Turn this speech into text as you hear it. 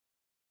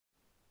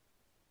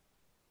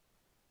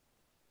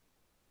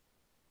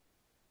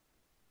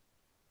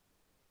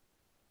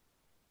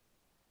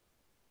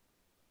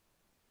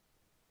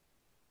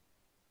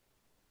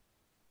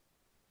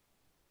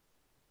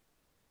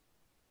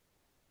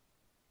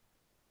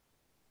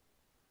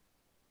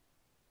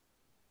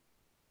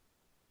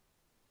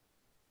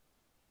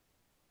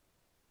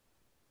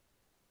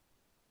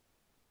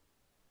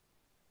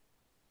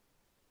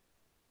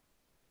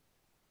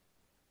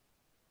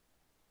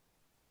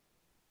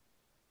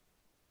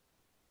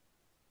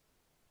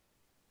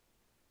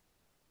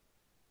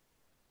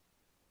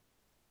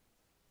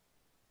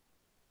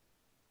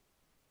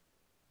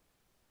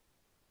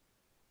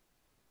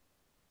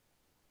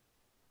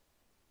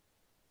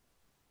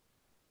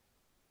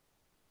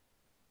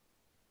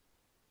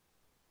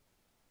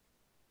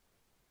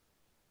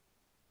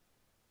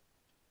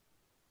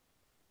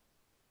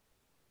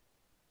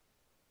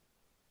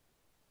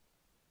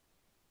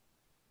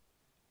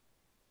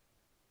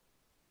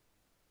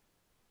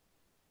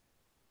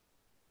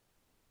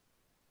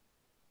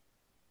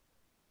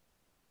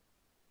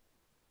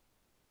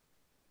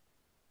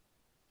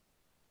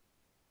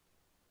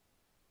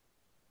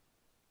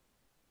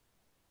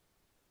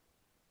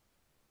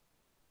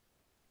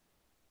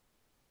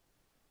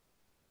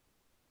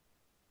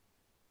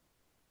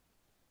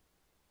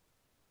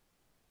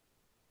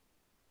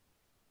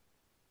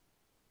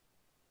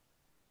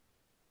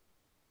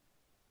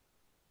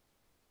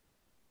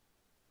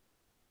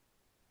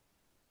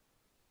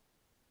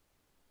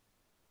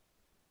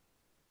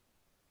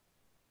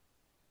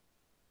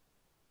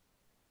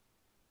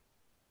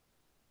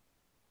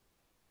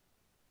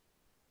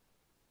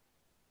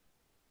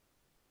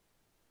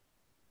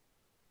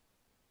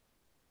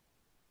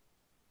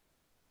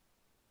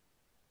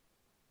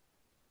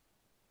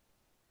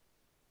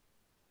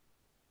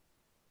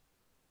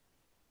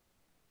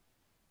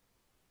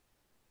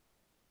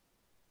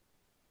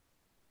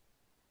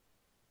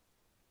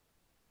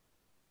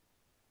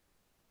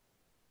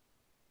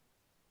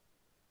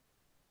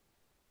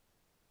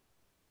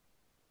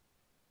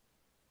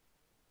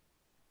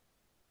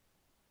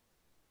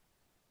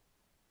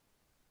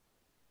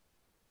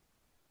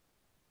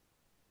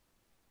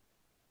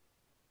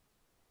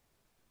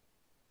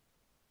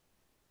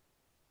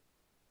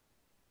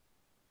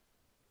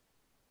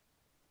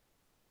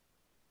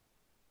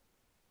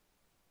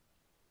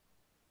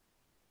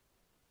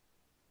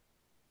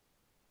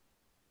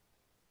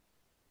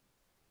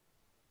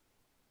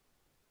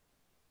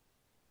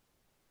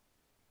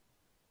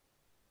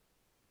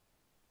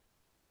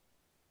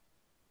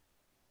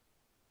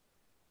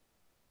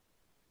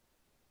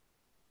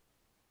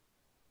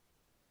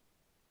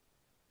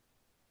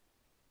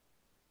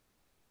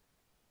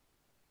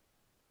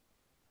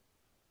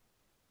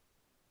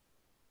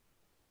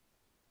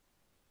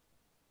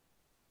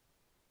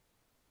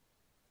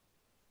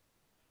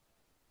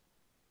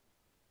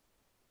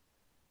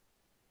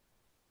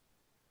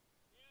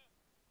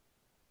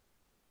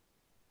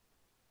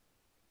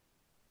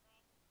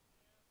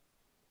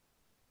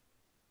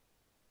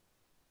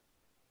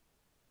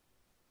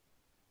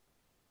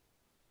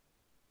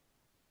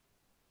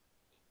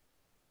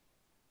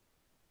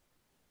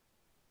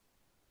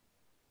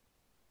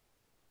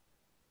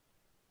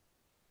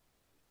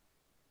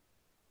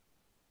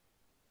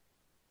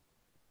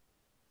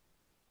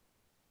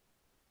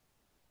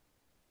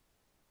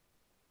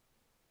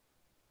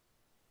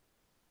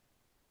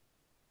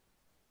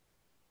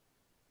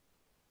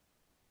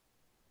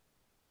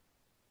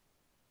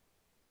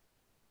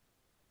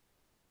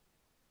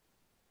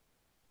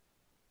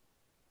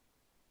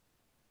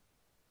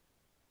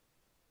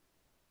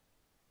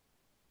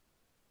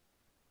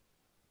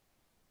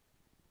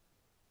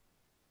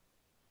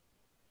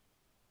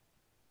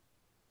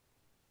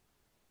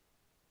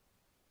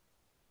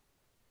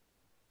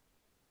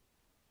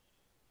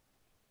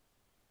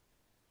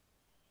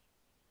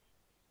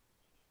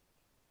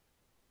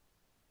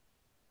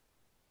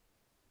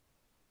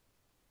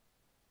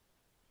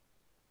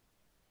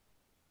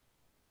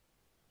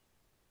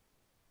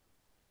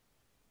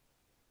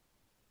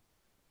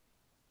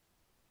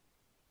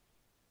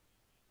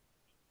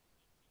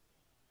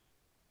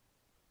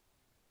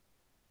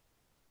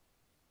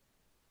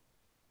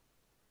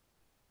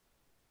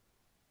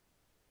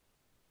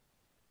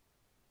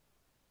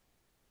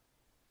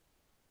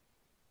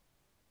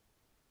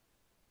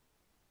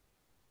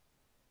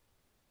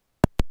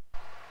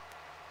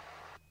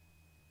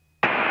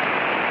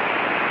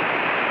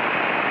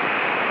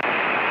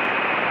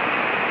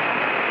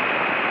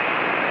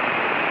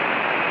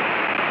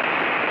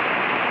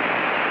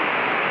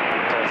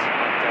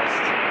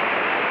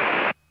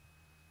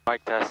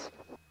Mic test.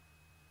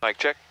 Mic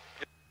check.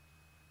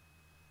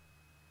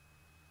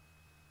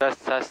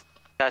 Test.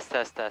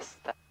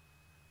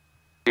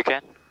 You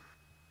can?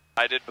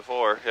 I did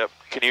before, yep.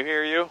 Can you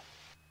hear you?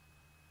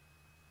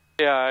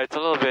 Yeah, it's a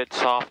little bit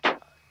soft.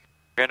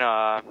 We're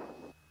gonna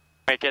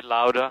make it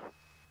louder.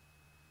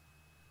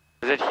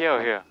 Is it here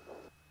or here?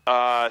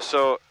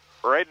 So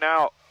right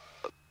now,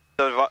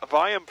 the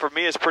volume for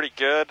me is pretty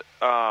good.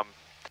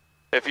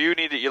 If you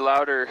need it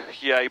louder,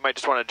 yeah, you might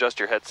just want to adjust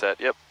your headset.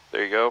 Yep,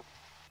 there you go.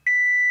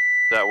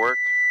 Does that work?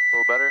 A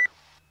little better?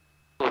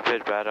 A little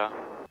bit better.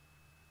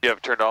 You have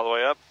it turned all the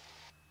way up?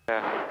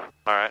 Yeah.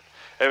 Alright.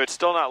 If it's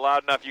still not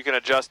loud enough, you can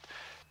adjust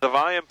the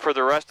volume for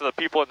the rest of the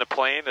people in the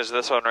plane is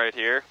this one right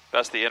here.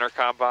 That's the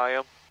intercom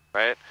volume,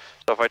 right?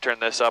 So if I turn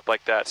this up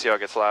like that, see how it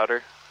gets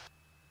louder?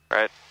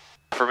 Right?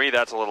 For me,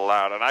 that's a little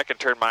loud, and I can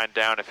turn mine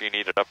down if you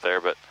need it up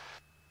there, but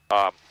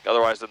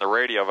otherwise then the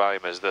radio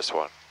volume is this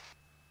one.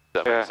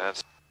 Does that make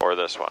sense? Or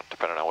this one,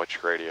 depending on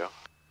which radio.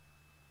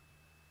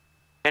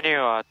 Can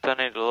you turn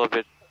it a little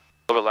bit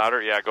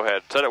louder? Yeah, go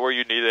ahead. Set it where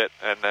you need it,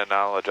 and then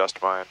I'll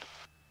adjust mine.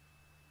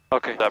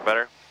 Okay. Is that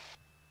better? I'm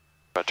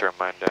going to turn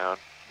mine down.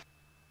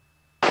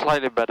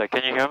 Slightly better.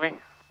 Can you hear me?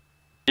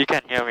 You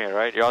can hear me,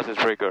 right? Yours is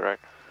pretty good, right?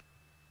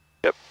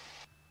 Yep.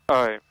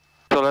 Alright.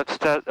 So let's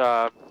start.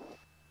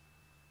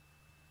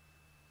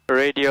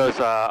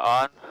 Radios are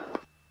on.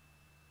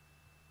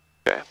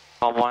 Okay.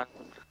 COM 1,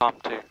 COM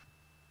 2.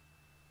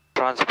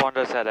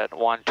 Transponder set at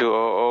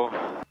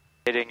 1200.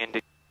 Heading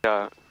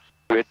indicator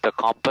with the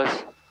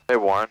compass. Hey,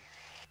 Warren.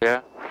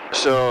 Yeah.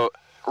 So,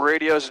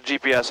 radios and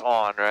GPS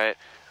on, right?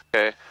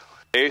 Okay.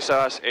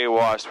 ASOS,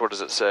 AWOS, what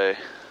does it say?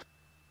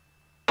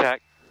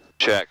 Check.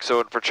 Check.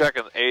 So for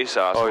checking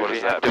ASOS, what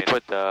does that mean?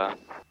 Put the...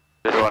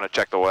 You want to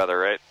check the weather,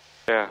 right?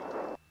 Yeah.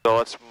 So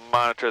let's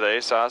monitor the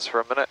ASOS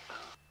for a minute.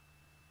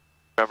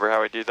 Remember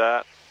how we do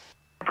that?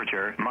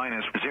 Temperature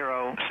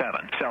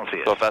 -07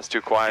 Celsius. So if that's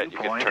too quiet, you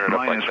can turn it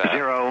up like that.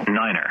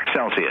 -09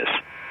 Celsius.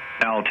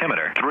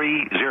 Altimeter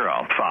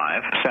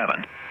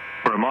 3057.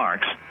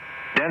 Remarks.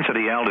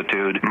 Density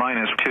altitude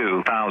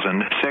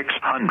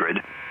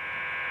 -2,600.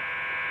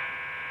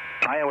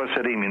 Iowa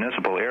City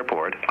Municipal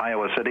Airport,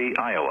 Iowa City,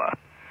 Iowa.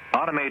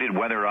 Automated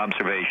weather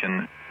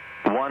observation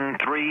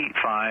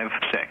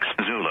 1356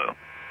 Zulu.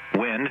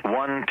 Wind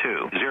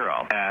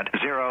 120 at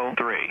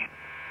 03.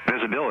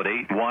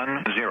 Visibility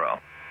 10.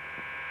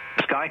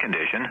 Sky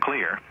condition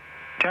clear.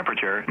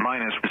 Temperature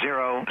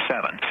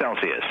 -07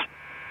 Celsius.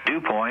 Dew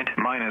point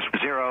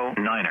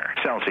 -09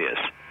 Celsius.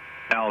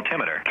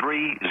 Altimeter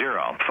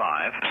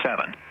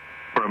 3057.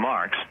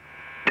 Remarks.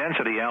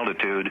 Density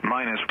altitude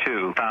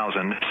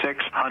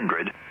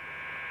 -2,600.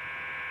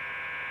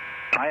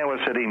 Iowa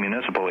City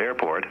Municipal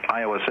Airport,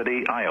 Iowa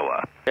City,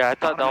 Iowa. Yeah, I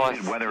thought that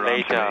was weather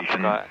later.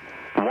 observation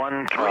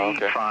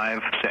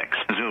 1356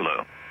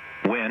 Zulu.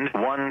 Wind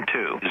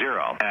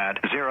 120 at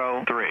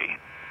 03.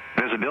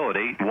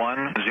 Visibility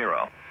 10.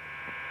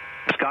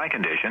 Sky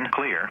condition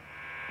clear.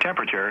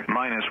 Temperature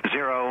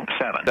 -07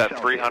 That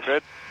Celsius.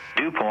 300?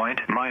 Dew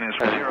point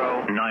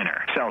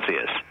 -09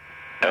 Celsius.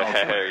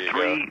 There you go.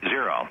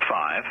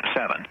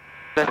 3057.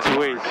 That's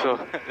way so.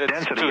 That's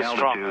Density too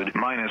strong. altitude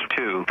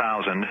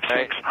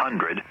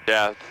 -2,600.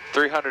 Yeah,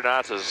 300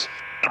 knots is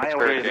Iowa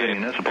pretty City good.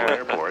 Municipal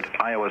Airport,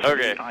 Iowa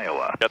City,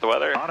 Iowa. Got the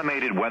weather?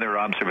 Automated weather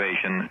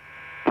observation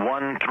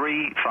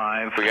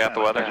 1357. We got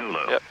the weather?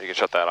 Zulu. Yep, you can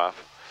shut that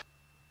off.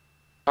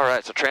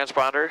 Alright, so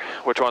transponder.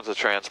 Which one's the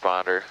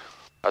transponder?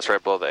 That's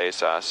right below the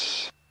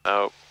ASOS.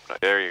 Oh,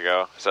 there you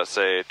go. Does that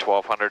say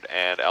 1200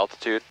 and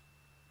altitude?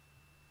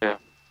 Yeah.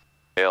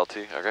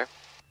 ALT, okay.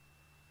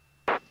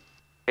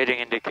 Heading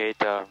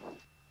indicator.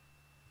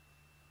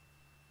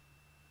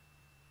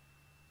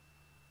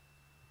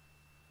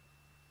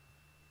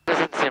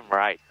 Doesn't seem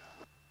right.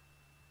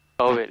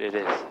 Oh wait, it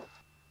is.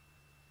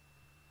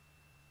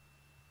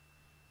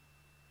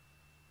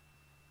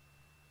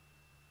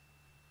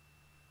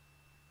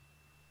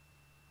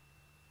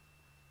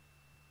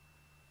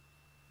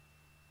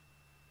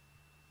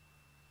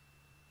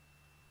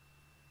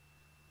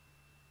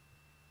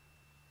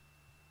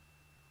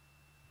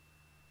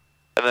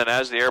 And then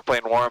as the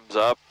airplane warms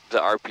up, the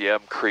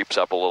RPM creeps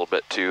up a little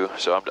bit too.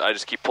 So I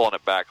just keep pulling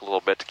it back a little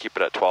bit to keep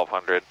it at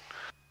 1200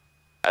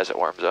 as it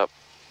warms up.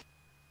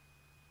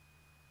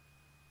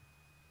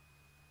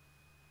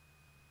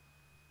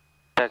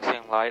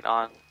 Taxiing light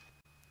on.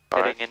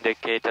 Heading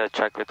indicator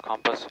check with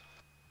compass.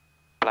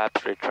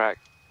 Flaps retract.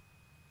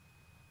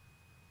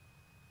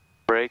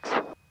 Brakes.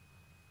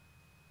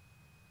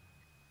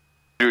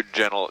 Do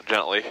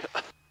gently.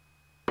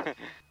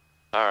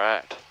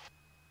 Alright.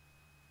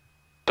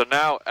 So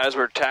now, as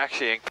we're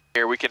taxiing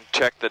here, we can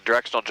check the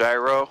directional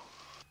gyro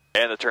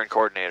and the turn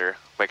coordinator.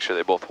 Make sure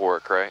they both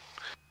work, right?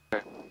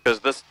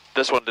 Because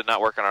this one did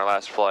not work on our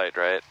last flight,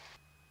 right?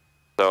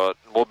 So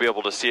we'll be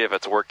able to see if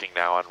it's working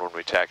now on when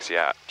we taxi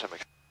out.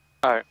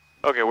 Alright.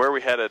 Okay, where are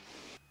we headed?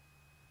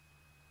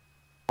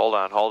 Hold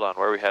on,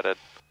 where are we headed?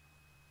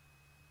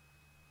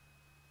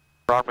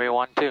 Runway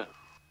 12.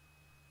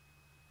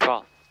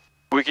 12.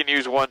 We can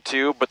use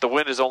 1-2, but the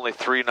wind is only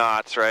 3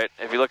 knots, right?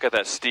 If you look at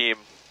that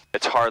steam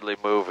it's hardly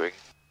moving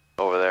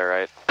over there,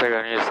 right? Clear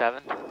on your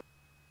 7?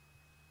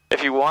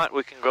 If you want,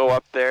 we can go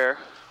up there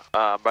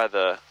by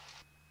the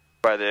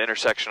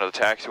intersection of the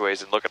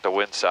taxiways and look at the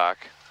windsock.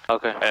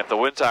 Okay. And if the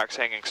windsock's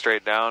hanging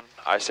straight down,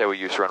 I say we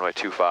use runway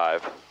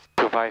 25.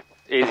 25.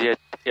 Easier,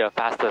 yeah,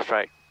 fastest,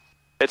 right?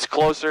 It's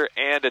closer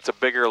and it's a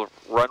bigger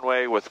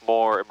runway with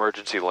more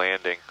emergency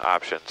landing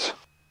options.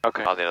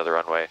 Okay. On the end of the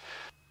runway.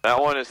 That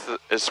one is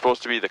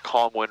supposed to be the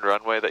calm wind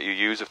runway that you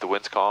use if the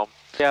wind's calm.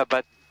 Yeah,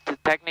 but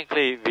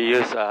technically we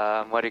use,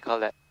 what do you call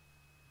that?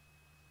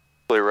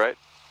 Clear right?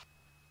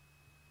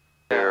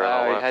 Clear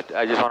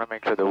I just want to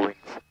make sure the wings.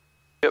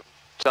 Yep,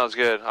 sounds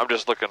good. I'm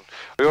just looking.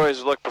 We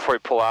always look before we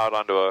pull out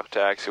onto a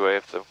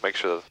taxiway to make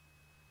sure that,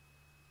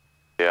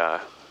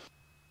 yeah.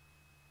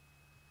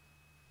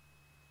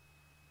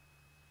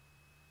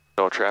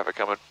 No traffic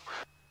coming.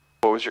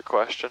 What was your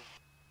question?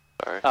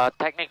 Sorry.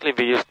 Technically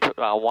we use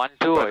 1,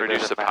 2, But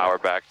reduce the power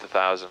back to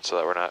 1,000 so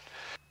that we're not.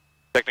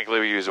 Technically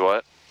we use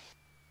what?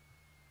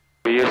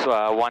 We use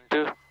 1,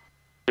 2.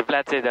 If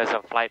let's say there's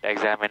a flight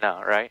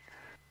examiner, right?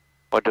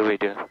 What do we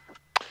do?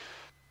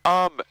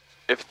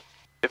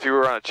 If you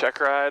were on a check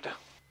ride,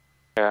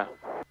 yeah.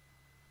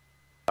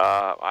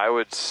 I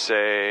would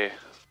say,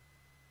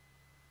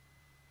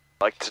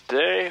 like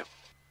today,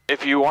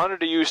 if you wanted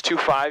to use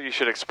 2.5, you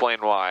should explain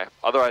why.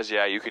 Otherwise,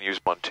 yeah, you can use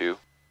 1.2.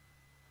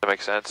 That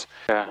makes sense?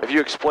 Yeah. If you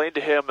explain to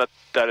him that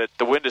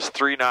the wind is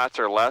 3 knots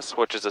or less,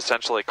 which is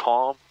essentially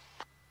calm,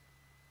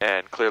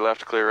 and clear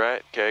left, clear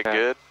right, okay, yeah.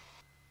 Good.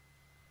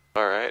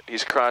 All right,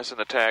 he's crossing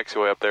the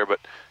taxiway up there, but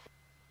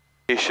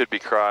he should be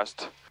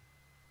crossed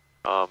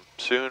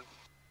soon.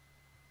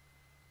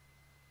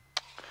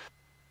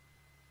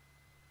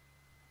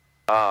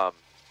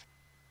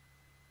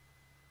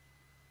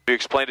 You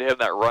explain to him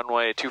that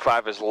runway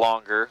 25 is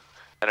longer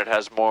and it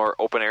has more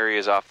open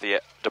areas off the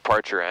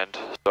departure end,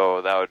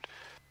 so that would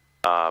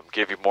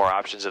give you more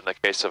options in the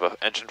case of an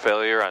engine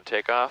failure on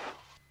takeoff.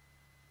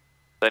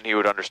 Then he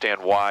would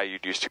understand why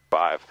you'd use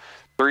 25.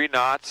 3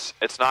 knots,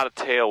 it's not a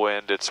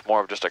tailwind, it's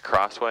more of just a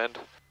crosswind.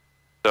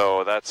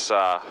 So that's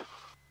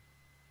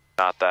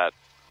not that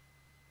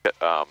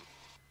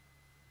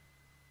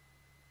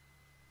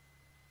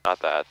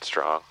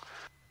strong.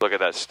 Look at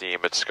that steam,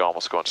 it's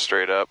almost going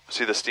straight up.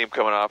 See the steam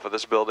coming off of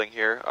this building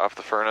here, off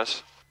the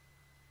furnace?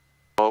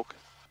 Smoke.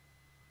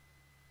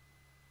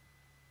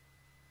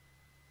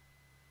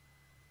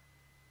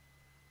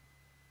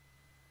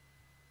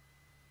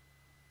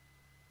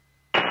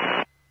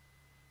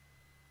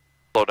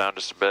 Slow down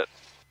just a bit.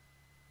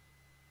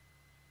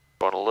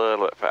 Going a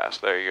little bit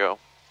fast, there you go.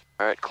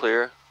 Alright,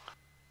 clear.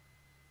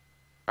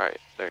 Alright,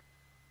 there.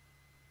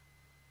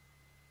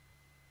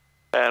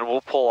 And we'll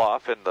pull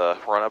off in the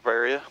run-up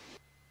area.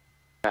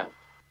 Yeah.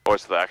 Or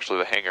it's actually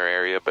the hangar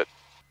area, but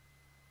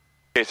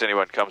in case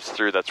anyone comes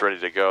through that's ready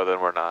to go, then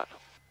we're not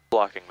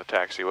blocking the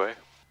taxiway.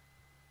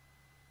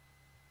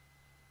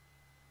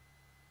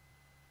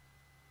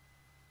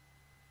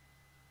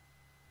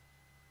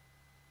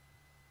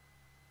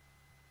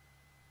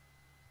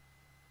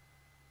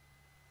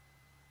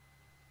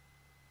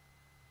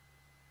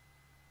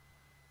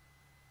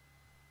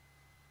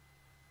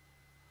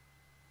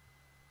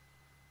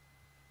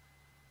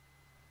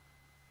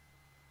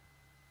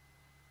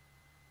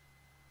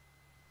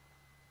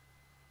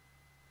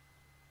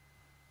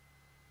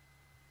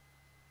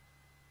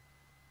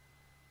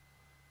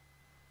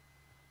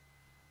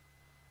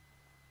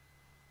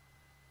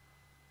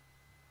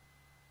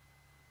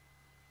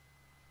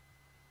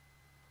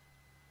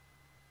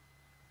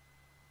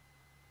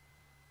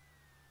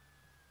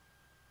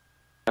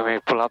 Can we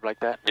pull up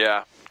like that?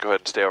 Yeah, go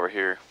ahead and stay over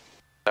here.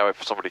 That way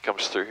if somebody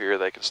comes through here,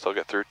 they can still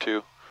get through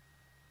too.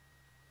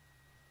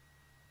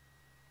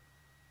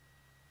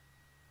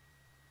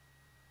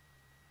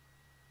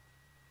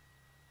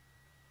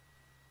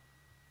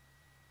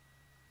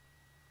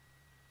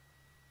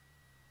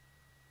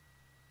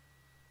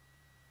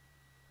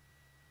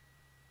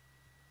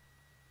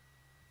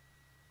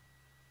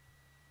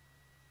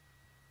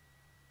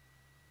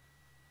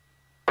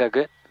 That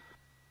good?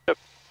 Yep.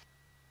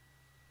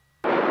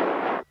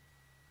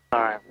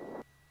 Alright.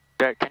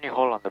 Derek, can you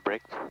hold on the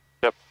brakes?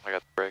 Yep, I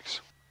got the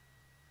brakes.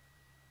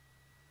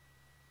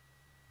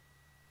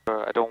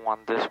 I don't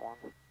want this one.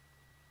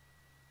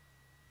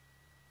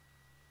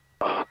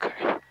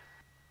 Okay.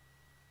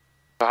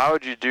 So how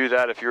would you do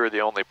that if you were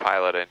the only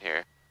pilot in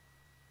here?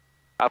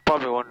 I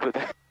probably won't do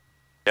that.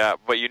 Yeah,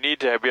 but you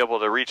need to be able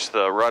to reach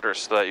the rudder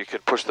so that you can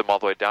push them all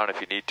the way down if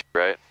you need to,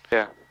 right?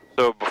 Yeah.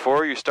 So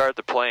before you start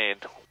the plane,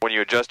 when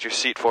you adjust your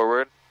seat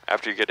forward,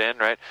 after you get in,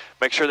 right,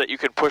 make sure that you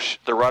can push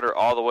the rudder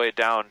all the way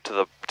down to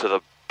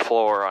the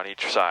floor on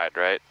each side,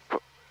 right,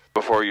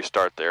 before you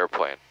start the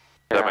airplane.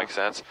 Does that make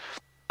sense?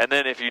 And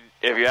then if you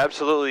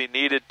absolutely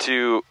needed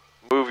to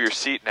move your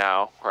seat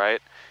now,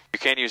 right, you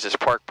can use this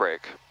park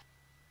brake.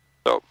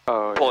 So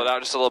pull it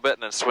out just a little bit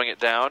and then swing it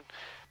down,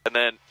 and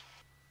then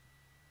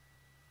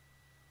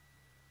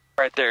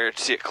right there,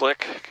 see it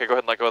click? Okay, go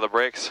ahead and let go of the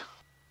brakes.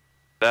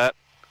 That.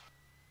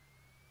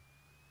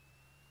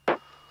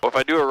 Well, if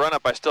I do a run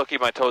up, I still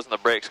keep my toes in the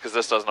brakes because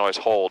this doesn't always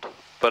hold.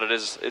 But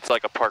it's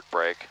like a park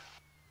brake. Does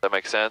that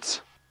make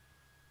sense?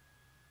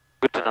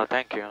 Good to know,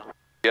 thank you.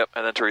 Yep,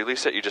 and then to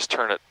release it, you just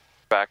turn it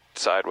back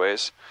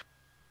sideways.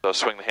 So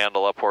swing the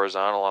handle up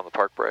horizontal on the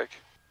park brake.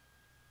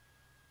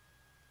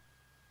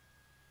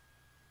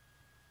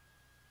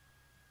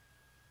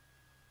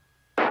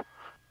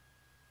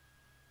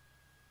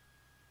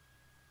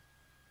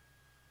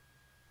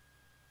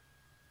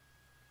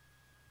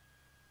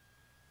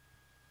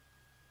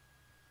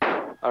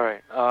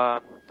 Alright, you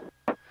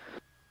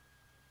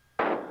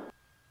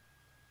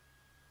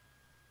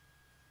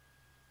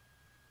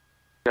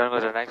wanna go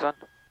to the next one?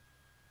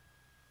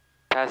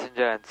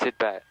 Passenger and seat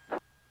back.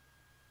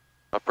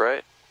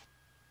 Upright?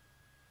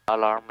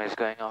 Alarm is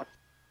going off.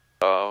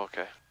 Oh,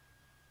 okay.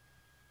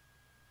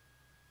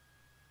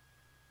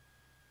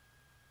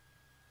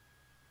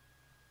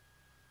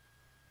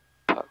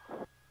 Fuck.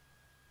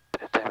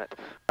 Damn it.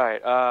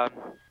 Alright,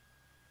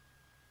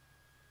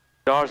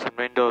 doors and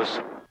windows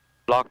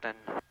locked and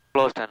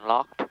closed and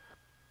locked.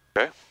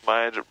 Okay,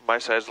 my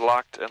side's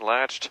locked and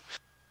latched.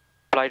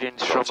 Flight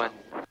instrument.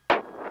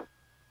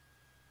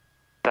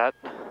 That.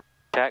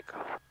 Check.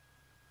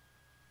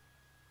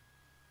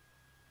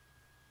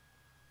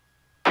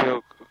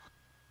 Fuel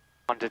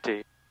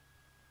quantity.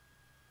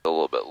 A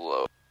little bit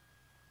low.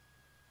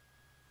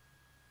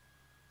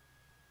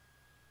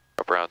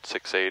 Up around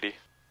 680.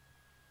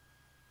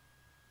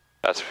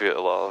 That's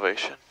fuel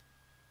elevation.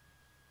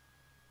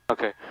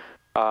 Okay.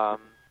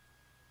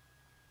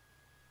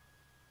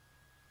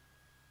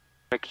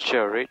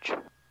 Mixture reach.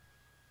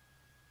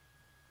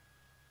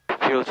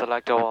 Fuel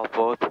selector while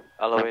both.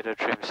 Elevator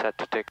trim set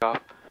to take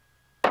off.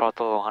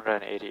 Throttle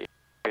 180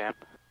 RPM.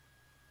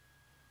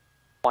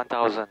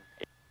 1000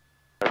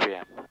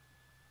 RPM.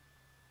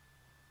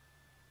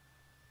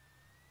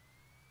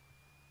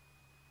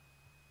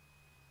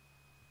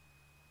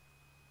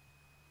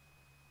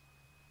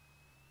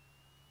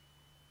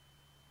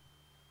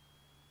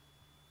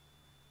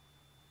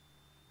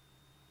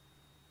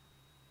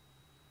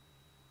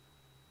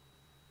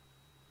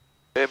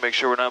 Okay, make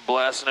sure we're not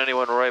blasting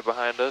anyone right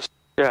behind us.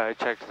 Yeah, I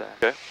checked that.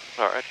 Okay,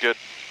 alright, good.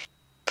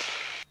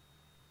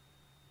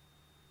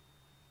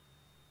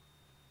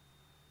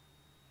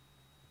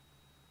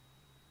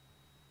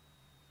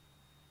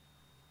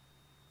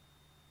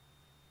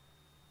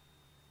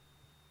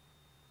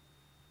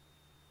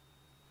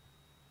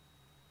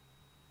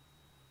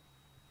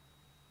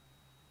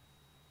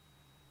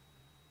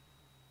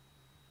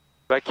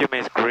 Vacuum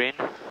is green.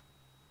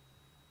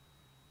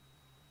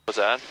 What's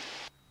that?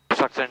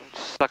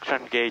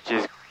 Suction gauge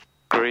is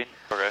green.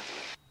 Okay.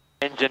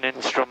 Engine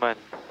instrument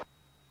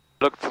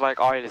looks like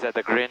oil is at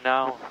the green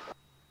now.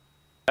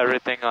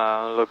 Everything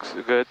looks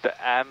good. The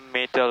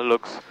ammeter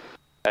looks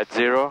at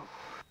 0.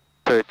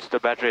 So the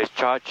battery is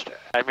charged.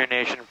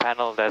 Ammunition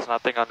panel, there's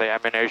nothing on the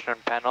ammunition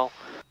panel.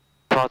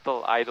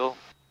 Throttle idle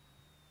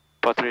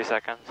for 3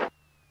 seconds.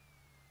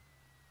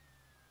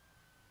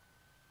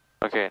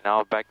 Okay,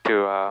 now back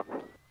to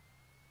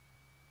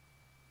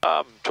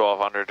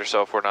 1200 or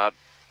so if we're not.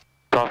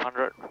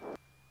 1200.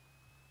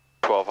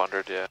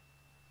 1200, yeah.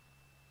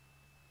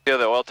 Yeah,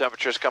 the oil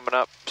temperature's coming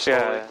up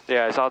slowly.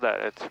 Yeah, I saw that.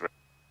 It's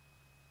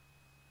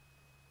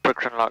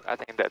friction lock. I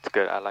think that's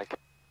good. I like it.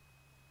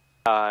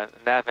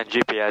 Nav and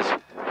GPS.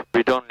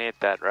 We don't need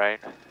that, right?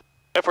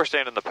 If we're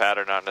staying in the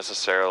pattern, not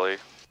necessarily.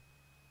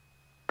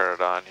 Turn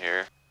it on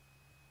here.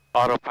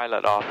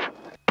 Autopilot off.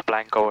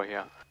 Blank over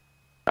here.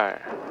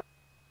 Alright.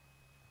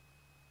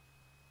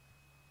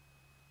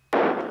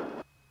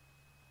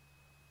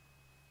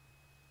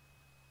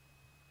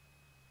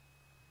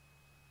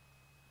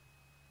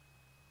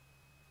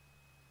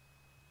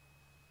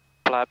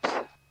 Flaps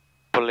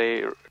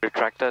fully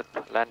retracted.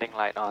 Landing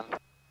light on.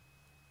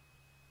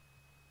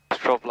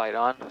 Strobe light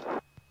on.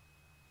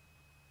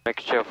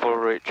 Mixture full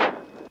reach.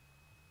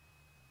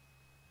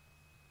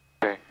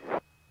 Okay.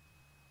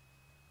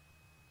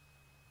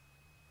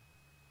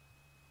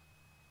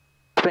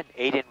 It's been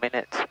 18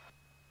 minutes.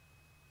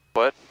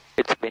 What?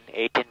 It's been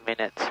 18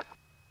 minutes.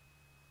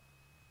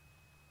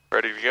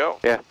 Ready to go?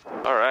 Yeah.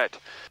 Alright.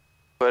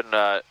 Go ahead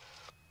and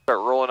start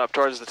rolling up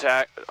towards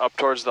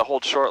the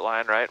hold short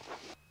line, right?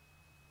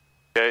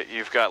 Okay,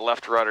 you've got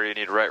left rudder, you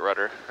need right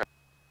rudder. You're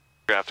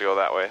gonna have to go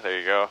that way. There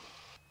you go.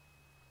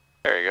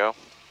 There you go.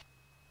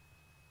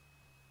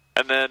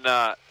 And then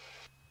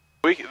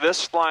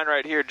this line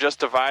right here just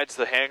divides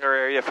the hangar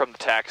area from the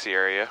taxi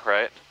area,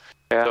 right?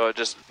 Yeah. So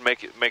just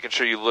making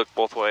sure you look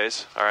both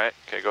ways. All right.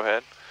 Okay, go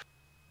ahead.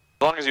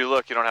 As long as you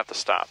look, you don't have to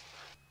stop.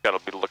 You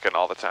gotta be looking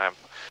all the time.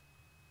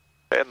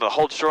 And the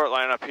hold short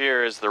line up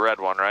here is the red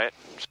one, right?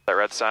 That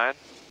red sign.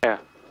 Yeah.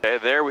 Okay,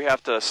 there we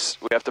have to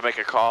make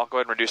a call. Go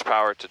ahead and reduce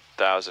power to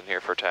 1000 here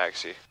for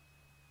taxi.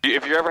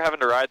 If you're ever having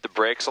to ride the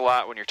brakes a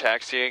lot when you're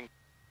taxiing,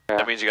 Yeah.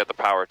 that means you got the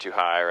power too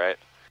high, right?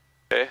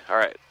 Okay, all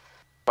right.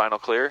 Final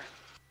clear.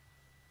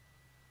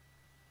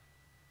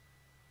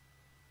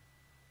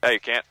 Hey,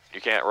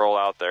 you can't roll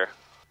out there.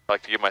 I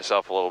like to give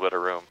myself a little bit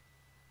of room.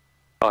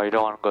 Oh, you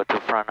don't want to go too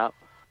front up?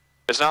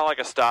 It's not like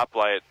a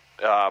stoplight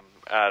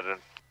at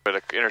at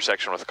an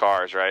intersection with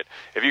cars, right?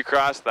 If you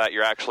cross that,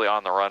 you're actually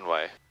on the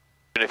runway,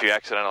 even if you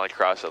accidentally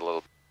cross it a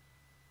little.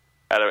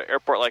 At an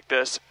airport like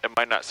this, it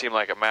might not seem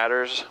like it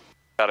matters.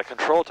 At a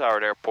control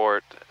towered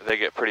airport, they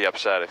get pretty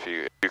upset if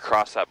you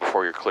cross that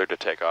before you're cleared to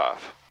take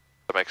off.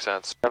 That makes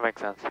sense? That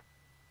makes sense.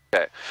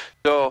 Okay,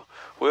 so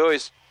we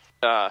always,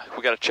 we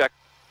got to check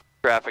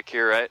traffic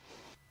here, right?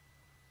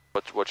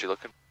 What you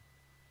looking?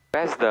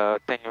 That's the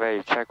thing where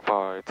you check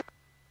for it.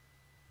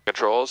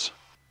 Controls?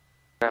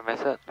 Did I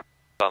miss it?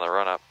 It's on the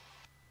run up.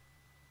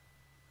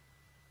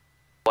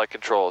 Flight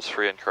controls,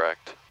 free and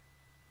correct.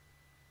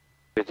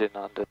 We did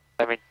not do.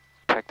 Let me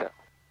check that.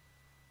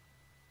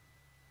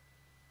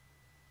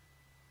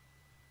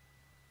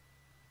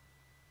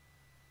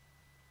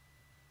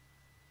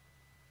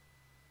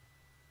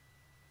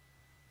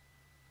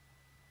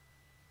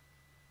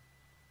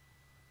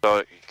 So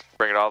you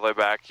bring it all the way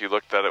back, you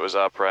looked that it was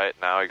up, right?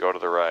 Now you go to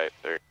the right.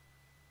 There.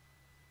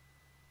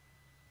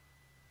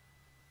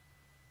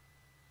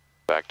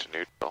 Back to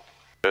neutral.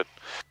 Good.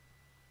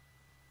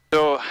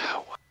 So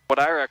what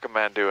I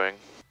recommend doing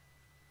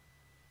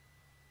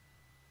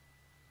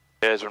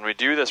is when we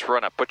do this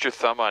run up, put your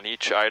thumb on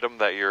each item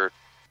that you're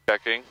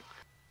checking.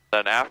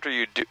 Then after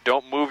you do,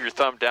 don't move your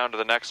thumb down to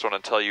the next one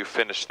until you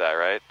finish that,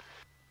 right?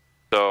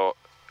 So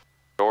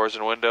doors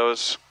and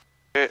windows,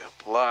 okay,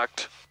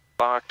 locked,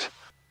 locked,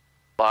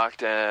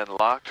 locked, and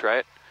locked,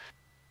 right?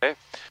 Okay.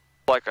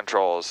 Flight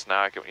controls.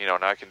 Now I can, now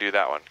I can do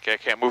that one. Okay, I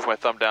can't move my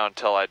thumb down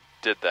until I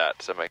did that.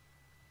 Does that make?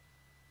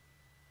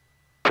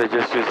 So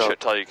just use Should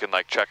tell you can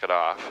like check it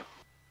off.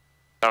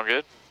 Sound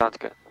good? Sounds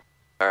good.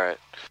 All right. Is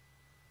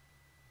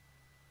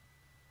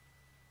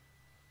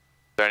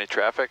there any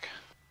traffic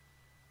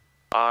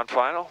on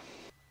final?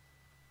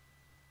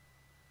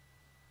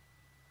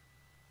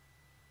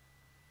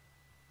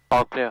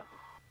 All clear.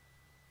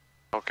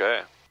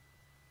 Okay.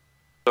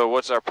 So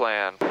what's our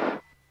plan?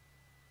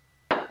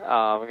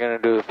 We're gonna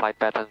do the flight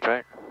patterns,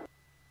 right?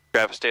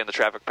 Stay in the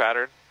traffic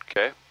pattern.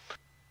 Okay.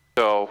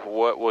 So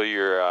what will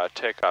your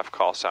takeoff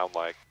call sound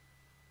like?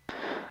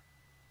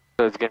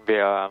 So it's gonna be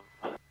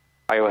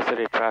Iowa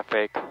City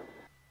traffic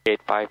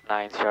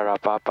 859 Sierra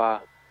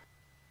Papa.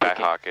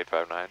 Skyhawk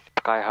 859.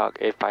 Skyhawk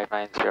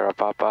 859 Sierra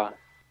Papa.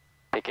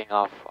 Taking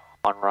off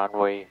on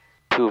runway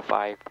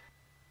 25.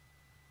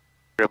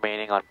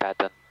 Remaining on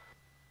pattern.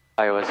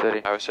 Iowa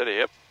City. Iowa City,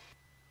 yep.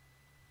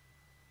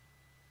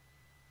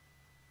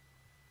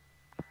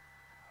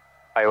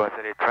 Iowa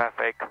City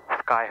traffic,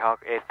 Skyhawk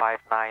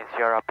 859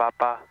 Sierra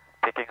Papa,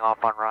 taking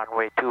off on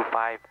runway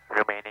 25,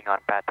 remaining on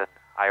pattern,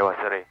 Iowa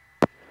City.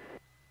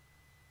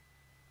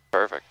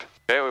 Perfect.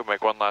 Okay, we'll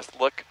make one last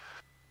look.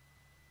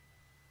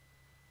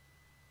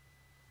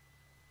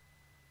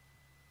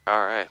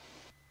 All right.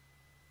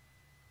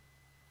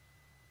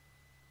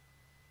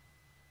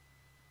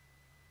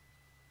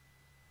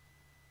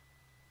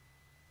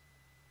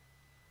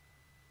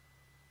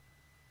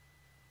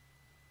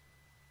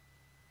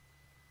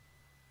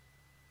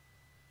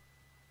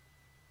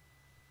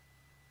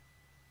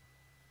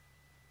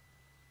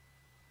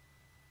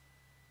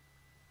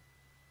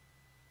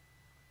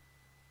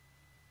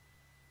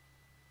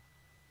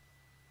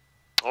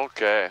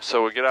 Okay,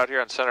 so we get out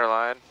here on center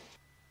line.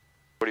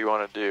 What do you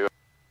want to do?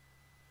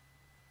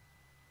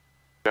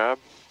 Job.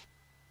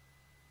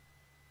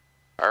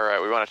 All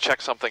right, we want to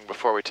check something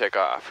before we take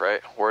off,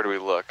 right? Where do we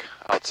look?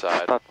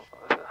 Outside.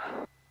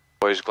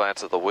 Always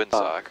glance at the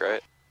windsock,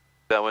 right?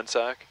 That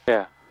windsock?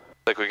 Yeah.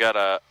 Like we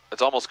got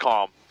it's almost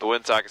calm. The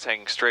windsock is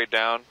hanging straight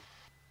down.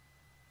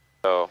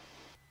 So,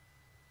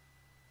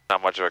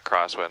 not much of a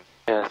crosswind.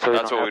 Yeah, so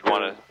that's what we'd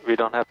want to. We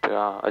don't have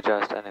to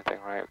adjust anything,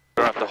 right?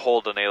 We don't have to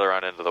hold an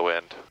aileron into the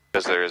wind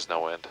because there is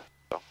no wind.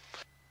 So.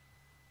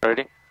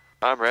 Ready?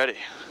 I'm ready.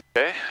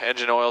 Okay,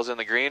 engine oil's in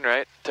the green,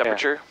 right?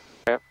 Temperature?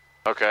 Yeah. Yep.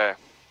 Okay.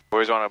 We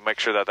always want to make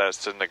sure that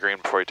that's in the green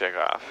before you take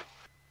off.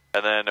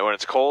 And then when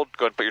it's cold,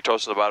 go ahead and put your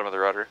toes to the bottom of the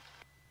rudder.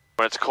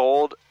 When it's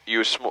cold,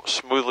 you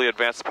smoothly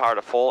advance the power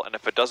to full, and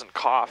if it doesn't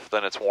cough,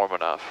 then it's warm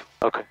enough.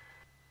 Okay.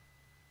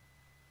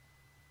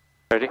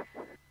 Ready?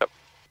 Yep.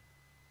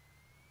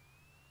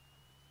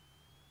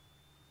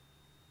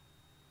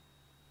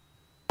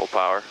 Full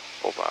power,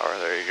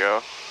 there you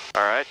go.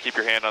 All right, keep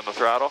your hand on the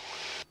throttle.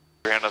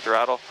 Keep your hand on the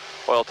throttle.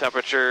 Oil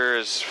temperature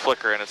is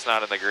flickering, it's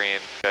not in the green,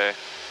 okay?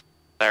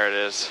 There it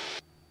is.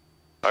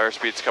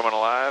 Airspeed's coming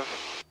alive.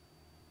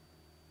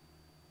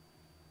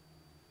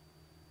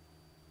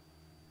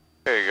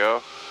 There you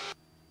go.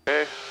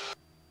 Okay.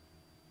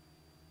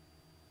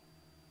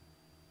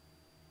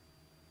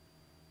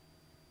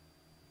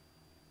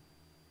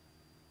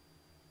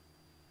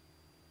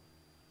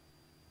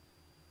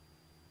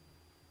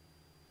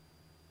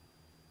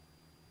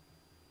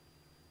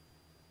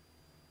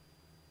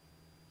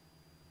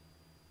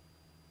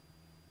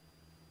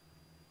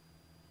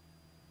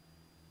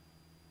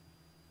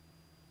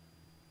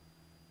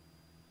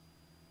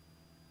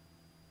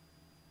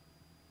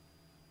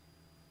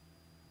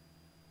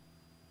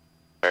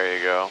 There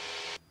you go.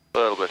 A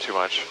little bit too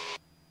much.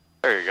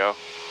 There you go.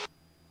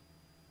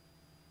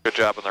 Good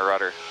job on the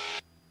rudder.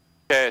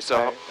 Okay,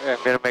 so I'm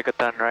gonna make a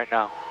turn right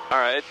now. All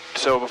right,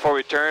 so before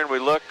we turn, we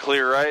look,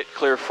 clear right,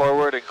 clear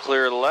forward, and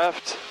clear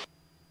left.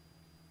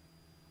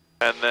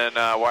 And then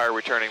why are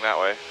we turning that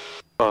way?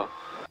 Oh,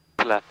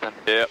 left then.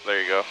 Yep,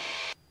 there you go.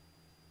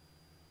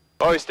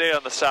 Always stay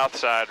on the south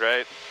side,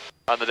 right?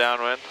 On the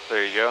downwind,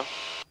 there you go.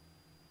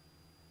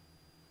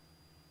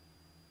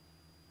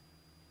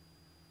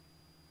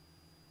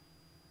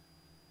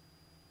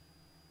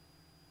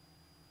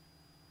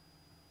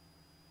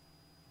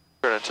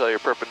 Turn until you're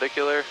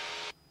perpendicular.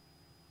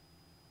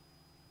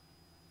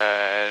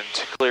 And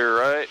clear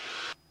right,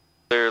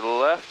 clear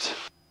left.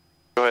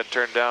 Go ahead and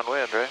turn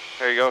downwind, right?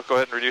 There you go. Go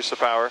ahead and reduce the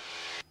power.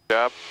 Good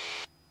job.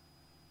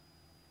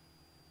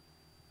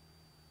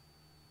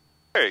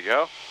 There you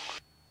go.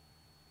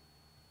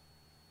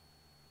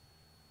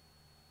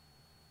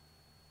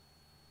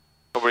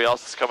 Nobody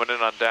else is coming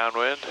in on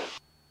downwind.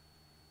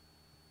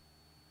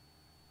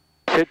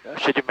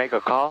 Should you make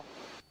a call?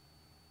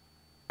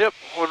 Yep,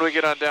 when we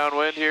get on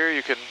downwind here,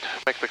 you can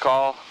make the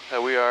call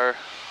that we are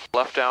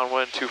left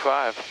downwind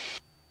 25.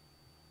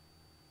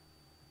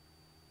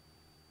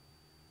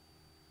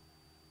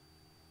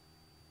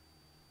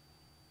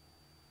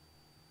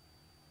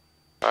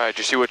 All right, do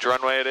you see which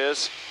runway it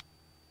is?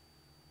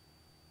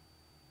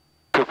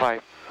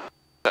 25.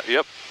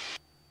 Yep.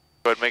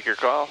 Go ahead and make your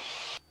call.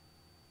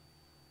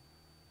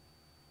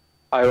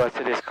 Iowa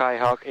City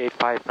Skyhawk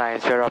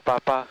 859 Sierra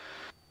Papa.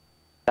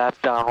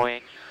 Left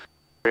downwind,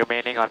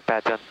 remaining on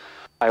pattern,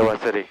 Iowa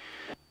City.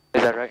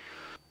 Is that right?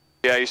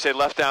 Yeah, you say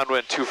left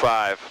downwind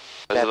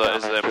 25. This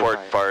is the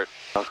important part.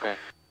 Okay.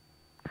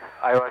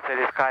 Iowa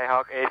City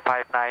Skyhawk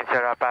 859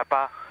 Sierra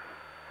Papa.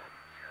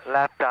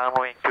 Left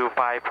downwind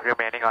 25,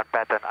 remaining on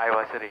pattern,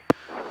 Iowa City.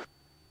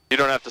 You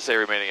don't have to say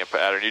remaining in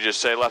pattern. You just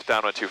say left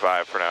downwind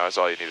 25 for now. That's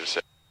all you need to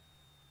say.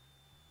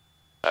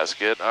 That's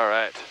good. All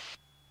right.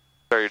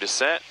 Start your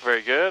descent.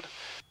 Very good.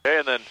 Okay,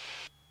 and then you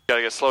got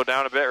to get slowed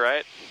down a bit,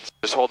 right?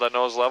 Just hold that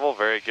nose level.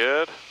 Very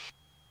good.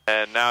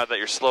 And now that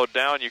you're slowed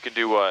down, you can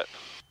do what?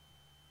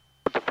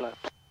 The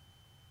flaps.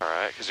 All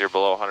right, because you're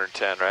below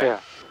 110, right? Yeah.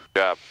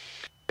 Good job.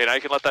 Okay, now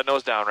you can let that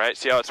nose down, right?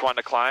 See how it's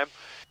wanting to climb?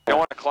 You don't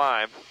want to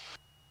climb.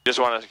 You just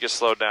want to get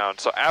slowed down.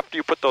 So after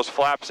you put those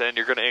flaps in,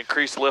 you're going to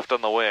increase lift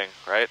on the wing,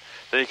 right?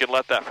 Then you can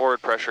let that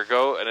forward pressure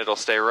go, and it'll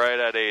stay right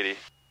at 80.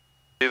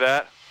 See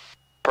that?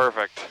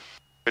 Perfect.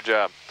 Good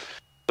job.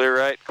 Clear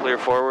right, clear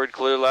forward,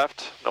 clear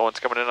left. No one's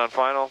coming in on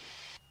final.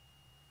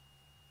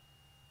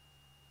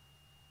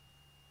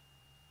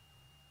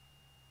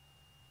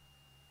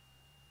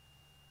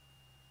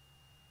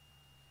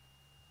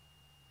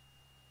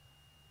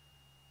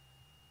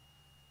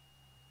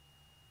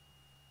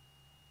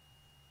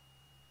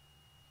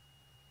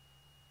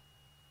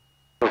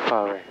 So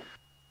far away.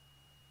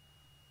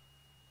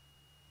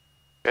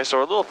 Okay, so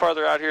we're a little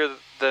farther out here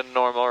than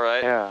normal,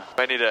 right? Yeah.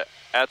 Might need to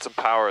add some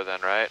power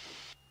then, right?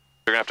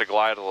 You're going to have to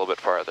glide a little bit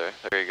farther.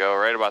 There you go,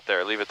 right about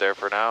there. Leave it there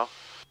for now.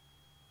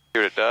 See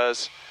what it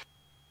does.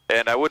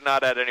 And I would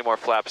not add any more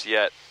flaps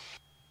yet.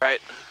 Right?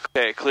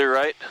 Okay, clear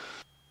right.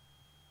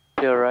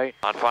 Clear right.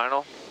 On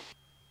final.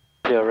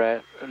 Clear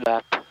right,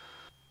 left.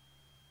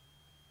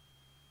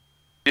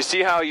 You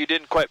see how you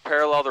didn't quite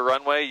parallel the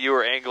runway? You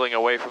were angling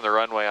away from the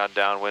runway on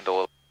downwind a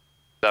little.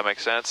 Does that make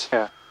sense?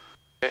 Yeah.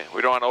 Okay,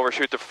 we don't want to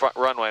overshoot the front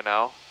runway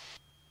now.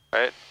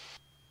 Right?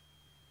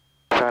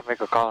 Should I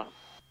make a call?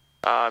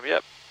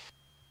 Yep.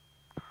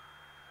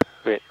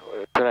 Wait,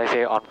 should I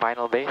say on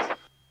final base?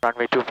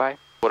 Runway 25?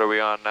 What are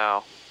we on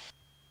now?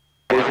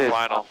 This is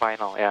final. on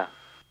final, yeah.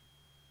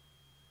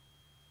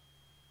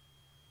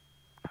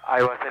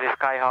 Iowa City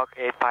Skyhawk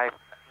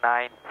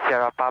 859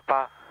 Sierra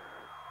Papa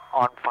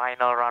on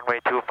final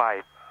runway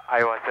 25,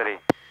 Iowa City.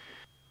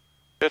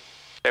 Good.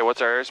 Hey,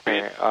 what's our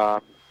airspeed?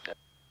 Okay,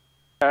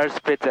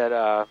 airspeed's at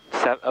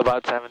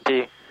about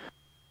 70.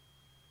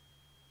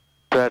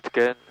 So that's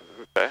good.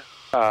 Okay.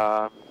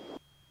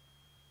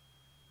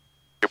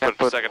 You put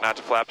the second notch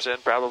of flaps in,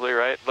 probably,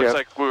 right? Looks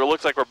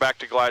like we're back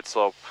to glide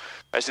slope.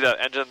 I see that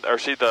engine, or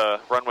see the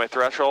runway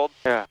threshold.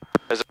 Yeah.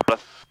 Is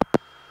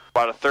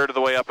about a third of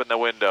the way up in the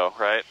window,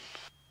 right?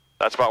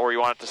 That's about where you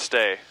want it to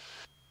stay.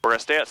 We're gonna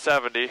stay at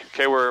 70.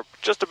 Okay, we're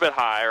just a bit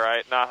high,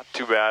 right? Not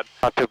too bad.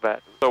 Not too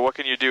bad. So what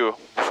can you do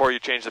before you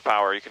change the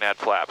power? You can add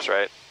flaps,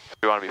 right?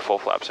 You want to be full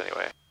flaps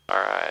anyway.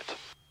 All right.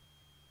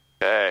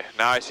 Okay,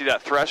 now I see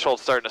that threshold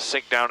starting to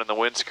sink down in the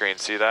windscreen.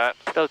 See that?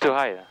 Still too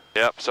high.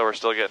 Yep, so we're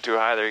still getting too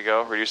high. There you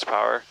go. Reduce the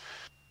power.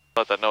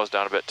 Let that nose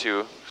down a bit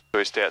too. So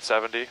we stay at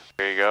 70.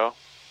 There you go.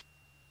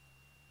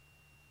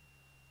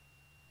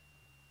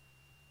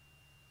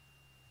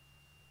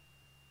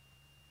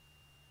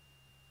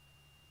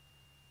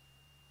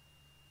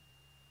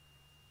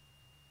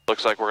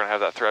 Looks like we're going to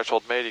have that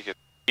threshold made. You can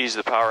ease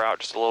the power out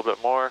just a little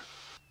bit more.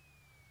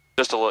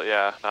 Just a little,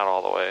 yeah, not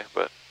all the way,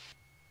 but.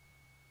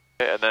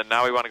 Okay, and then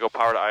now we want to go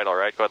power to idle,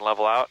 right? Go ahead and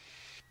level out.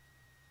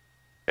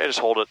 Okay, just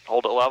hold it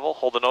level.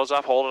 Hold the nose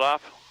off, hold it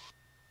off.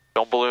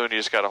 Don't balloon, you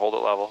just got to hold it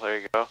level. There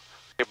you go.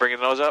 Okay, bring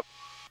the nose up.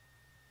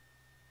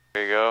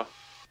 There you go.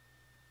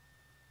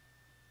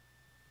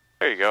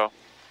 There you go.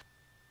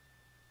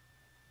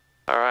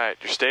 All right,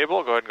 you're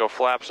stable. Go ahead and go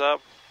flaps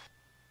up.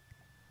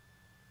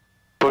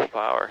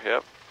 power,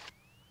 yep.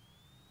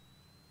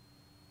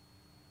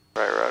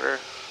 Right rudder.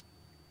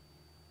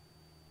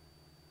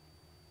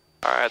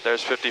 Alright,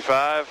 there's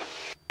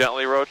 55.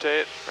 Gently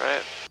rotate,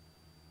 right?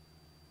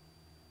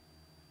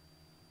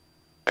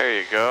 There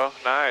you go,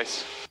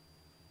 nice.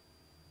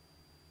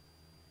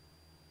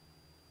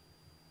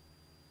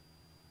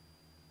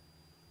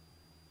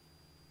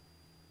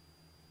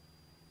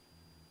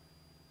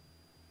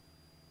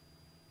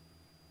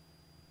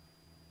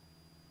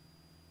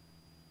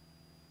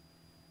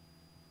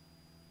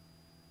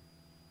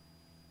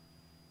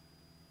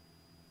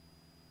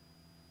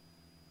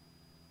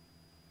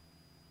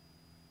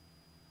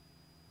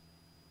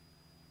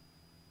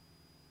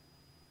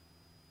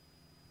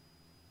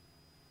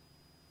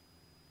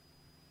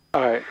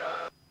 Alright,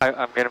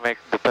 I'm gonna make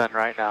the turn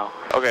right now.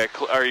 Okay,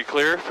 are you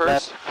clear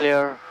first? Left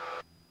clear,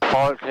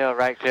 forward clear,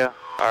 right clear.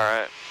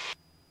 Alright.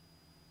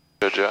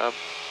 Good job.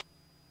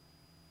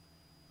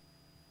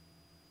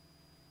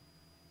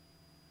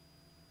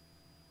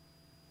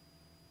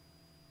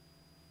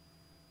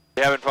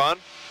 You having fun?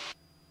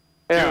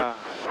 Yeah.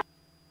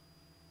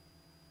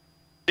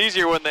 It's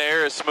easier when the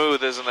air is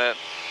smooth, isn't it?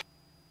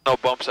 No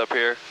bumps up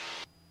here.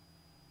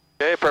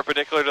 Okay,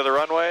 perpendicular to the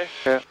runway.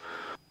 Yeah.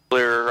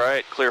 Clear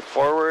right, clear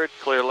forward,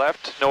 clear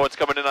left. No one's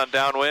coming in on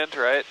downwind,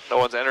 right? No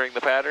one's entering the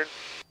pattern.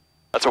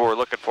 That's what we're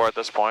looking for at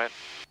this point.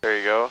 There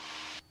you go.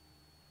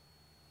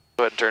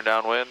 Go ahead and turn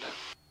downwind.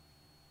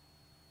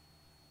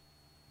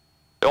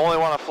 You only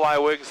want to fly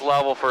wings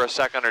level for a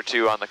second or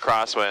two on the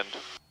crosswind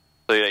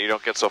so that you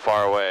don't get so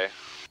far away.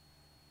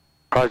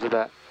 Roger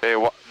that.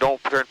 Okay,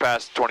 don't turn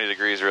past 20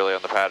 degrees really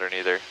on the pattern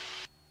either.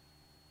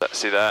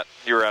 See that?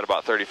 You were at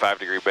about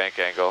 35-degree bank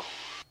angle.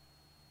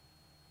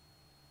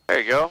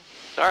 There you go.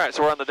 Alright,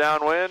 so we're on the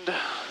downwind,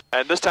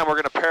 and this time we're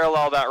going to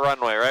parallel that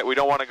runway, right? We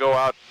don't want to go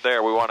out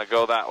there, we want to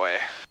go that way.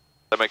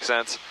 That makes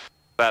sense?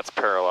 That's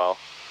parallel.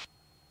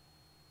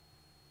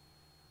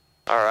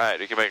 Alright,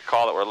 you can make a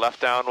call that we're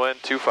left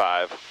downwind,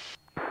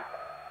 25.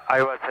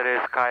 Iowa City,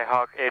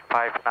 Skyhawk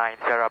 859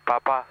 Sierra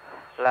Papa,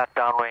 left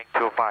downwind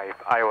 25,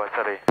 Iowa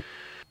City.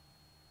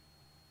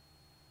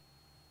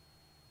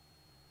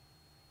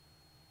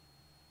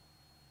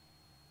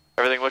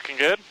 Everything looking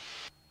good?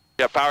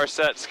 Yeah, power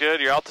set's good,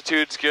 your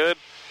altitude's good,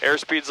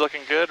 airspeed's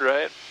looking good,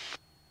 right?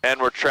 And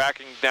we're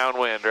tracking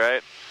downwind,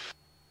 right?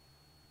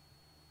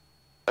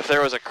 If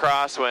there was a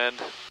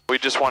crosswind, we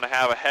just want to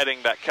have a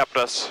heading that kept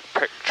us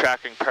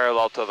tracking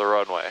parallel to the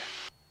runway.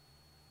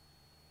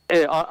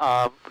 Hey,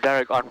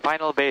 Derek, on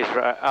final base,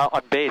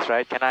 on base,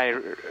 right? Can I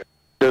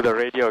do the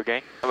radio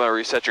again? I'm going to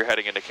reset your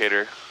heading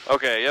indicator.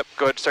 Okay, yep,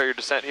 go ahead and start your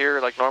descent here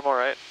like normal,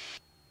 right?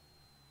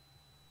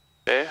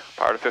 Okay,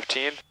 power to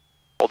 15.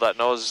 Hold that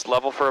nose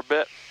level for a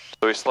bit.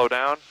 So we slow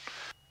down.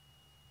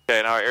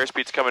 Okay, now our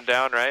airspeed's coming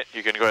down, right?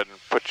 You can go ahead and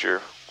put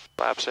your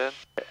flaps in.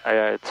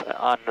 It's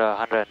under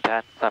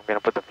 110, so I'm going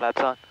to put the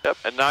flaps on. Yep,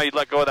 and now you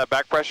let go of that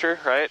back pressure,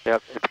 right?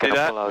 Yep, it's going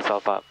to pull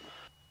itself up.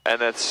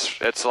 And it's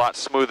a lot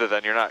smoother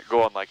then, you're not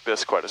going like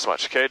this quite as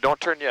much. Okay, don't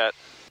turn yet.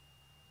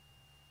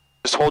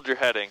 Just hold your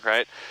heading,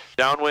 right?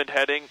 Downwind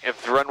heading,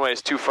 if the runway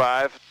is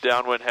 25,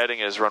 downwind heading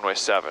is runway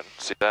 7.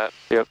 See that?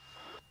 Yep.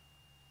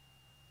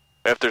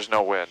 If there's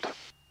no wind,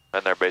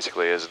 and there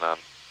basically is none.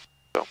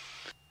 So,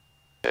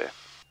 okay.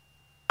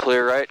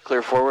 Clear right,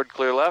 clear forward,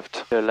 clear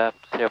left. Clear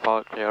left, clear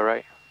forward, clear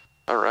right.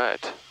 All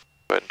right.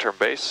 Go ahead and turn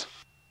base.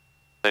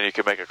 Then you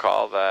can make a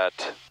call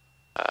that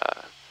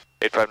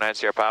 859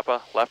 Sierra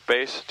Papa, left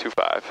base,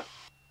 25.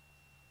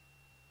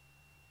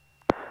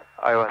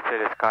 Iowa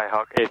City,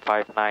 Skyhawk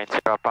 859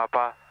 Sierra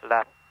Papa,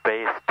 left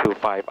base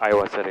 25,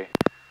 Iowa City.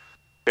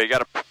 Okay, you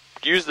got to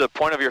use the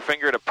point of your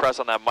finger to press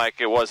on that mic.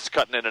 It was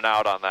cutting in and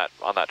out on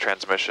that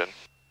transmission.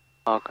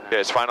 Okay. Okay,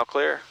 it's final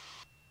clear.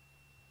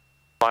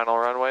 Final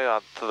runway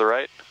on to the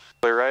right.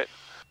 Clear right.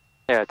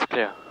 Yeah, it's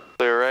clear.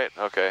 Clear right.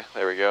 Okay,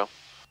 there we go.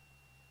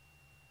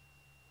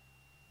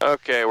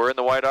 Okay, we're in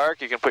the white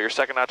arc. You can put your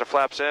second notch of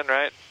flaps in,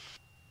 right?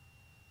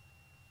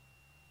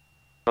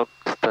 Nope,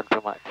 it's done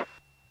too much.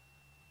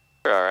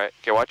 All right.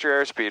 Okay, watch your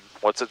airspeed.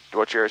 What's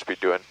your airspeed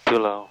doing? Too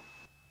low.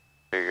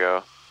 There you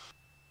go.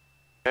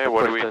 Okay,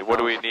 what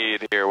do we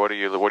need here? What are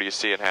you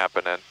seeing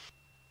happening?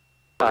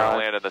 We're gonna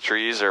land in the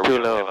trees, or we're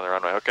gonna land on the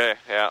runway? Okay,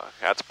 yeah,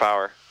 add some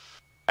power.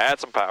 Add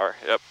some power.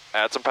 Yep,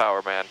 add some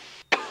power, man.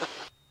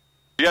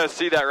 You gotta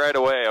see that right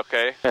away,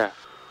 okay? Yeah.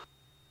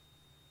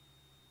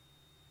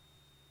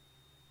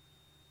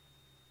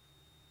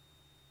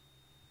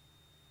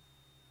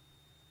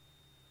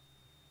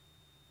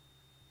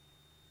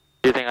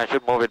 Do you think I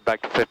should move it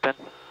back to 15?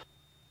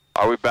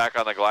 Are we back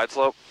on the glide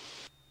slope?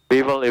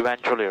 We will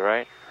eventually,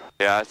 right?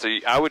 Yeah, so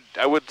I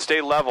would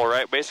stay level,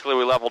 right? Basically,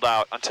 we leveled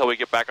out until we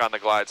get back on the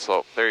glide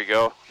slope. There you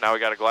go. Now we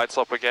got a glide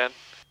slope again.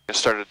 You can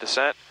start a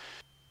descent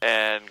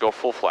and go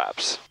full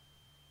flaps.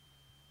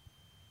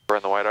 We're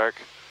in the white arc.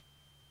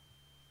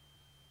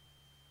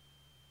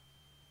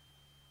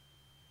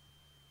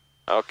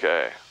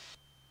 Okay.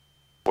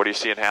 What are you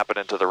seeing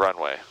happening to the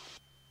runway?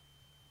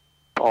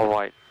 All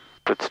white.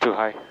 It's too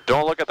high.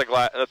 Don't look at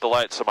the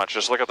light so much.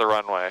 Just look at the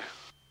runway.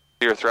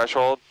 See your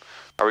threshold?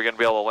 Are we going to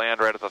be able to land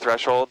right at the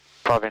threshold?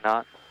 Probably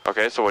not.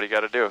 Okay, so what do you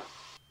got to do?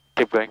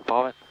 Keep going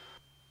forward.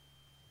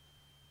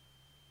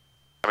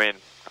 I mean,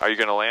 are you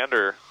going to land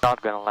or?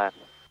 Not gonna land.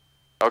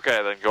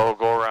 Okay, then go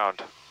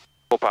around.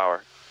 Full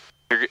power.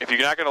 If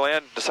you're not going to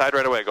land, decide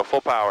right away. Go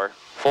full power.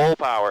 Full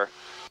power.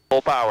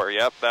 Full power.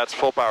 Yep, that's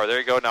full power. There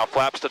you go. Now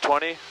flaps to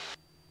 20.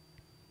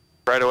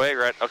 Right away,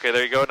 right? Okay,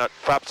 there you go. Now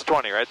flaps to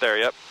 20 right there,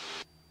 yep.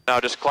 Now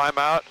just climb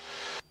out.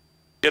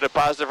 Get a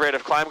positive rate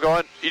of climb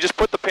going. You just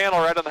put the panel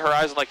right on the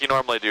horizon like you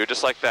normally do,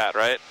 just like that,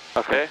 right?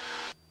 Okay.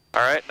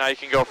 All right, now you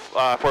can go,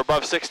 if we're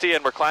above 60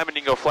 and we're climbing,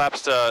 you can go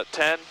flaps to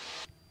 10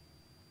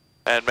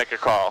 and make a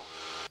call.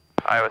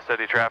 Iowa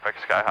City traffic,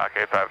 Skyhawk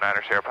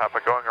 859er Sierra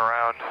Papa going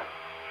around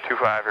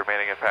 25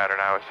 remaining in pattern,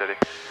 Iowa City.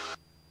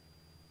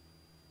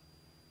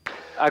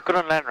 I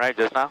couldn't land right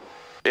just now.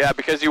 Yeah,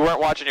 because you weren't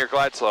watching your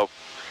glide slope.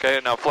 Okay,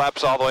 now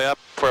flaps all the way up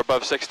for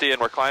above 60 and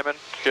we're climbing.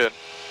 Good.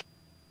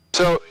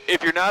 So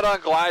if you're not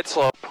on glide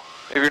slope,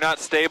 if you're not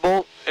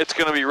stable, it's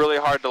going to be really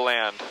hard to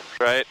land,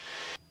 right?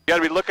 You got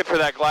to be looking for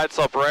that glide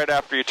slope right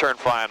after you turn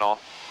final,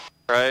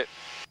 right?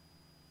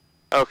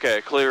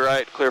 Okay, clear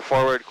right, clear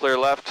forward, clear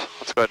left.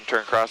 Let's go ahead and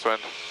turn crosswind.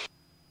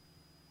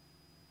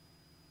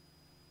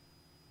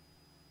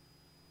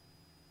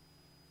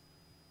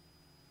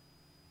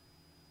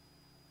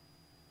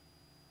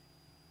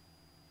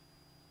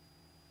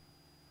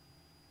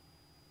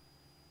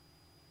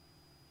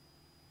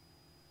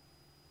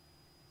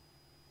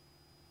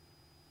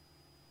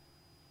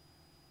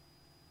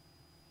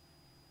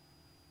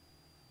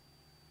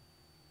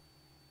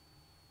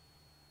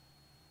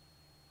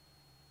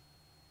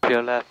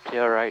 Your left,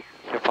 your right,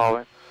 your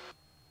forward.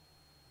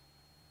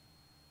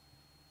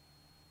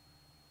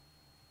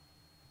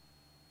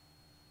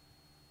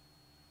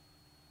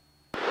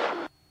 All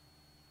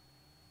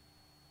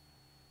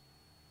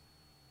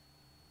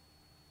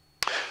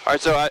right,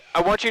 so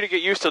I want you to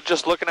get used to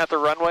just looking at the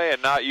runway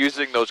and not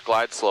using those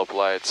glide slope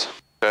lights,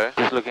 okay?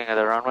 Just looking at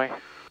the runway.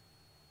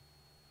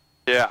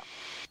 Yeah.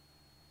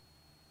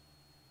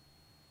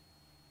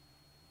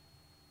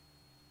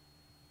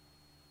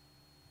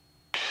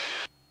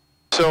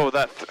 So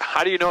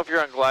how do you know if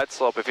you're on glide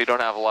slope if you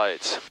don't have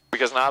lights?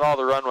 Because not all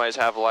the runways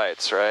have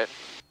lights, right?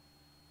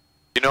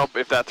 You know,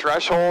 if that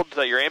threshold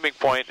that your aiming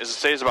point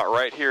stays about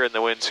right here in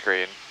the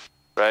windscreen,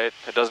 right?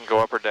 It doesn't go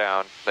up or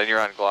down, then you're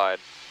on glide.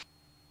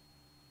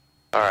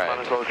 All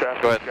right. Go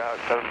ahead.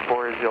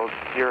 740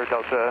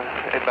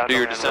 Delta inbound. Do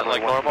your descent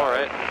like normal,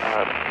 right?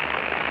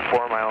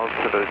 4 miles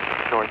to the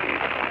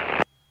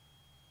northeast.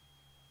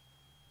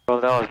 Well,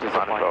 that was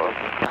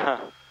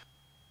disappointing.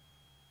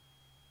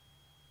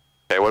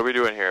 Okay, what are we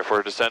doing here? If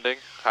we're descending,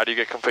 how do you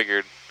get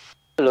configured?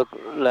 Look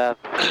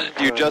left.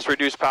 Do you just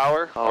reduce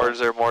power, or is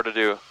there more to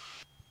do?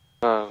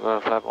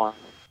 Flap one.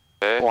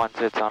 Okay. Once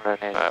it's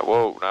underneath.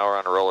 Whoa, now we're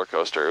on a roller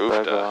coaster. Oof.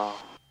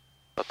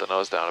 Let the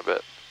nose down a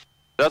bit.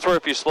 That's where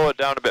if you slow it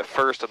down a bit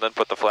first and then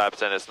put the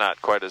flaps in, it's not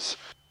quite as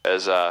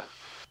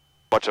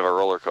much of a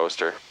roller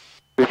coaster.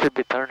 We should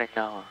be turning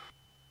now.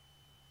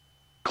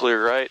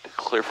 Clear right,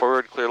 clear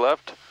forward, clear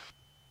left.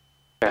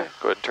 Okay,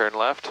 go ahead and turn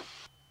left.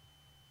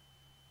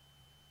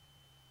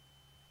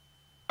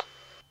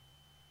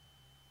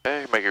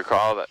 Okay, make your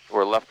call that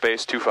we're left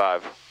base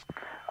 25.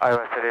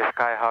 Iowa City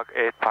Skyhawk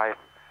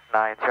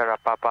 859 Sierra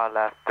Papa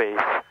left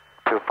base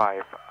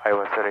 25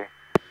 Iowa City.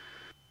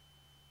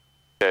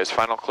 Okay, is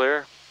final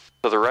clear?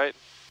 To the right?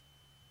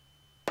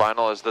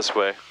 Final is this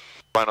way.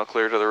 Final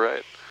clear to the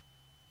right.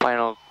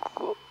 Final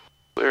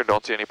clear,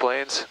 don't see any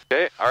planes.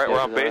 Okay, alright, we're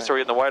on base, are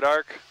we in the white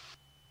arc?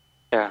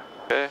 Yeah.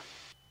 Okay.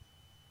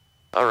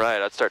 Alright,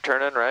 let's start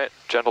turning, right?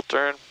 Gentle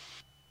turn.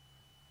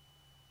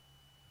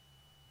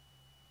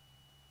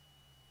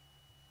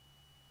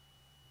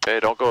 Okay,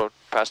 don't go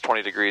past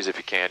 20 degrees if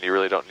you can. You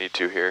really don't need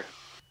to here.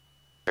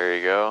 There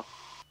you go.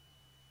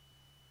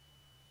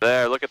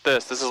 There, look at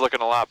this. This is looking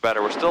a lot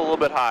better. We're still a little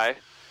bit high.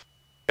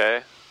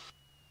 Okay.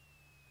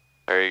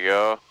 There you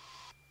go.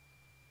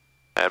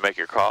 And make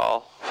your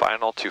call.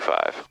 Final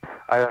 25.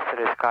 Iowa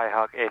City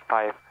Skyhawk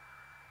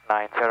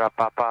 859 Sierra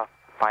Papa,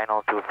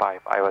 final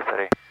 25 Iowa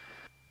City.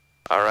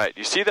 Alright,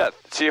 you see that?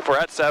 See, if we're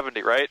at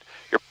 70, right?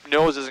 Your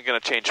nose isn't going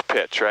to change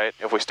pitch, right?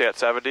 If we stay at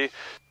 70.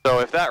 So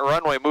if that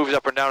runway moves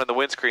up and down in the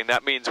windscreen,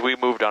 that means we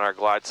moved on our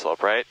glide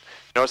slope, right?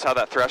 Notice how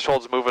that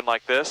threshold's moving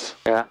like this?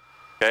 Yeah.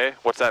 Okay,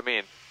 what's that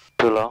mean?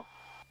 Too low.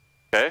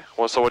 Okay,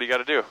 well, so what do you got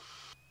to do?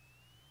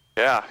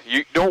 Yeah,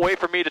 you don't wait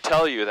for me to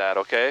tell you that,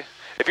 okay?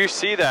 If you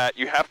see that,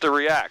 you have to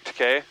react,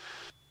 okay?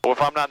 Well,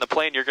 if I'm not in the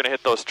plane, you're going to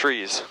hit those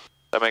trees.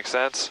 That makes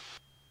sense?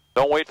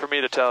 Don't wait for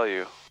me to tell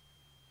you.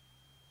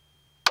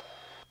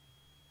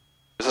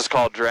 This is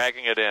called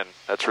dragging it in.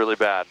 That's really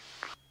bad.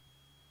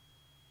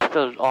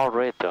 Still all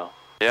right though.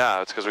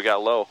 Yeah, it's because we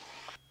got low.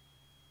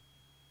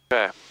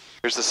 Okay,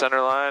 here's the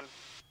center line.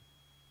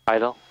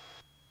 Idle.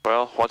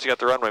 Well, once you got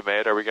the runway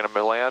made, are we going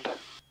to land?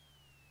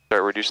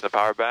 Start reducing the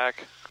power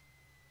back.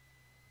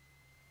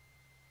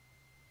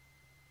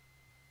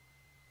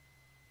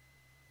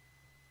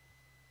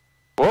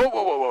 Whoa,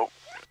 whoa, whoa, whoa.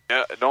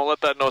 Yeah, don't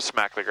let that nose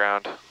smack the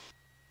ground.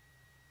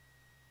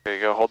 There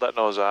you go, hold that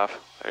nose off.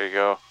 There you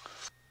go.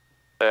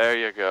 There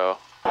you go.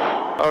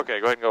 Okay,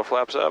 go ahead and go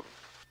flaps up.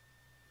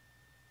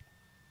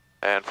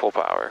 And full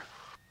power.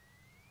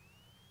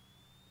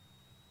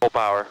 Full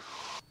power.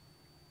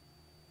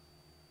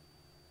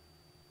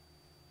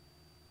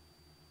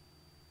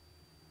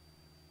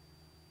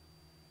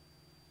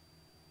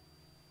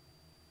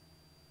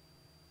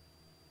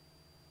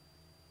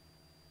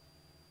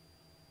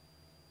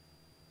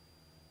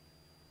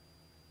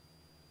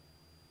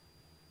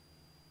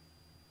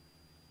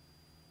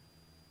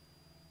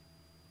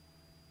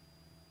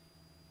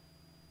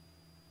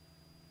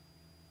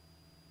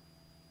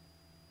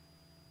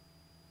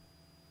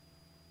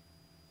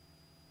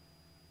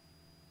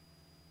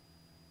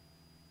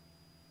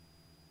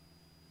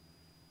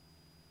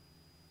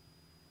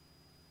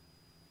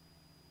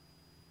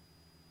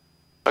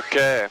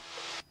 Okay.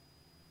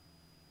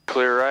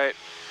 Clear right,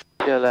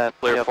 Clear left.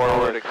 clear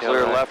forward, and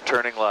clear right. left,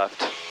 turning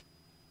left.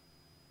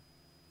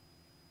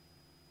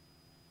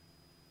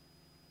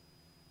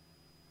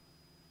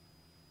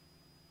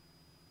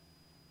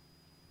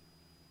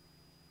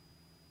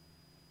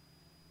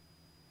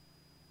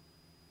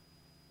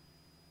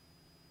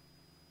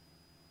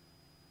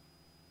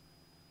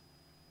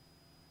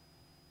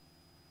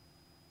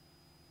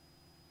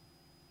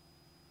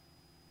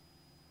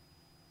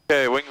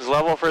 Okay, wings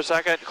level for a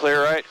second,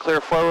 clear right, clear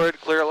forward,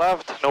 clear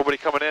left. Nobody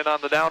coming in on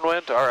the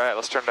downwind. All right,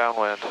 let's turn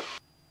downwind.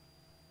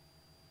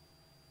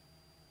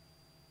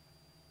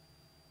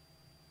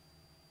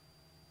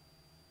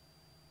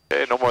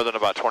 Okay, no more than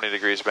about 20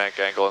 degrees bank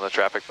angle in the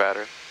traffic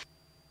pattern.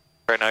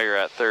 Right now you're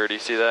at 30,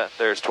 see that?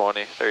 There's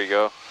 20, there you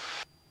go.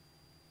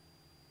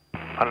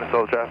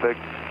 Unstalled traffic,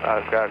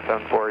 Skyhawk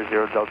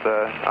 740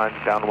 Delta on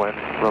downwind,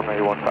 runway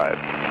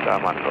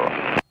 15,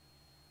 Montego.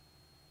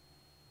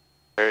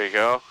 There you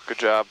go, good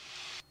job.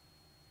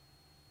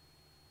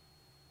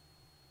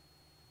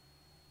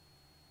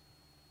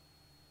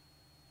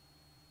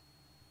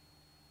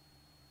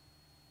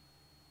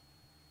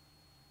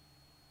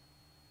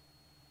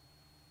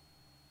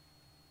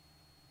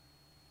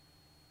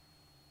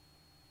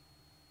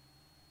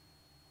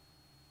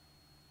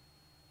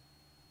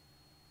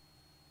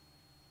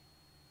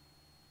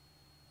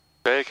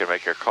 Okay, you can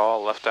make your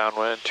call, left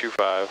downwind,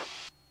 25.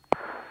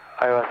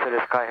 Iowa City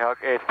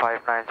Skyhawk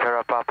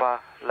 8590 Papa,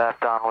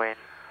 left downwind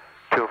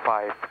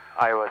 25,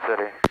 Iowa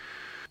City.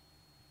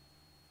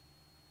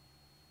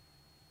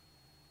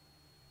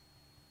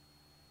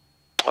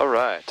 All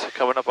right,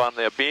 coming up on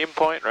the beam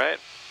point, right?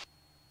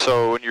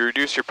 So when you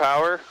reduce your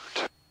power,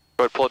 go ahead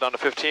and pull it down to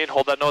 15,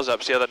 hold that nose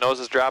up. See how that nose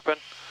is dropping?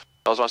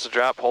 Nose wants to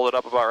drop, hold it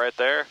up about right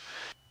there,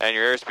 and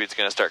your airspeed's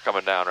gonna start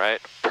coming down,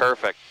 right?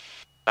 Perfect.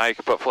 Now you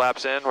can put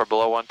flaps in, we're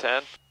below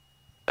 110.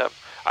 Yep.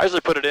 I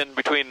usually put it in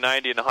between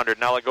 90 and 100.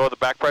 Now let go of the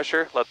back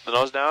pressure, let the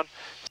nose down.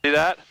 See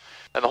that?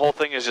 And the whole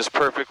thing is just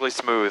perfectly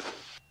smooth.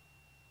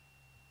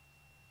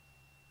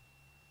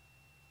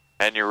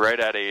 And you're right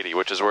at 80,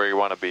 which is where you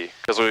want to be.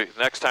 Because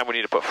next time we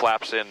need to put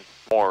flaps in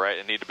more, right?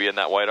 It need to be in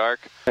that white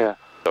arc. Yeah.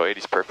 So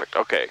 80's perfect.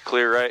 Okay,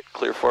 clear right,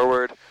 clear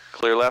forward,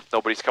 clear left.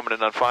 Nobody's coming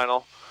in on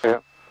final. Yeah.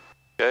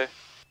 Okay.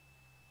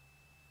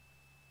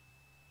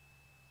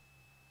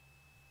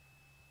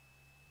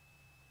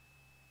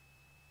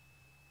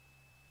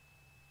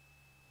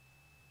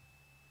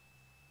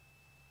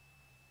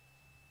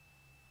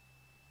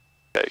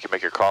 Okay, you can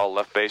make your call,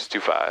 left base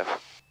 25.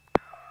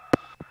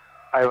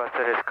 Iowa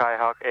City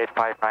Skyhawk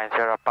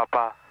 8590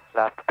 Papa,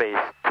 left base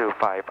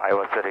 25,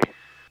 Iowa City.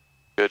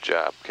 Good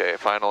job. Okay,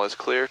 final is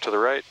clear to the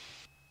right.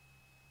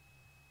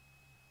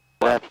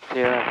 Left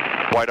clear.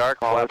 White arc,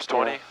 Forward flaps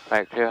 20. clear.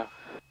 Right clear.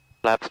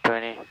 Flaps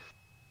 20,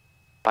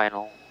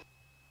 final.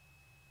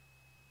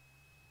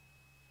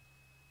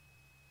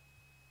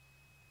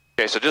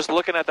 Okay, so just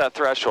looking at that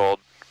threshold,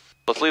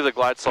 let's leave the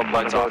glide slope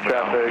lights off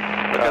now.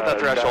 Look at that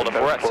threshold. If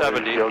we're at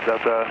 70,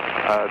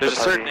 there's a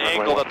certain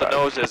angle that the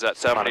nose is at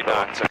 70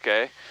 knots,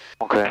 okay?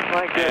 Okay.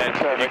 And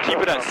if you keep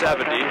it at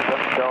 70,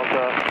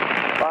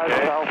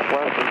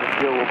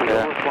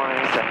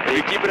 if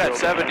you keep it at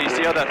 70,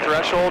 see how that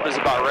threshold is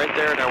about right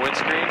there in our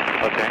windscreen?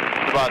 Okay.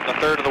 About a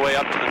third of the way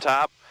up to the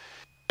top.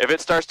 If it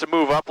starts to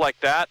move up like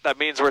that, that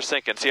means we're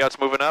sinking. See how it's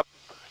moving up?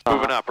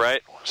 Moving up,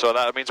 right? So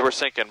that means we're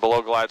sinking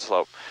below glide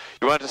slope.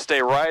 You want it to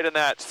stay right in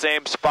that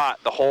same spot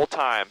the whole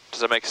time.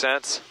 Does that make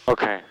sense?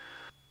 Okay.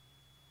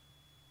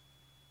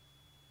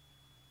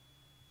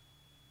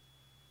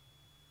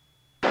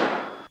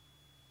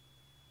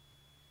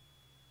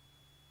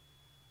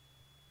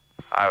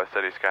 Iowa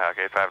City Skyhawk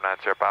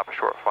 8590 Papa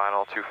short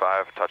final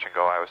 25, touch and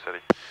go Iowa City.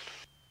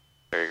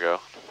 There you go.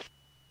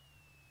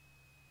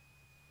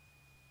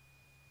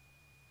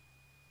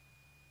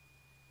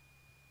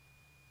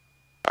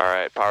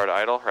 Alright, power to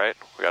idle, right?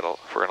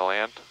 If we're gonna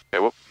land.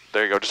 Okay, whoop,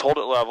 there you go, just hold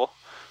it level.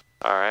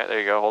 Alright, there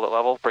you go, hold it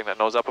level, bring that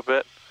nose up a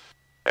bit.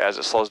 As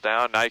it slows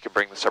down, now you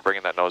can start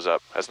bringing that nose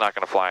up. It's not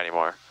gonna fly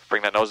anymore.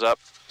 Bring that nose up,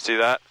 see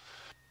that?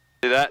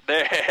 See that?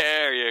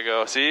 There you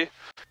go, see?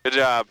 Good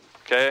job,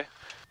 okay?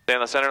 Stay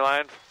on the center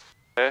line,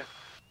 okay?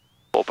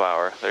 Full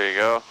power, there you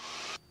go.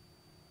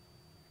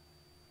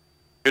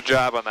 Good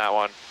job on that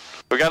one.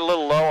 We got a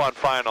little low on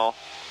final.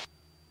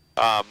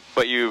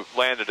 but you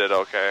landed it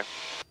okay.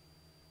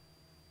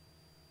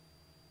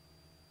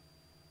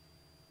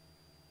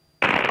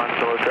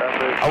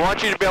 I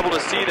want you to be able to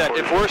see that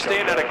if we're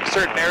staying at a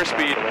certain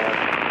airspeed,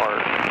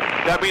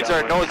 that means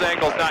our nose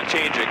angle's not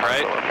changing,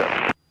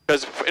 right?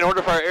 Because in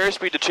order for our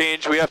airspeed to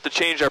change, we have to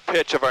change our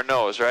pitch of our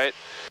nose, right?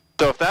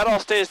 So if that all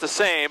stays the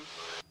same,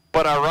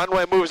 but our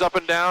runway moves up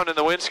and down in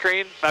the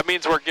windscreen, that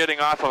means we're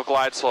getting off of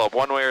glide slope,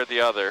 one way or the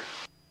other.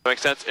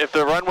 Makes sense? If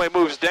the runway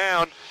moves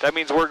down, that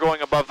means we're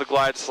going above the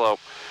glide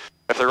slope.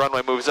 If the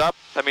runway moves up,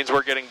 that means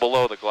we're getting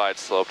below the glide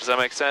slope. Does that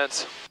make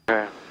sense?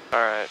 Okay.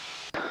 Alright.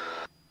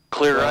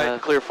 Clear right,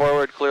 clear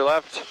forward, clear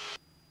left.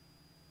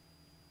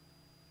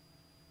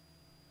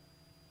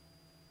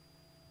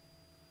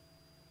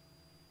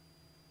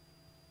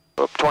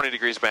 Oh, 20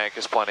 degrees bank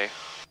is plenty.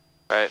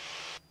 Right,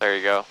 there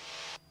you go.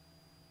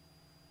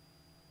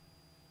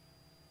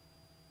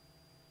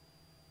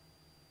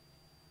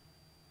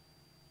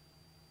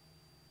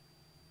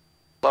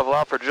 Level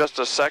out for just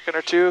a second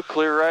or two.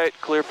 Clear right,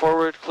 clear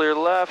forward, clear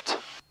left.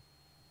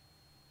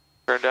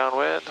 Turn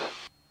downwind.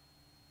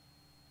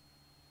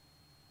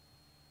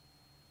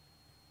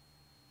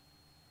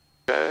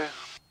 Okay.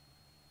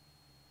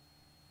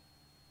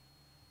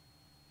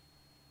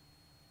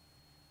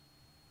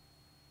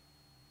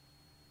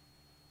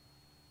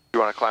 You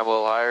want to climb a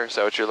little higher? Is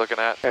that what you're looking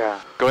at? Yeah.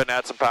 Go ahead and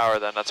add some power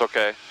then, that's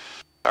okay.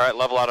 Alright,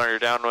 level out on your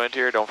downwind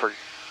here. Don't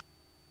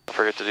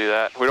forget to do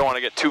that. We don't want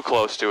to get too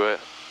close to it.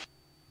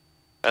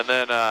 And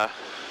then,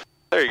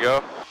 there you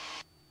go.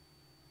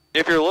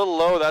 If you're a little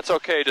low, that's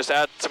okay. Just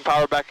add some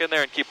power back in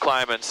there and keep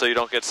climbing so you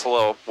don't get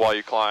slow while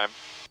you climb.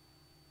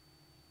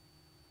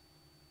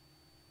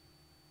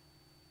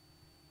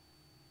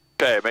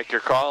 Okay, make your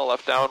call,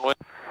 left downwind.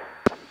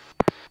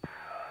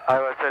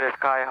 Iowa City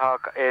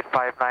Skyhawk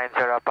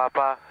 8590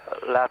 Papa,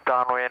 left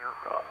downwind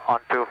on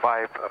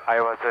 25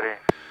 Iowa City.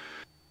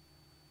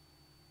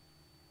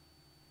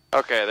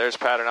 Okay, there's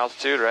pattern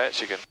altitude, right?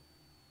 So you can.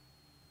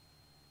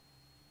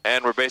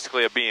 And we're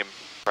basically a beam,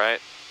 right?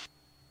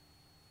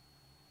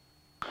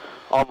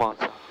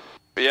 Almost.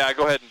 But yeah,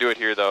 go ahead and do it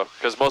here though,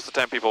 because most of the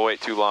time people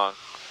wait too long.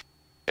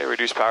 Okay,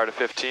 reduce power to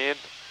 15.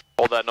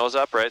 Hold that nose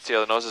up, right? See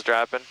how the nose is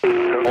dropping?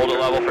 Hold it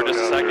level for just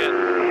a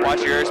second.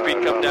 Watch your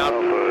airspeed come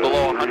down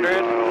below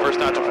 100. First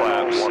notch of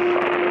flaps.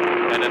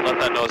 And then let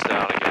that nose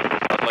down again.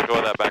 Let go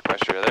of that back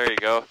pressure. There you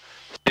go.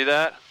 See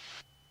that?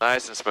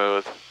 Nice and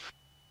smooth.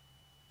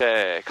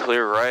 Okay,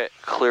 clear right,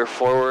 clear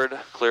forward,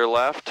 clear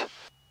left.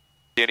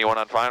 See anyone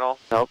on final?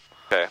 Nope.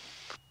 Okay.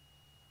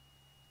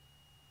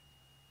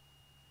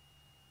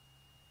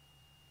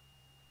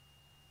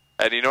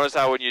 And you notice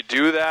how when you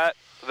do that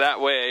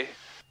way,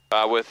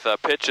 with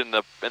pitch in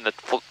the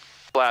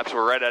flaps,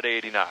 we're right at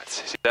 80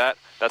 knots. See that?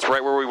 That's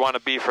right where we want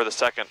to be for the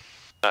second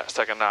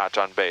notch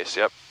on base.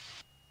 Yep.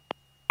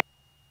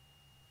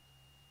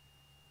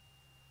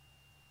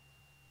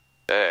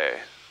 Okay.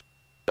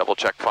 Double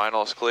check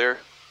final is clear.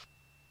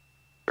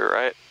 Clear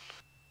right.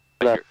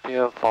 Left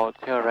here, forward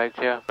here, right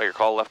here. Make your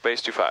call left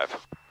base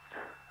 25.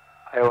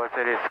 Iowa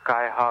City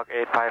Skyhawk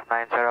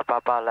 8590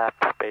 Papa,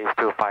 left base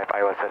 25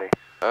 Iowa City.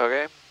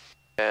 Okay.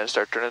 And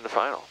start turning the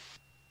final.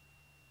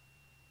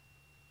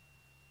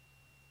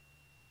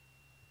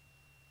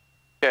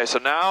 Okay, so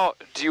now,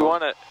 do you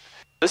want to,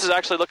 this is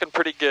actually looking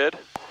pretty good.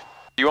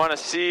 Do you want to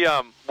see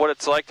what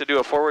it's like to do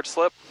a forward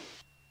slip?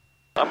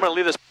 I'm going to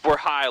leave this, we're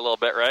high a little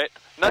bit, right?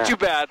 Not too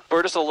bad,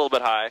 we're just a little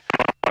bit high.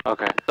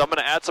 Okay. So I'm going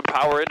to add some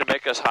power in to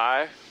make us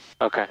high.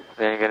 Okay,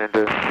 then you're going to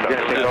do,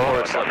 a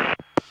forward slip.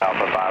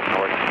 Alpha 5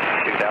 North,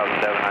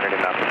 2,700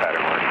 and nothing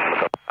pattern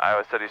mark.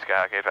 Iowa City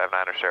Skyhawk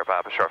 859er, Sierra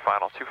Papa, short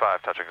final,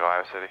 25, touch and go,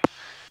 Iowa City.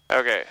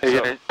 Okay.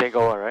 You're going to take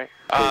over, right?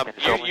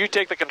 You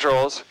take the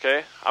controls,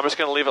 okay? I'm just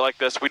going to leave it like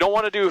this. We don't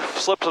want to do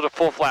slips with a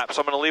full flap, so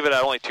I'm going to leave it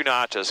at only 2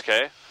 notches,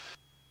 okay?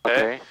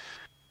 Okay.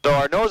 So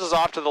our nose is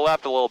off to the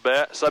left a little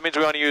bit, so that means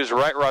we want to use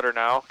right rudder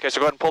now. Okay, so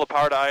go ahead and pull the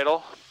power to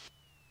idle.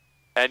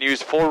 And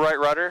use full right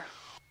rudder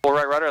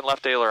and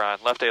left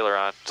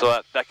aileron.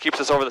 So that keeps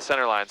us over the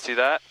center line, see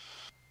that?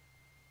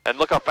 And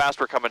look how fast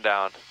we're coming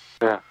down.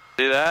 Yeah.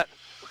 See that?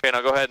 Okay,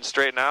 now go ahead and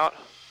straighten out.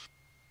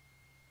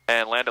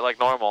 And land it like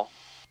normal.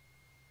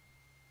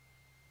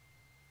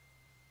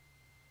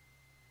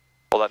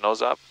 Pull that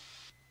nose up.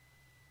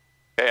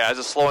 Okay, as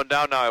it's slowing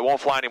down now, it won't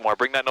fly anymore.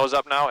 Bring that nose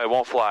up now, it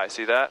won't fly.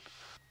 See that?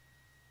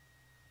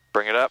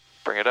 Bring it up,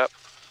 bring it up.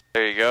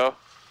 There you go.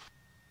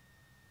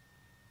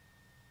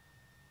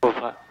 Full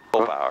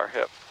power,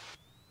 yep.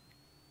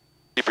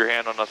 Keep your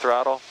hand on the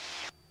throttle.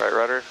 Right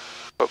rudder.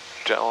 Oh,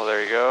 gentle,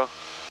 there you go.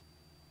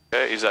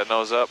 Okay, ease that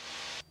nose up.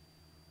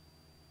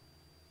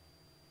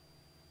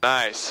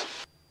 Nice.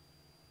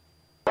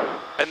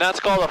 And that's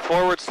called a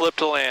forward slip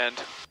to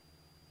land.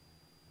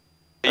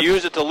 You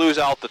use it to lose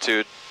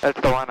altitude. That's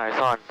the one I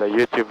saw in the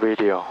YouTube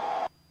video.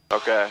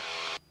 Okay.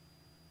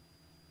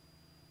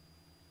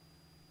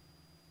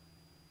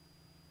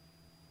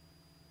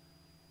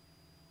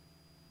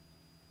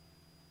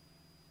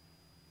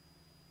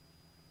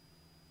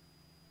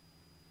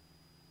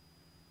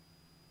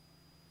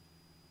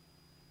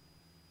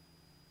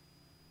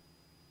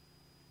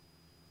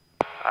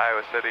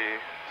 Iowa City,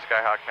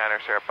 Skyhawk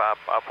 9er, Sierra Pop,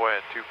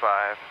 upwind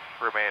 25,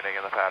 remaining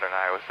in the pattern,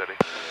 Iowa City.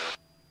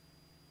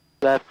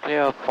 Left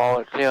clear,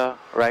 forward clear,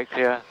 right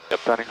clear,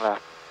 turning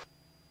left.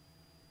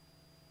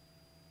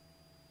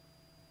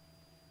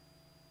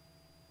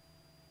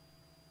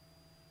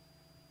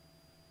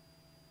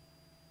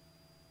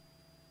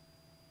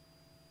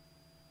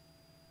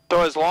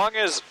 So as long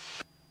as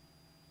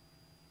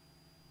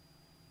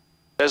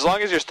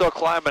you're still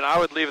climbing, I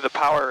would leave the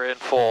power in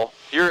full.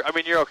 You're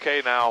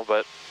okay now,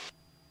 but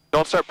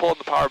don't start pulling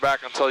the power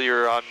back until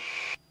you're on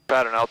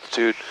pattern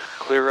altitude.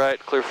 Clear right,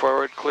 clear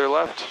forward, clear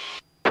left.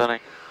 Turning.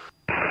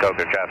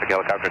 Macoka traffic,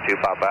 helicopter 2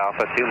 Papa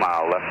Alpha, 2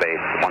 mile, left base,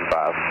 15,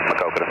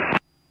 Macoka.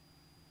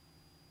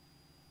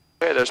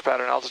 Okay, there's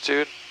pattern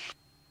altitude.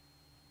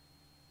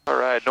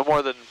 Alright, no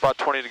more than about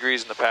 20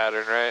 degrees in the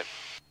pattern, right?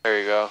 There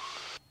you go.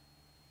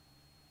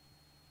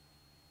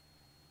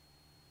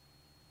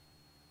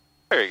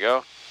 There you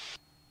go.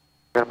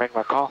 Gonna make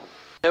my call.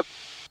 Yep.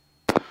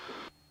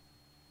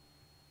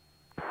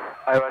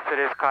 Iowa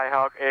City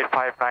Skyhawk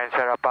 859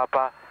 Sierra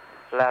Papa,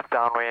 left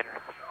downwind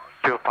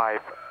 25,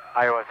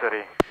 Iowa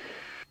City.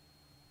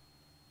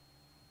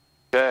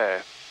 Okay.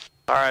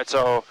 Alright,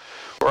 so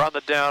we're on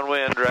the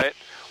downwind, right?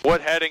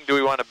 What heading do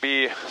we want to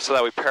be so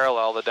that we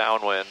parallel the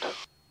downwind?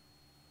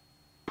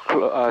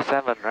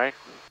 7, right?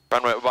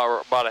 Runway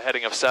about a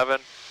heading of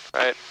 7,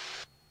 right?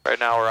 Right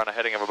now we're on a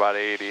heading of about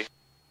 80.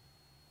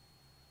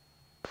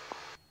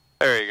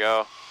 There you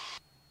go.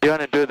 Do you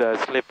want to do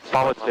the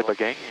forward slip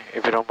again,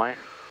 if you don't mind?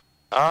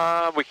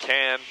 We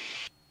can.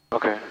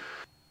 Okay.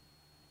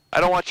 I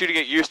don't want you to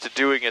get used to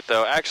doing it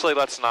though. Actually,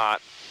 let's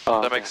not.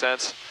 Oh, Does that make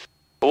sense?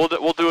 We'll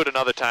do it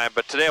another time,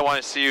 but today I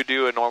want to see you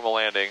do a normal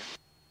landing.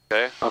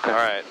 Okay? Okay.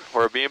 Alright,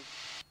 we're a beam.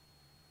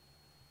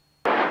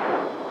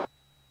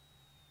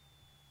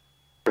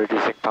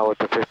 Reducing power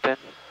to 15.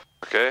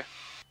 Okay.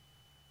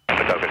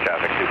 Macoka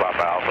traffic, 2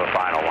 Papa Alpha,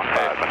 final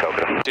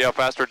 15, Macoka. See how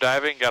fast we're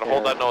diving? Gotta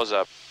hold that nose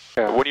up.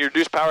 Yeah. When you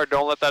reduce power,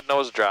 don't let that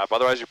nose drop.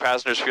 Otherwise your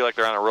passengers feel like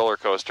they're on a roller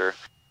coaster.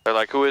 They're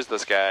like, who is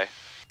this guy?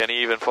 Can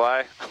he even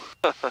fly?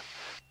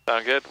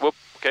 Sound good? Whoop.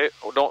 Okay.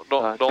 Don't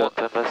let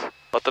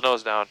the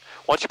nose down.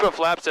 Once you put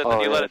flaps in,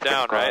 then you let it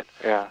down, right?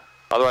 Yeah.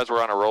 Otherwise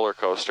we're on a roller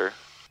coaster.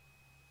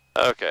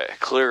 Okay.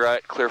 Clear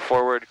right, clear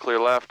forward, clear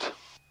left.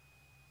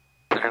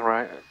 Turning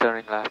right,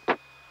 turning left.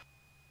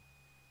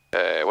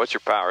 Okay, what's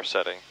your power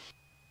setting?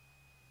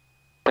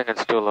 I think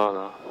it's too low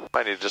though.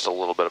 Might need just a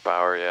little bit of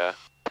power, yeah.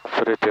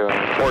 Put it to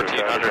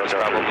 1400 is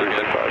probably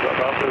good.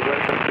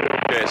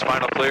 Okay, is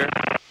final clear?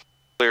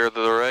 Clear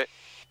to the right?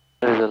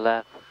 To the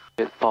left,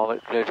 get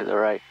forward, clear to the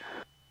right.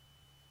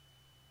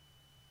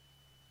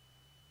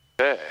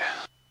 Okay.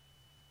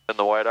 In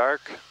the white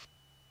arc.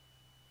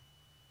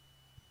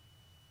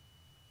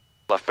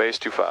 Left base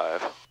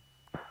 25.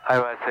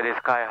 Iowa City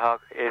Skyhawk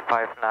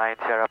 859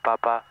 Sierra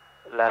Papa,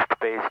 left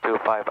base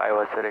 25,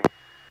 Iowa City.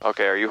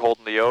 Okay, are you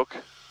holding the yoke?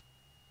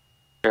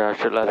 Yeah, I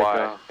should let it Why?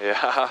 go.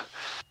 Yeah.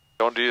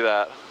 Don't do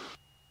that.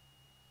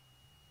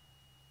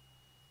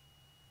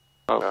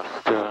 Oh, Yeah.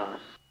 still.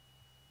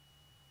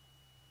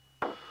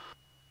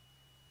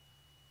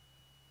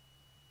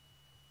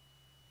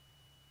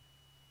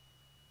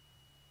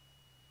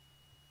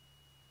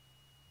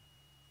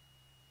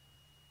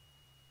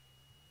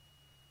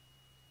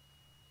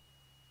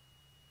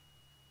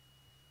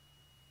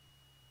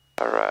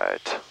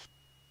 Alright.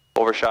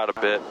 Overshot a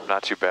bit,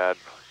 not too bad.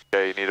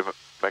 Okay, you need to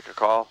make a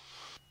call?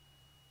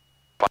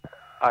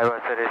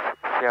 Iowa City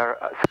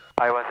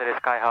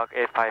Skyhawk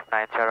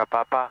 859 Sierra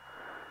Papa,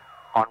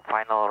 on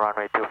final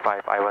runway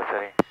 25, Iowa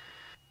City.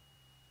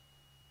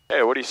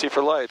 Hey, what do you see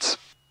for lights?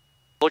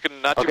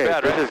 Looking not too Okay,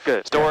 bad, this right? is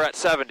good. Still we're at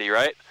 70,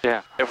 right?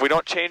 Yeah. If we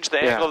don't change the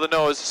angle of the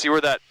nose, see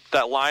where that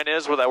line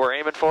is, where that we're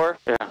aiming for?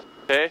 Yeah.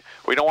 Okay?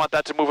 We don't want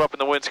that to move up in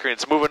the windscreen.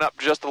 It's moving up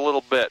just a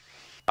little bit.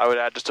 I would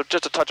add just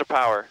a touch of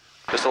power.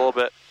 Just a little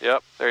bit.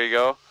 Yep, there you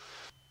go.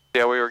 See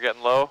how we were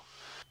getting low?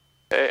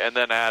 Okay, and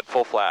then add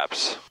full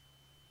flaps.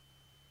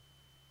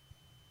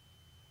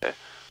 Okay.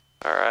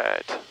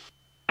 Alright.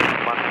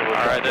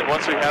 Alright, then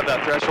once we have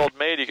that threshold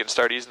made, you can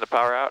start easing the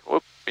power out.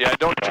 Whoop. Yeah,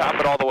 don't chop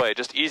it all the way.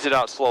 Just ease it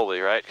out slowly,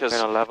 right? We're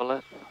gonna level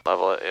it.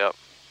 Level it, yep.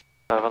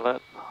 Level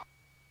it.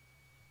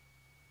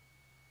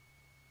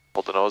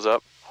 Hold the nose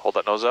up. Hold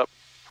that nose up.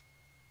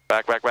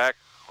 Back, back, back.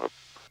 Whoop.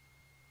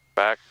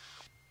 Back.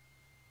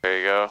 There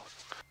you go.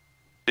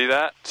 See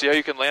that? See how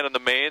you can land on the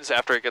mains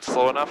after it gets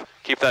slow enough?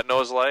 Keep that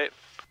nose light.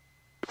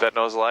 Keep that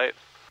nose light.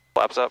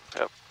 Flaps up.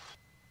 Yep.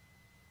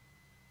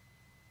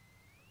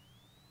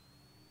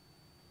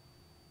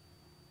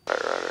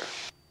 Right rudder.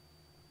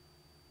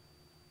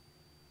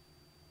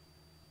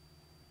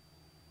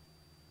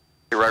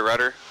 Your right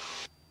rudder.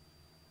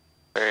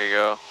 There you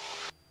go.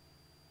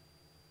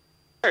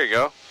 There you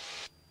go.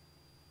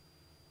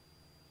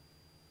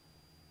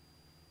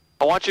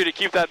 I want you to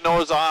keep that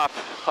nose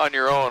off on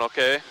your own,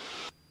 okay?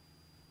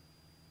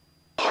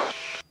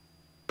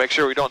 Make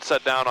sure we don't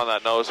set down on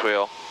that nose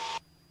wheel.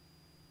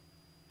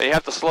 And you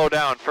have to slow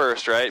down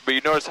first, right? But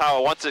you notice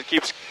how once it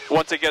gets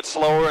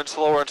slower and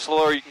slower and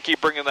slower, you can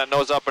keep bringing that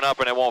nose up and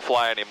it won't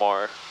fly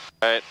anymore,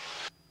 right?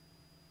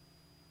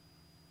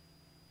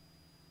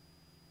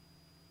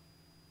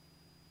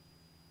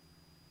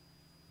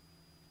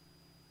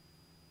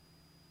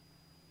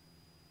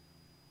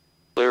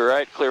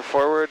 right, clear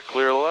forward,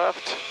 clear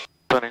left.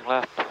 Turning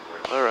left.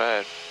 All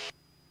right.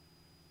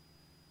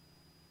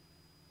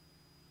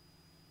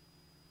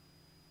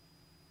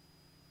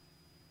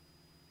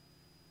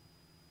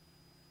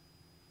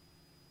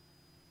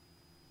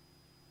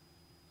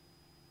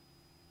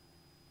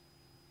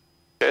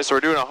 Okay, so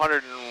we're doing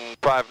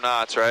 105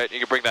 knots, right? You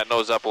can bring that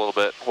nose up a little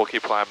bit. We'll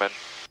keep climbing.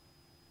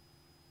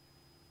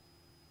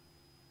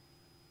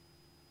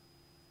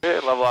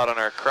 Okay, level out on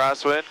our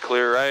crosswind.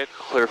 Clear right,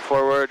 clear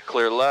forward,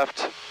 clear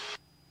left.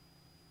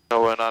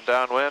 No wind on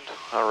downwind.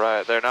 All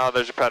right, there. Now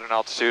there's your pattern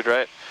altitude,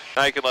 right?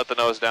 Now you can let the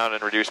nose down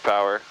and reduce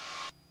power.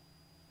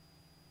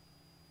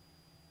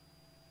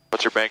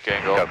 What's your bank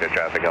angle? Makoka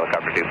traffic,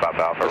 helicopter 2, Papa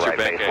Alpha, What's your right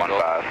bank base angle?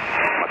 15.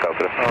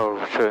 Makoka.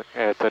 Oh shit,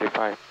 yeah,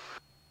 35.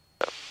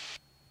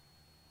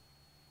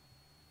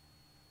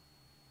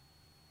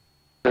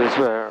 This is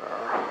where,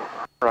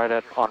 right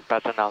at on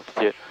pattern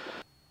altitude.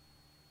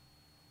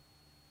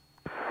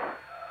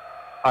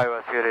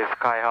 Iowa City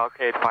Skyhawk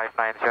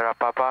 859 Sierra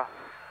Papa,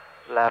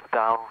 left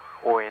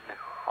downwind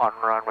on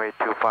runway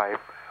 25,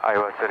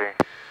 Iowa City.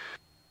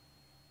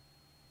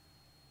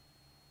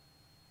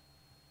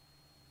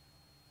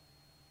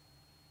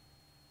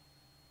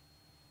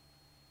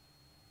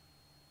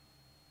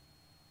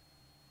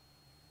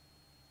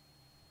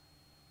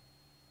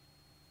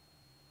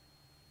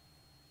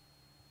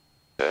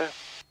 Okay.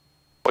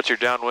 What's your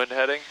downwind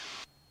heading?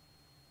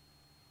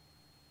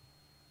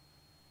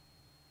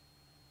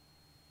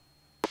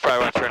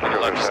 Probably want to turn to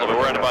the left just a little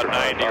bit. We're at about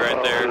 90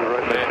 right there.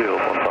 Okay.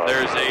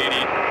 There's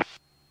 80.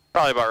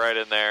 Probably about right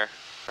in there,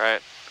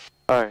 right?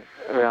 Alright,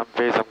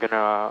 base, I'm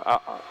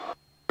gonna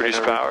Reduce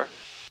power.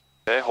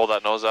 Okay, hold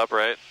that nose up,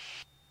 right?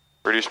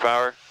 Reduce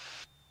power.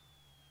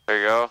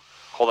 There you go.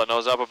 Hold that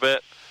nose up a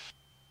bit.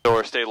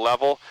 Door stay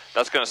level.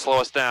 That's going to slow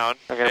us down.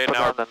 Okay,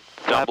 now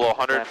down below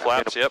 100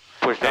 flaps. Yep.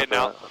 Okay,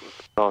 now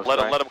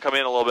let them come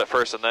in a little bit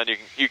first, and then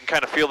you can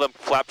kind of feel them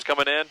flaps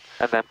coming in.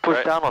 And then push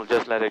right? down or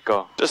just let it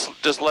go?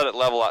 Just let it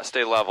level out.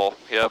 Stay level.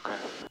 Yep. Okay.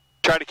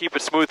 Try to keep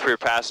it smooth for your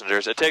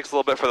passengers. It takes a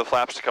little bit for the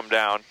flaps to come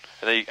down,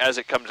 and then as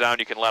it comes down,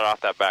 you can let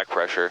off that back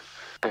pressure.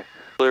 Okay.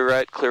 Clear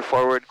right, clear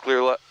forward,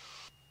 clear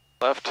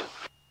left.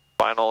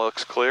 Final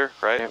looks clear,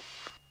 right? Yep.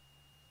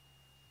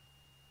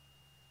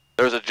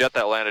 There was a jet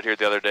that landed here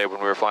the other day when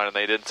we were flying, and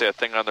they didn't say a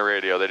thing on the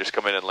radio. They just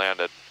come in and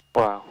landed.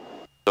 Wow.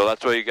 So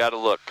that's why you got to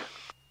look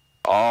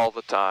all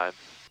the time.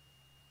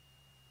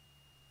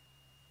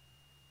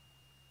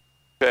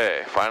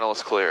 Okay, final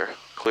is clear.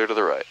 Clear to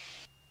the right.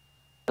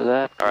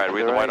 Left. All right,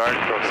 we in the white arc,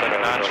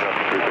 second notch,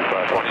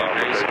 20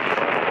 degrees.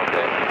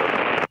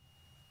 Okay.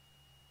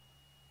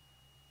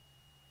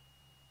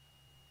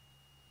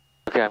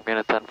 Okay, I'm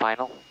gonna turn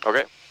final.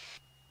 Okay.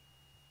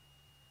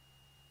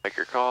 Make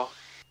your call.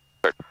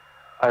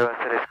 Iowa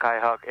City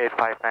Skyhawk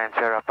 859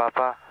 Sierra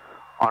Papa,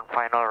 on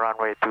final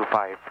runway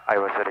 25,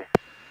 Iowa City.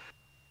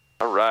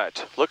 All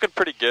right, looking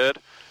pretty good.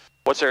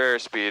 What's our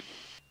airspeed?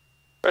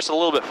 Just a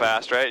little bit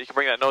fast, right? You can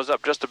bring that nose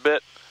up just a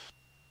bit.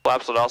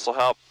 Flaps would also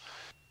help.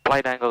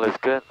 Flight angle is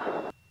good.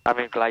 I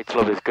mean, glide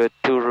slope is good.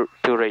 2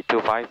 rate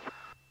 25.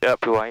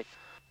 Yep. 2 white.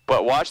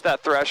 But watch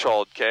that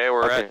threshold, okay?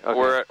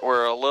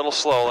 We're a little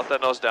slow. Let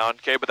that nose down,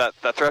 okay? But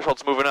that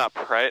threshold's moving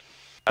up, right?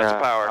 That's the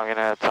power. I'm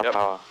gonna add some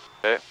power.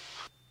 Okay.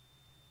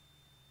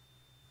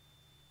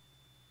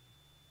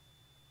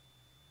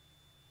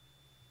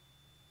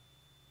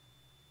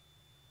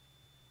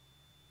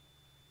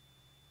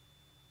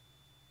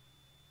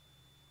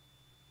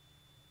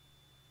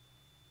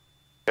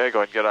 Okay, go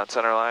ahead and get on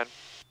center line.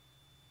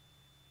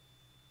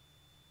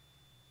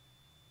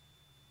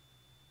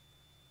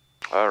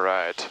 All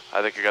right,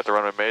 I think you got the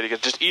runway made. You can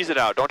just ease it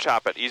out. Don't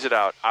chop it. Ease it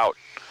out. Out.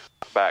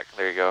 Back.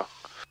 There you go.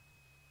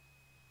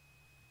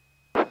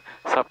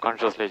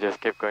 Subconsciously just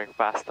keep going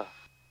faster.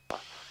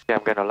 Okay,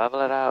 I'm gonna level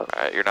it out.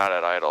 All right, you're not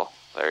at idle.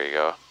 There you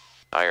go.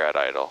 Now you're at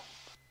idle.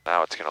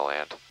 Now it's gonna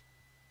land.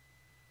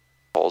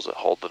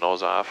 Hold the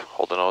nose off.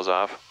 Hold the nose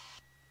off.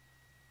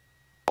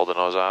 Hold the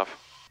nose off.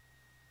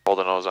 Hold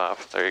the nose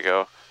off. There you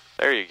go.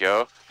 There you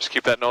go. Just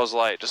keep that nose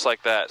light, just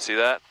like that. See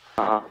that?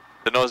 Uh-huh.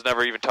 The nose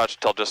never even touched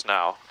until just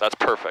now. That's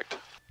perfect.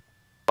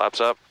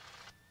 Flaps up.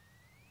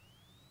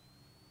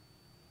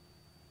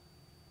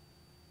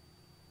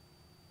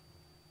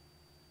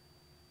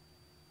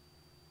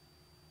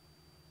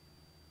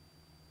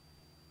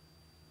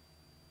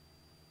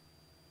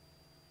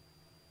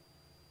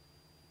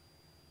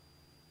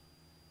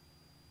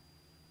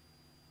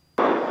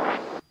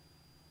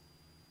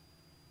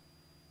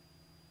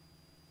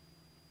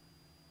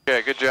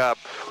 Okay, good job.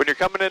 When you're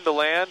coming in to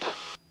land,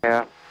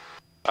 Yeah.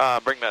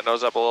 bring that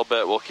nose up a little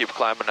bit. We'll keep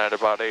climbing at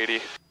about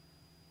 80.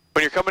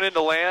 When you're coming in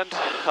to land,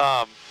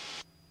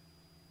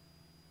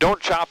 don't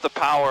chop the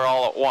power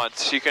all at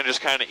once. You can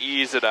just kind of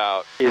ease it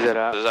out. Ease it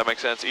out. Does that make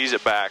sense? Ease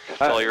it back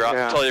until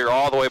you're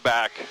all the way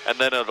back, and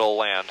then it'll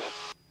land.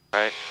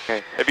 Right?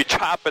 Okay. If you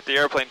chop it, the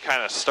airplane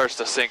kind of starts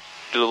to sink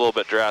a little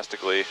bit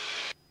drastically.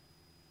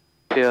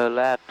 Here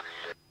left.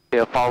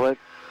 Here forward.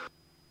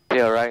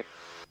 Here right.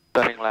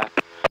 Turning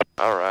left.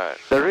 All right.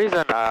 The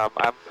reason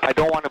I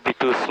don't want to be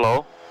too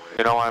slow,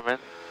 you know what I mean?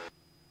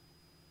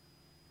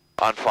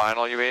 On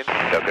final, you mean?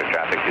 Delta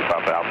traffic to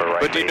Papa Alpha right.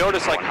 But do you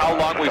notice like how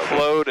long we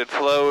float and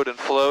float and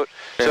float?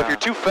 So if Yeah. you're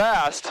too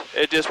fast,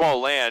 it just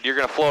won't land. You're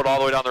going to float all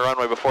the way down the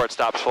runway before it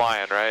stops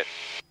flying, right?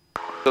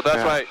 So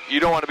that's why you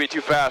don't want to be too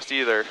fast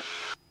either.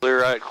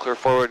 Clear right, clear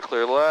forward,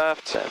 clear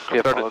left.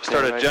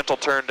 Start a gentle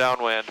turn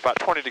downwind, about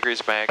 20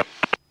 degrees bank.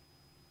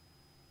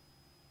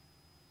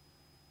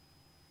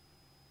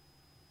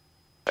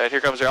 And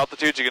here comes your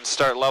altitude. You can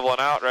start leveling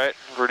out, right?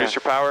 Reduce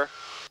your power.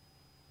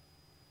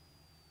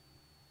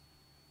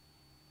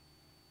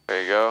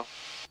 There you go.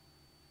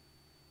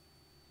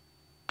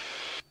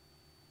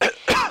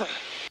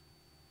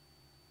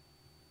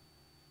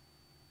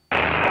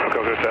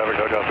 Go traffic,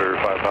 helicopter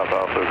 5 Papa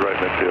Alpha, right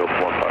midfield,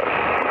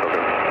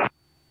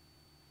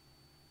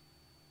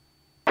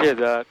 15. Yeah,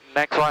 the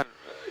next one,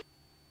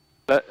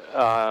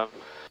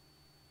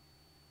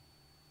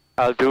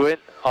 I'll do it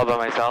all by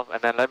myself,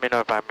 and then let me know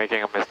if I'm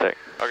making a mistake.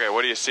 Okay,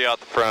 what do you see out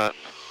the front?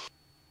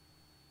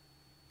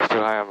 It's too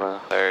high of a...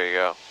 There you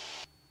go.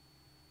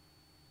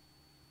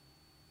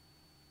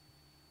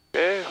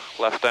 Okay,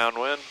 left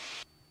downwind.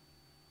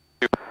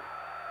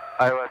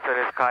 Iowa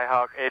City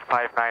Skyhawk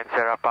 859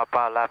 Sierra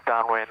Papa, left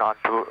downwind on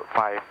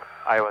 25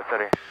 Iowa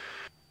City.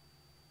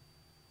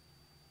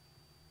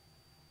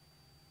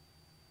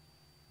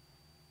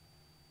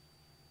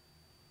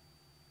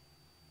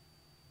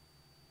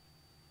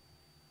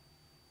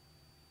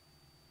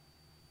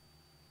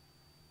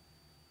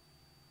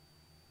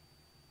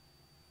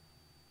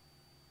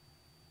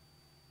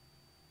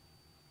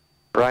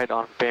 Right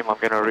on beam, I'm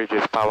gonna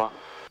reduce power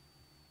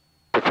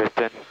to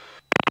 15. 5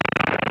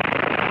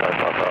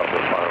 Papa Alpha,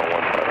 final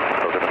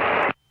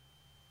 15.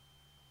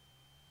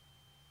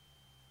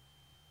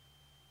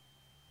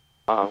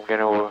 I'm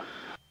gonna...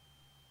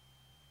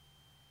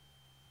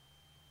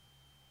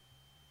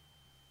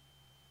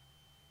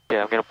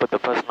 Yeah, I'm gonna put the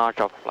first notch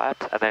of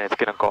flaps, and then it's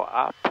gonna go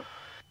up.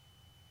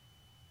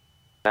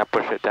 Then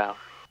push it down.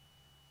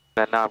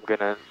 Then now I'm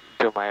gonna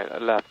do my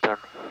left turn.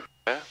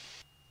 Yeah.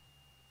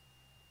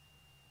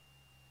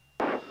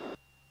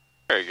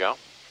 There you go.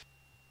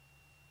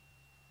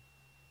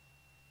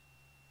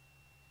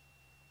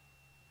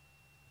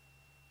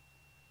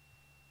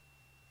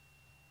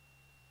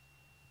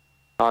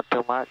 Not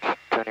too much,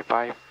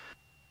 25.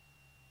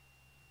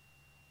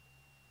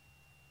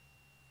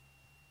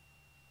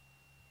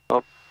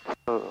 Oh.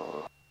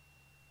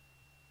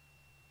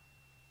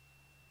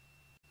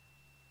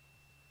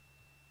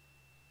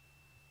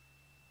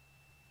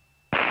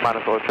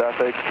 Manifold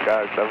traffic,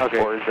 guys,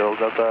 740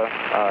 Delta,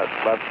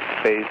 left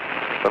base,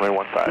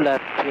 runway 15.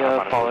 Left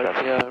here, forward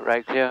here,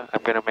 right here.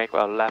 I'm gonna make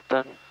a left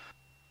turn.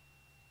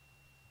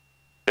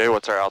 Okay,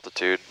 what's our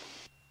altitude?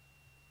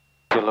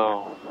 Too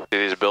low. See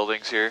these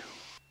buildings here?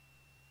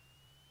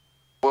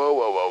 Whoa,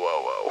 whoa, whoa,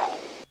 whoa,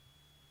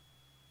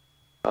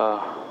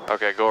 whoa.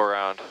 Okay, go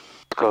around.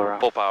 Go around.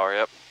 Full power,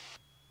 yep.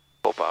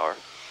 Full power.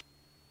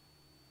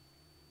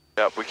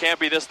 Yep, we can't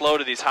be this low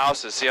to these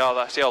houses. See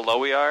how low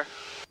we are?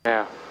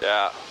 Yeah.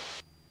 Yeah.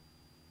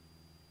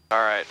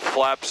 Alright,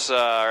 flaps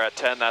are at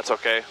 10, that's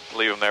okay.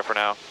 Leave them there for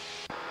now.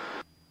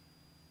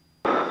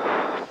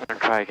 I'm gonna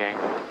try again.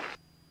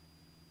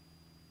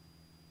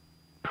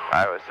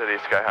 Iowa City,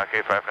 Skyhawk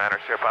 859,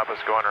 Sierra Papa's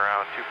going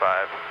around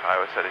 25,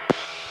 Iowa City.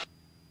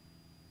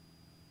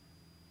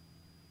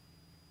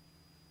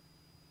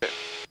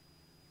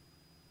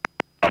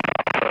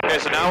 Okay,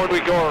 so now when we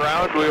go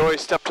around, we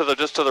always step to the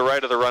just to the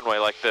right of the runway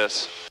like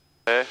this.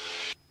 Okay?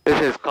 This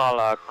is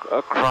called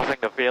crossing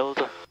the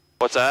field.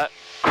 What's that?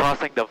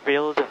 Crossing the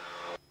field.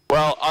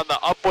 Well, on the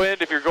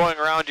upwind, if you're going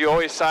around, you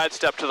always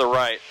sidestep to the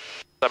right.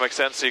 Does that make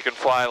sense? So you can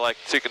fly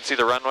so you can see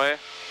the runway?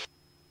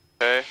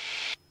 Okay.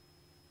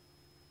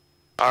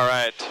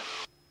 Alright.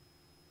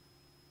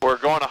 We're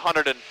going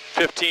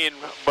 115,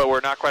 but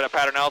we're not quite at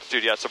pattern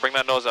altitude yet, so bring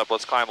that nose up.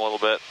 Let's climb a little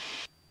bit.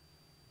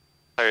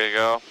 There you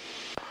go.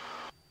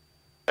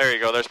 There you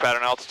go, there's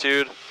pattern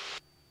altitude.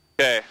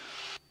 Okay.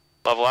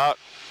 Level out.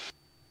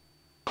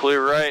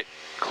 Clear right,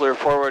 clear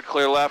forward,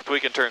 clear left. We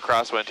can turn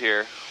crosswind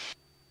here.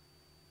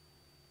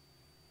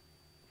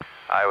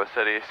 Iowa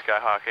City,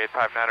 Skyhawk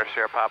 859,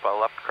 Sierra Papa,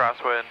 left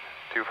crosswind,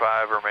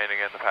 25, remaining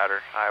in the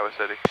pattern, Iowa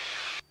City.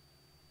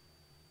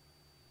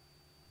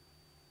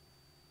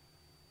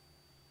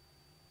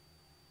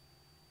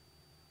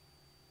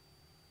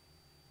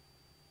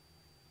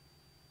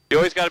 You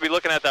always got to be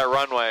looking at that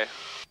runway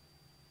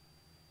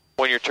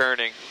when you're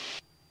turning.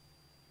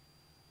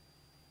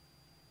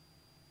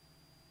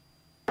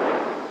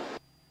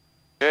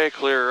 Okay,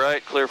 clear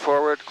right, clear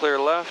forward, clear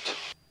left.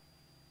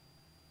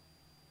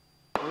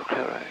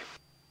 Okay, right.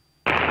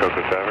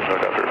 Coco traffic,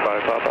 helicopter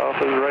 5 Papa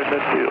Alpha, right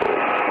midfield.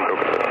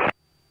 Coco.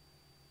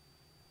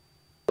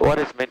 What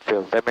is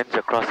midfield? That means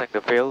you're crossing the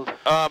field?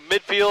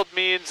 Midfield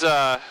means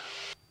that,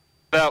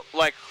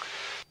 like,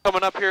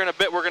 coming up here in a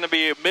bit, we're going to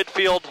be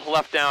midfield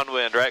left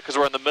downwind, right? Because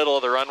we're in the middle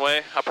of the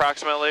runway,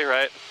 approximately,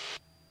 right?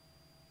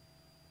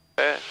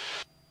 Okay.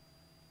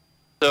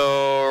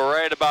 So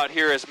right about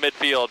here is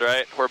midfield,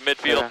 right? We're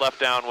midfield left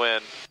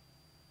downwind.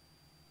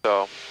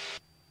 So.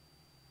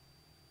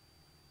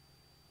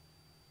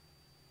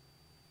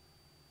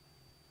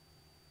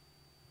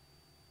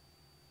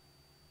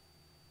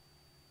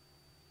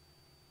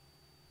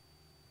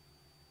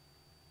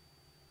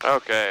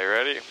 Okay,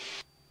 ready?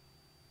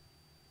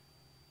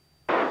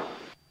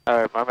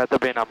 Alright, I'm at the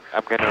bin. I'm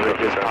gonna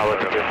reduce power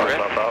to 50.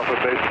 Alpha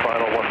base,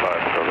 final 15,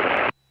 over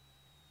there.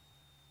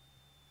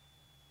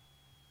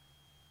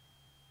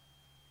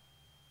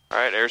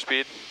 Alright,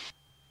 airspeed.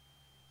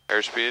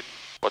 Airspeed.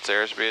 What's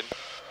airspeed?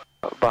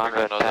 About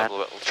 110.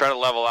 Let's try to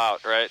level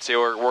out, right? See,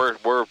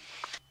 we're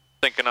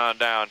thinking on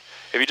down.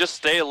 If you just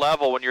stay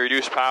level when you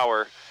reduce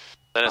power,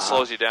 then it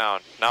slows you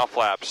down. Now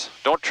flaps.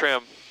 Don't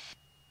trim.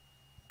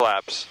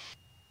 Flaps.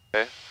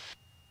 Okay?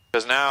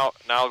 Because now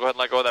go ahead and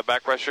let go of that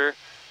back pressure.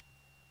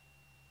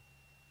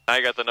 Now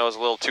you got the nose a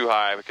little too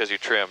high because you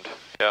trimmed.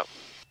 Yep.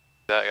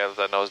 Got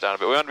that nose down a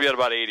bit. We want to be at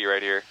about 80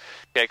 right here.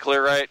 Okay,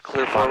 clear right,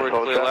 clear forward,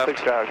 clear left.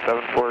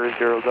 740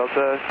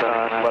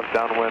 Delta, left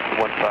downwind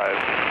 15,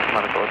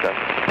 Monaco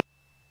Delta.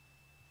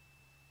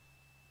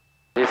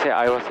 Did you say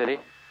Iowa City?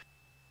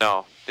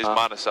 No, it's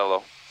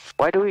Monticello.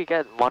 Why do we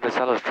get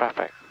Monticello's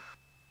traffic?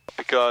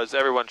 Because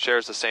everyone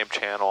shares the same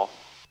channel.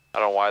 I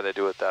don't know why they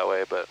do it that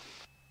way, but...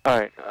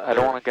 Alright, I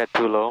don't want to get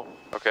too low.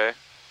 Okay.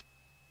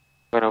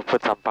 I'm going to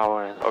put some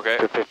power in. Okay.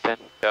 To 15.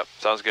 Yep,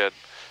 sounds good.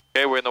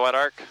 Okay, we're in the wet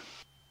arc.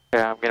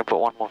 Yeah, I'm going to put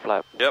one more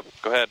flap. Yep,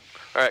 go ahead.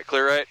 Alright,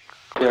 clear right,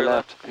 clear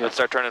left. Yeah. Let's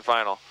start turning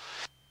final.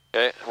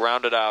 Okay,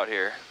 round it out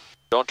here.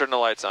 Don't turn the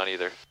lights on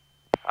either.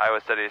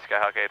 Iowa City,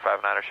 Skyhawk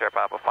 859er, share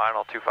Papa,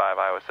 final 25,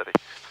 Iowa City.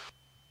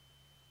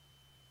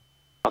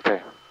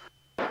 Okay.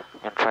 I'm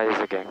going to try this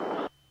again.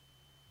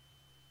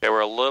 Okay,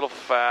 we're a little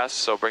fast,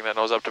 so bring that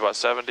nose up to about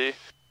 70.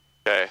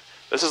 Okay,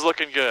 this is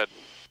looking good.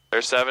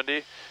 There's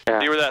 70. Yeah.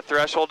 See where that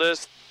threshold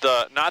is?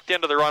 Not the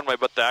end of the runway,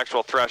 but the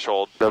actual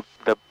threshold.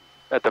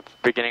 At the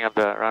beginning of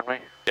the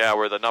runway? Yeah,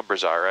 where the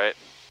numbers are, right?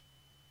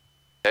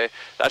 Okay,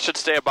 that should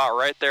stay about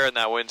right there in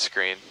that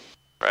windscreen,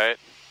 right?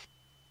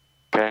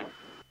 Okay.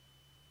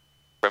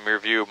 From your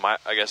view,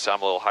 I guess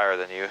I'm a little higher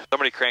than you.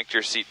 Somebody cranked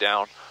your seat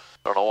down.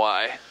 Don't know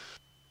why.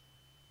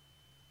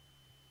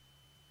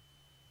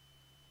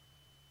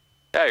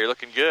 Yeah, you're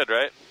looking good,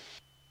 right?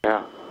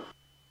 Yeah.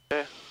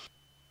 Okay.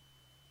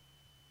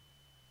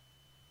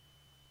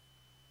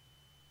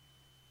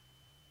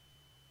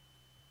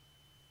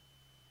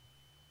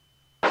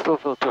 Still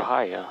feel too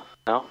high, yeah?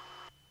 No?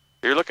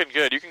 You're looking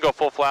good. You can go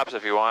full flaps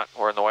if you want.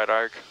 We're in the white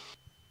arc.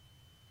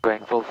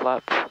 Going full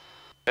flaps?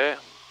 Okay.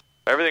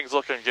 Everything's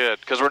looking good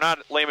because we're not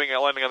landing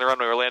on the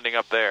runway. We're landing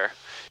up there.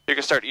 You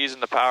can start easing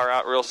the power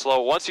out real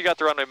slow once you got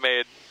the runway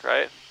made,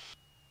 right?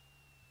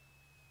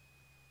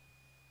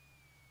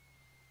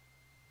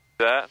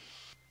 That?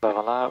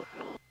 Level out.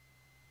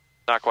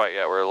 Not quite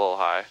yet. We're a little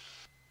high.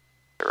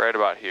 We're right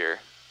about here.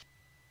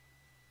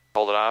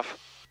 Hold it off.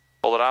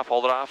 Hold it off.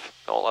 Hold it off.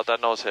 Don't let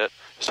that nose hit.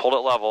 Just hold it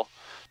level.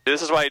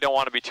 This is why you don't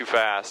want to be too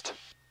fast.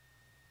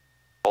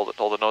 Hold it.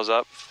 Hold the nose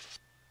up.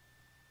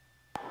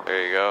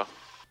 There you go.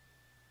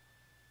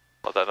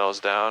 Let that nose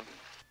down.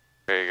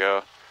 There you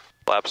go.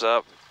 Flaps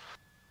up.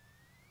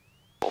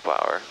 Full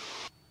power.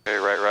 Okay,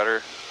 right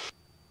rudder.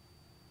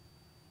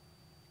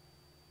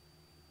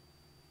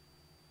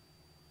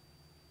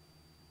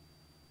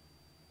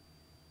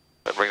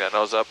 Then bring that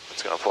nose up.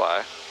 It's gonna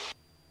fly.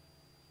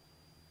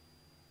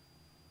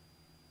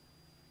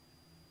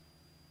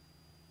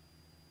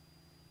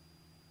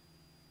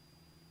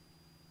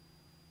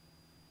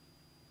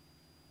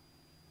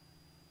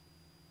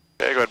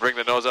 Okay, go ahead and bring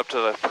the nose up to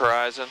the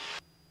horizon.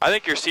 I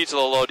think your seat's a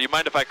little low. Do you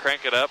mind if I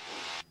crank it up?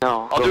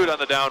 No. I'll do it on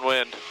the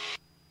downwind.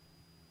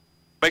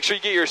 Make sure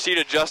you get your seat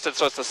adjusted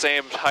so it's the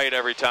same height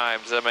every time.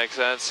 Does that make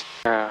sense?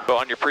 Yeah. But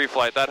on your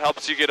pre-flight, that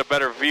helps you get a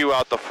better view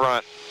out the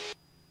front.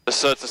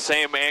 So it's the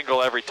same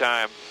angle every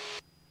time.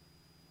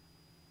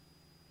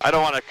 I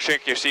don't want to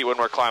shrink your seat when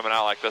we're climbing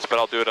out like this, but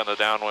I'll do it on the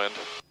downwind.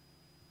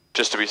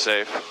 Just to be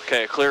safe.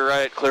 Okay, clear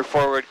right, clear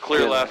forward,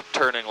 clear left,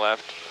 turning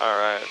left. All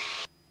right.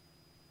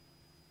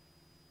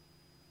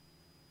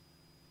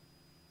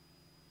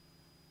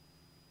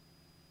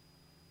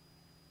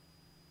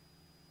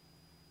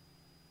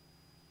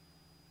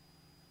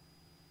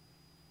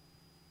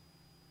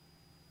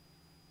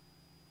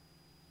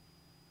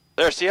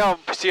 There, see how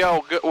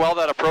well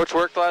that approach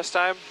worked last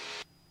time?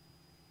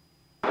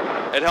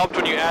 It helped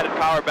when you added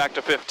power back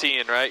to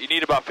 15, right? You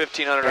need about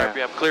 1500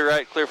 RPM. Clear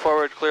right, clear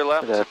forward, clear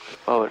left.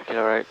 Forward,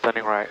 clear right,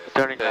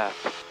 turning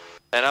left.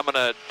 And I'm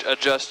gonna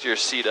adjust your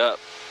seat up.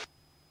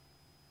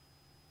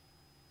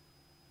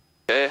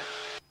 Okay,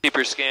 keep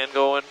your scan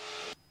going.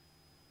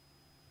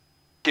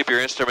 Keep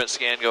your instrument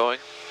scan going.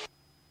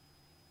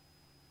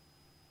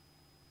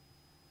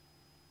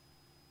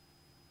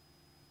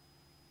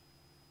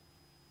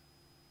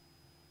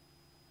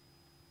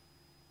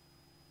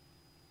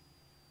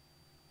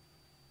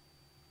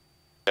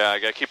 Yeah, I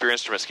gotta keep your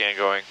instrument scan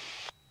going.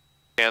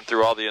 Scan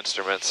through all the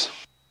instruments.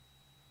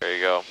 There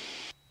you go.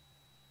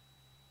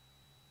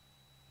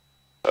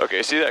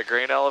 Okay, see that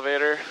grain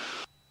elevator?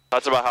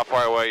 That's about how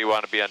far away you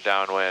want to be on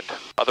downwind.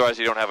 Otherwise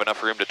you don't have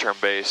enough room to turn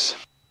base.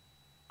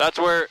 That's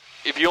where,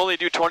 if you only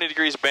do 20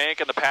 degrees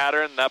bank in the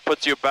pattern, that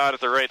puts you about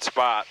at the right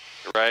spot,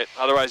 right?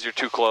 Otherwise you're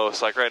too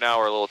close. Like right now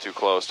we're a little too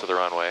close to the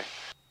runway.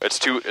 It's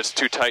too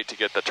tight to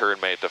get the turn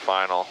made to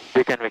final.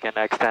 We can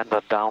extend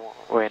the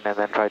downwind and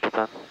then try to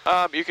turn.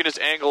 You can just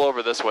angle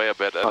over this way a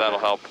bit, and that'll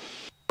help.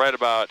 Right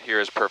about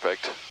here is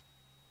perfect.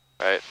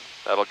 Right,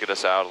 that'll get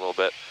us out a little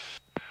bit.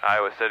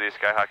 Iowa City,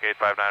 Skyhawk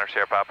 859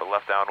 Sierra Papa,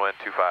 left downwind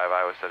 25,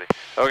 Iowa City.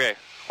 Okay,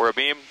 we're a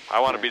beam.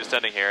 I want to be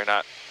descending here,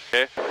 not,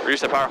 okay?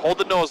 Reduce the power, hold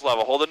the nose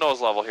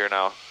level here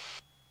now.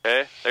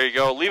 Okay, there you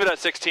go. Leave it at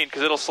 16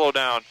 because it'll slow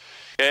down.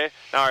 Okay,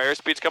 now our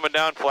airspeed's coming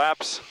down,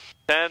 flaps,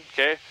 10,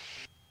 okay?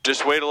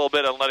 Just wait a little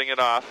bit on letting it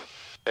off,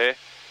 okay?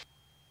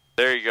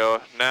 There you go.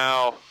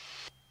 Now,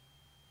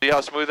 see how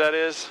smooth that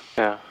is?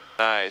 Yeah.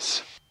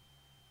 Nice.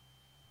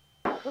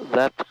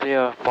 Left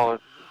clear,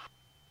 forward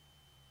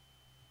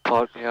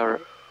clear,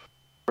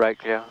 right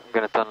clear. I'm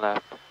gonna turn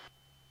left.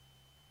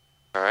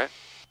 All right.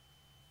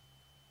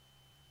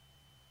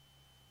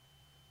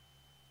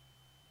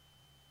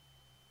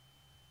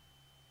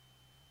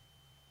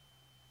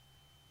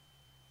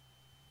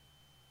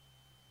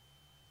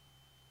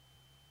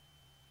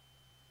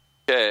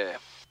 Okay. As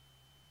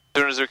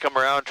soon as we come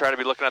around, try to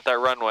be looking at that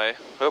runway.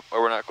 Oop,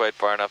 or we're not quite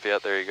far enough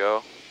yet. There you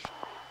go.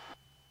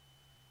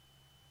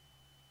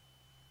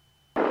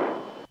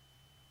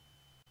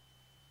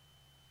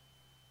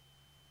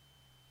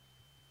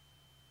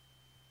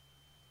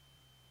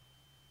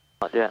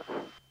 Not yet.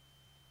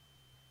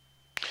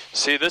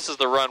 See, this is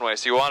the runway,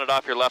 so you want it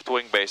off your left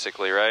wing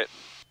basically, right?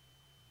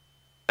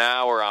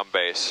 Now we're on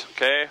base,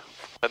 okay?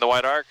 In the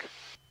white arc.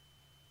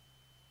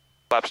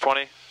 Flaps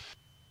 20.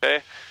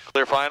 Okay,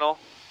 clear final.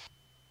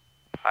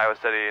 Iowa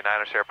City, 9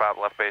 Sierra Papa,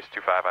 left base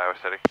 25, Iowa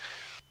City.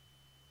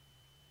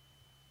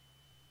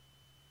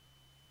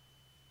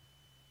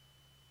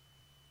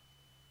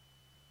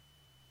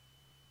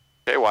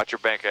 Okay, watch your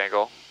bank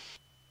angle.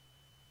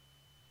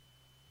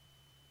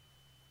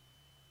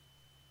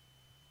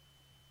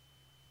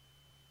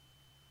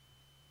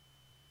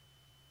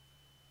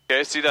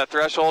 Okay, see that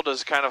threshold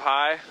is kind of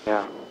high?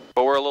 Yeah.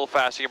 But we're a little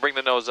fast. You can bring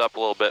the nose up a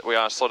little bit. We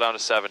want to slow down to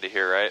 70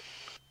 here, right?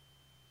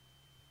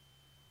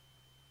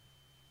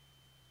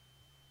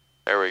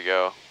 There we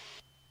go.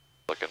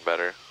 Looking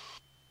better.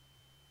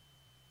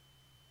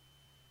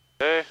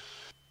 Okay.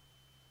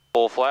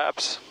 Full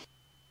flaps.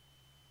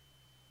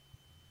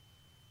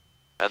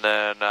 And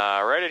then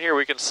right in here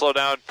we can slow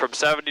down from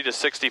 70 to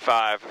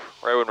 65,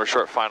 right when we're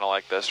short final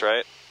like this,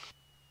 right?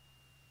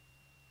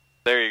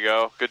 There you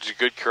go.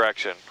 Good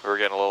correction. We were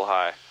getting a little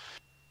high.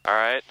 All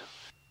right.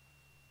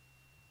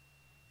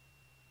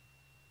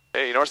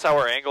 Hey, you notice how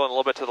we're angling a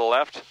little bit to the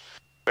left?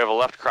 We have a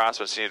left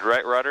crosswind, so you need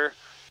right rudder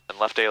and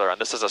left aileron.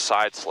 This is a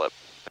side slip.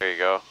 There you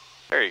go.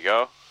 There you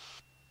go.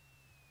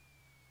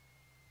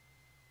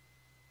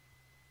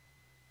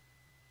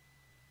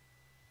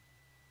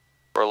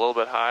 We're a little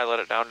bit high. Let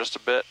it down just a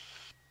bit.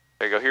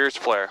 There you go. Here's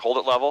flare. Hold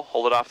it level.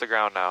 Hold it off the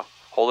ground now.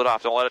 Hold it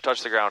off. Don't let it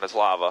touch the ground. It's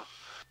lava.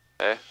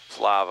 Okay? It's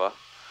lava.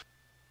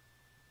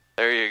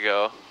 There you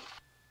go.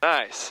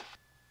 Nice.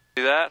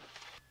 See that?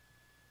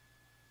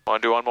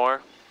 Want to do one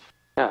more?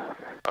 Yeah.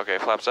 Okay,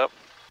 flaps up.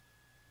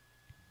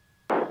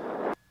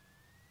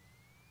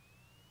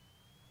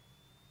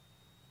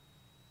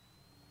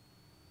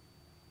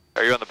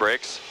 Are you on the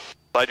brakes?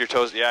 Slide your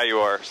toes. Yeah, you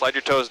are. Slide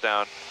your toes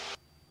down.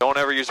 Don't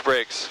ever use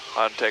brakes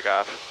on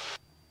takeoff.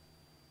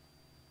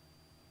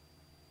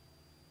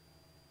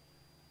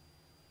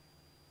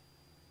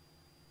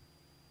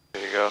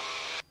 There you go.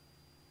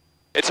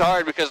 It's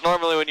hard because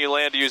normally when you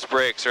land you use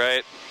brakes,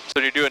 right? So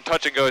when you're doing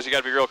touch and goes, you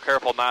gotta be real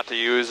careful not to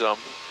use them.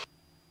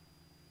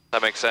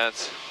 That makes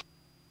sense.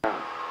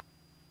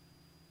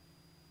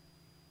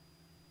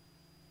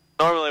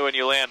 Normally when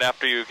you land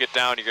after you get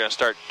down, you're gonna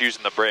start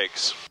using the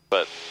brakes,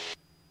 but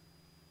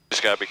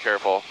just gotta be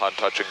careful on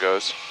touch and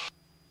goes.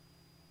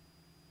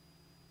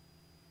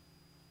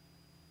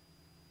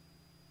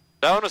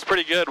 That one was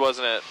pretty good,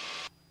 wasn't it?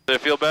 Did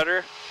it feel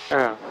better?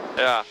 Yeah.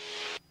 Yeah.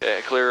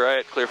 Okay, clear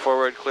right, clear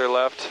forward, clear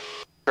left,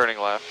 turning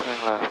left.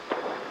 Turning left.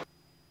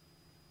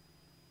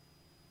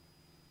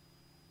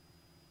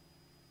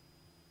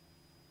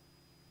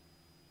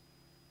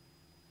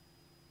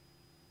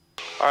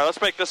 Alright,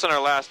 let's make this one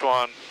our last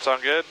one.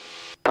 Sound good?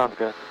 Sounds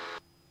good.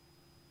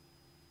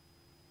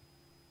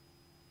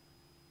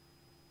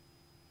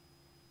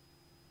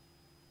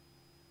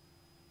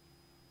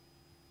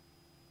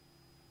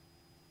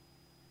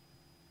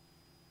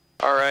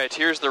 Alright,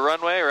 here's the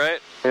runway, right?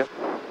 Yep.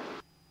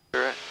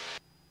 Clear right.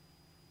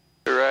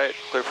 Clear right,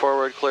 clear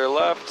forward, clear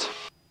left.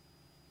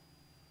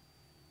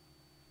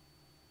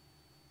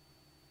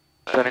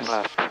 Turning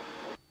left.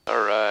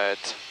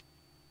 Alright.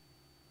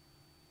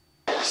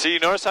 See, you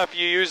notice how if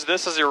you use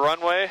this as your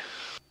runway,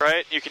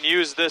 right? You can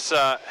use this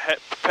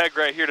peg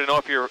right here to know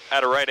if you're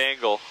at a right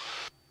angle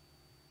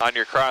on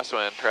your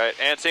crosswind, right?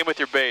 And same with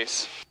your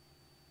base.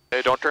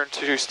 Okay, don't turn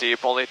too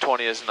steep, only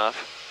 20 is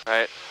enough,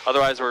 right?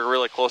 Otherwise we're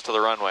really close to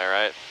the runway,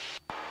 right?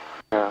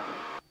 Yeah.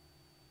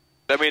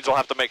 That means we'll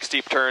have to make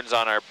steep turns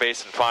on our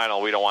base and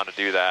final. We don't want to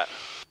do that.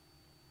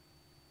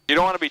 You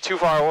don't want to be too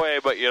far away,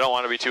 but you don't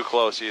want to be too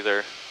close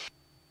either.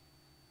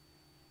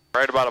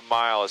 Right about a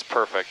mile is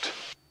perfect.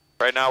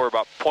 Right now we're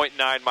about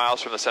 0.9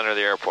 miles from the center of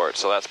the airport,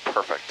 so that's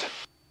perfect.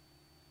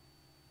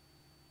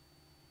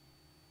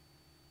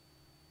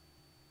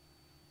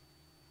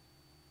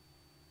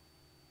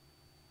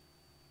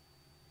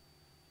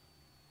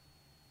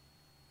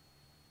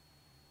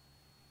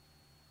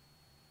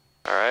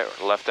 All right,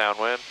 left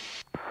downwind.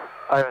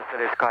 Iowa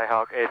City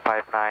Skyhawk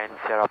 859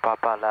 Sierra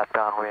Papa, left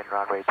downwind,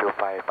 runway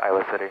 25,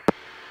 Iowa City.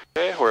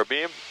 Okay, we're a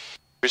beam.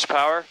 Increase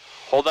power.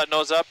 Hold that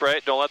nose up,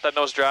 right? Don't let that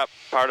nose drop.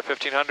 Power to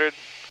 1500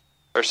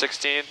 or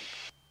 16,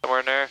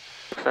 somewhere in there.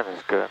 That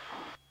is good.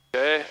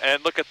 Okay,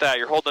 and look at that.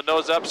 You're holding the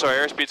nose up, so our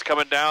airspeed's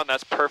coming down.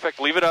 That's perfect.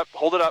 Leave it up.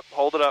 Hold it up.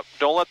 Hold it up.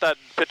 Don't let that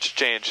pitch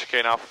change.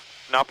 Okay, now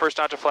first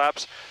notch of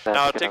flaps.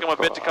 Now take them a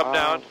bit to come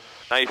down.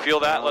 Now you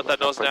feel that. Let that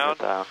nose down.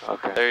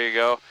 Okay. There you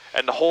go.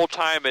 And the whole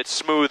time it's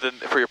smooth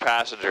for your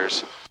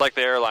passengers, like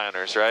the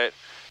airliners, right?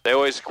 They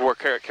always were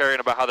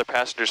caring about how their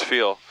passengers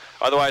feel.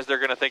 Otherwise, they're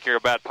going to think you're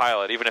a bad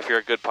pilot, even if you're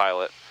a good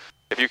pilot.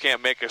 If you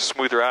can't make a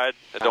smooth ride,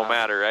 it don't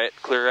matter, right?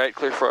 Clear right,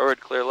 clear forward,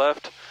 clear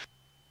left.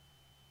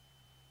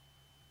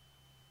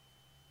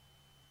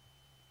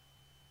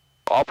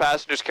 All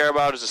passengers care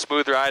about is a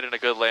smooth ride and a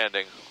good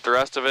landing. The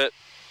rest of it,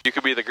 you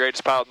could be the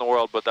greatest pilot in the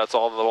world, but that's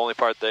all the only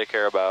part they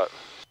care about.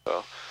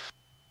 So.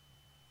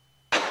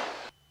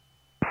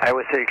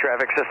 Iowa City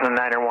traffic, system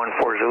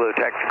 914 Zulu,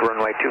 taxi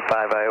runway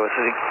 25, Iowa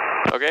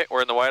City. Okay,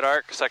 we're in the white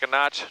arc, second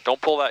notch. Don't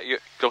pull that,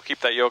 don't keep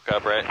that yoke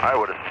up, right?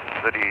 Iowa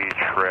City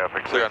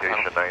traffic,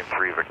 citation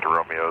 93 Victor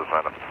Romeo's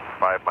on a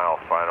 5-mile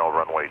final,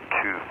 runway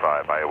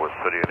 25, Iowa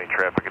City. Any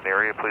traffic in the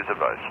area, please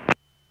advise.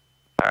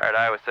 Alright,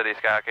 Iowa City,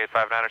 Skyhawk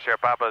 859 Sierra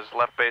Papa's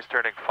left base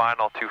turning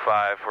final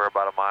 25. We're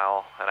about a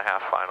mile and a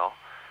half final.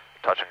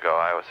 Touch and go,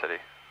 Iowa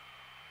City.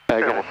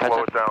 Okay, we'll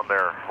slow it down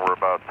there. We're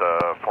about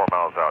 4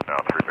 miles out now,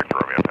 3 Victor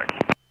Romeo, thanks.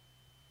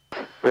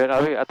 Wait,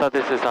 I thought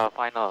this is our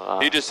final.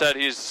 He just said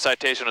his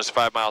citation was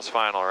 5 miles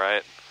final,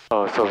 right?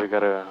 Oh, so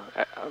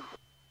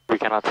we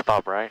cannot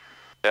stop, right?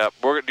 Yeah,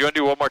 do you want to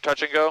do one more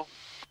touch and go?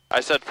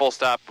 I said full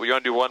stop. You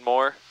want to do one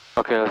more?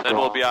 Okay, let's Then go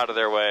we'll on. be out of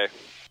their way.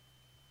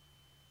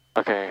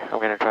 Okay, I'm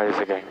gonna try this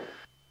again.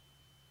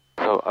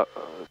 So,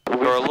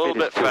 we're a little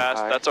bit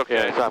fast, that's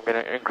okay. Yeah, so I'm gonna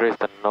increase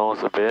the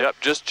nose a bit. Yep,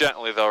 just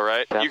gently though,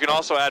 right? Gently. You can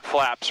also add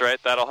flaps, right?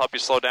 That'll help you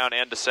slow down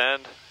and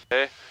descend,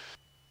 okay?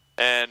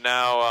 And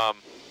now,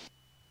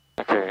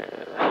 Okay.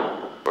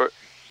 we're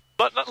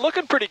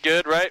looking pretty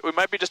good, right? We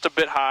might be just a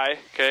bit high,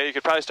 okay? You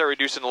could probably start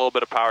reducing a little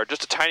bit of power.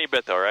 Just a tiny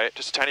bit though, right?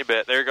 Just a tiny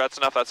bit. There you go, that's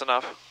enough, that's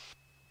enough.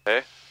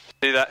 Okay?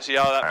 See that? See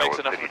how that makes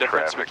enough of a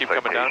difference? We keep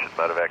coming down.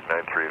 Medevac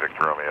 93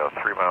 Victor Romeo,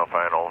 3-mile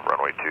final,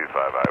 runway 25,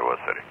 Iowa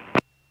City.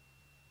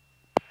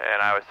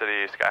 And Iowa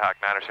City, Skyhawk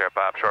 9 Sierra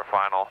Papa, short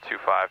final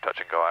 25, touch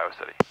and go, Iowa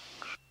City.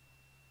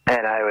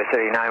 And Iowa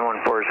City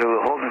 914 Zulu,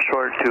 holding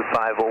short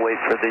 25. We'll wait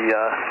for the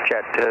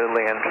jet to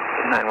land.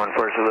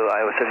 914 Zulu,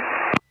 Iowa City.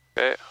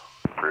 Okay.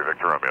 3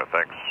 Victor Romeo,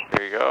 thanks.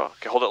 There you go.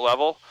 Okay, hold it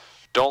level.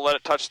 Don't let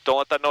it touch, don't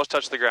let that nose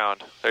touch the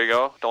ground. There you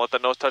go. Don't let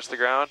that nose touch the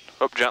ground.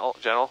 Oh, gentle,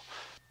 gentle.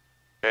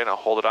 Okay, now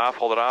hold it off,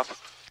 hold it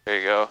off. There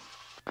you go.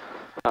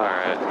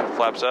 Alright,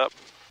 flaps up.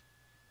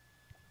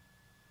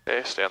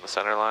 Okay, stay on the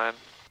center line.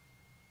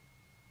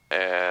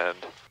 And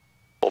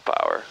full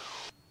power.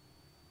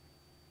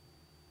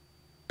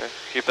 Okay,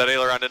 keep that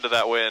aileron into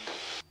that wind.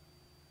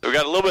 We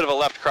got a little bit of a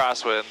left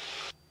crosswind.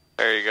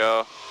 There you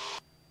go.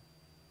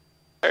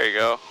 There you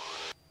go.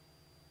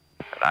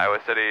 And Iowa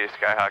City,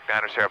 Skyhawk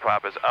 9 Sierra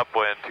Papa is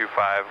upwind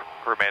 25,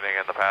 remaining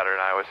in the pattern,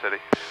 Iowa City.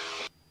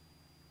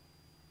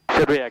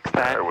 Should we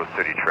extend? Iowa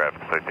City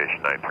traffic,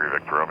 citation 93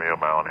 Victor Romeo,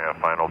 mile and a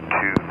half final,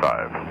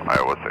 25,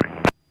 Iowa City.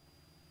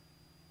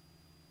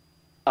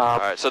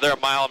 Alright, so they're a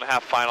mile and a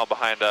half final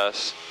behind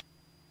us.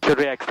 Should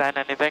we extend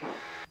anything?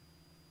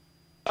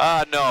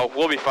 No,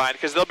 we'll be fine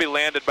because they'll be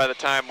landed by the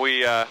time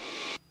we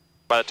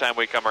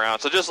come around.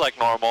 So just like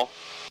normal.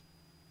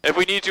 If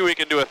we need to, we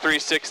can do a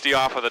 360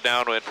 off of the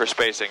downwind for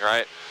spacing,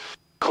 right?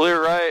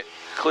 Clear right,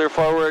 clear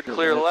forward,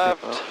 clear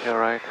left. You're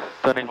right.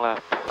 Turning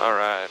left. All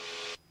right.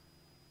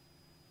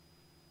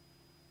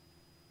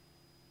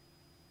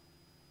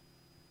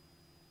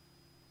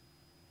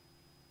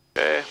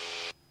 Okay.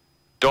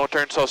 Don't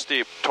turn so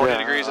steep. 20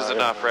 degrees is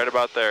enough, right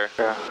about there.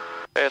 Yeah.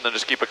 Okay, and then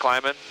just keep it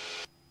climbing.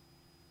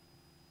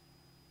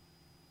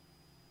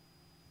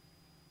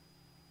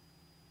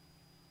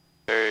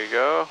 There you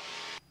go.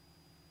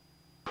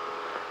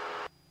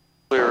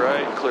 Clear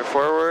right, clear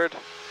forward,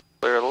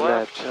 clear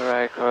left.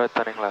 Right,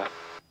 turning left.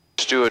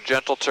 Just do a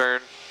gentle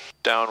turn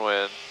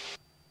downwind.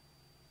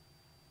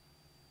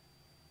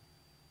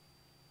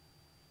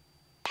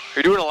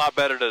 You're doing a lot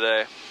better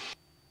today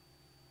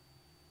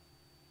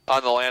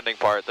on the landing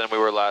part than we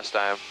were last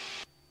time.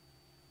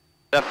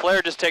 That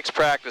flare just takes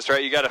practice,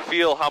 right? You got to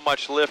feel how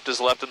much lift is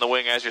left in the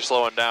wing as you're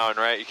slowing down,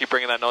 right? You keep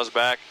bringing that nose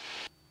back.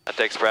 That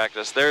takes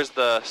practice. There's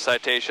the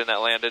citation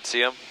that landed. See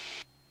him?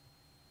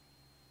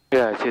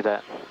 Yeah, I see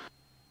that.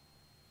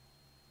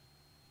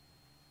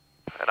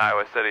 And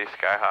Iowa City,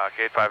 Skyhawk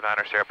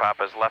 859 Sierra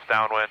Papa is left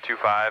downwind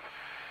 25.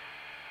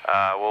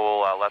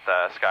 We'll let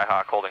the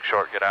Skyhawk holding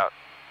short get out.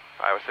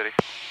 Iowa City.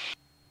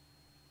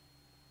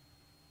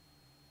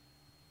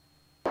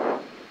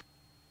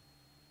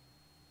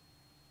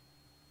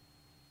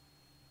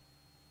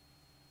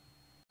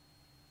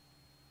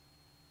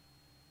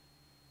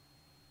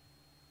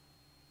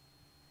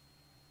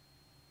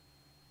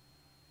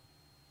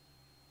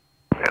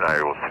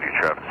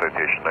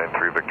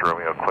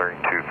 Romeo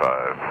clearing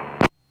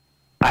 25.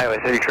 Iowa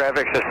City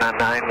traffic, Cessna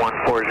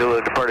 914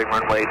 Zulu departing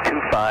runway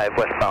 25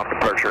 westbound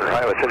departure,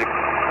 Iowa City.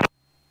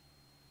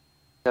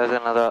 There's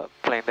another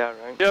plane there,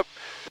 right? Yep.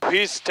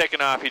 He's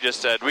taking off, he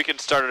just said. We can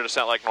start a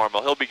descent like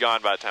normal. He'll be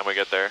gone by the time we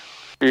get there.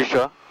 You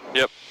sure?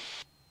 Yep.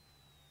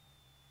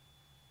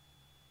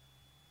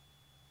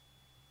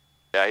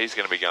 Yeah, he's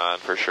going to be gone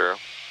for sure.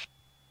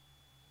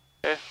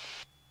 Okay.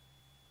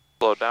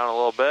 Slow down a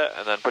little bit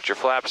and then put your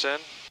flaps in.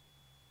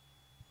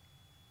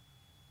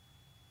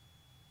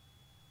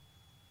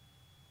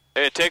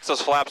 It takes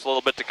those flaps a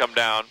little bit to come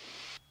down.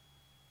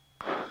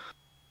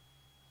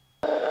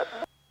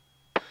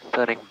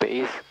 Turning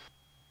base.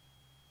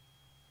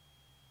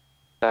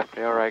 Left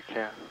clear, right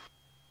clear.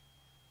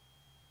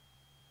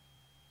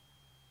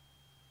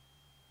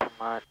 Come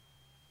on.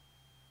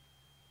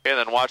 Okay, and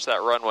then watch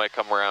that runway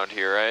come around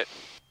here, right?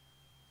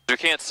 You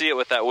can't see it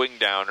with that wing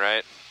down,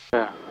 right?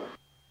 Yeah.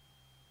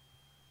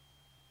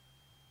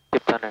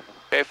 Keep turning.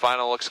 Okay,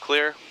 final looks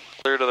clear.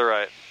 Clear to the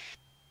right.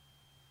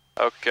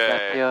 Okay.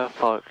 Left clear,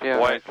 forward clear,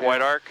 White, right clear.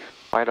 white arc.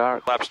 White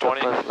arc. Flaps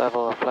 20. First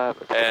level of flap.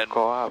 It's And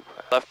go up.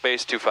 left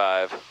base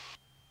 25.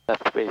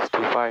 Left base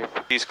 25.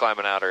 He's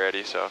climbing out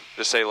already, so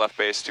just say left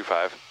base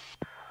 25.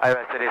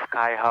 Iowa City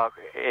Skyhawk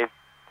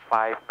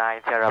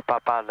 859 Sierra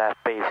Papa,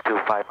 left base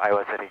 25,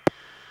 Iowa City.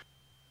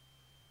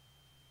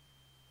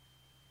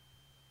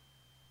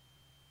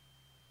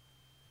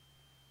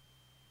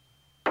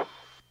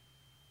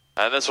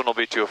 And this one will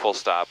be to a full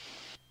stop.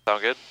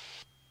 Sound good?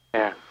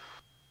 Yeah.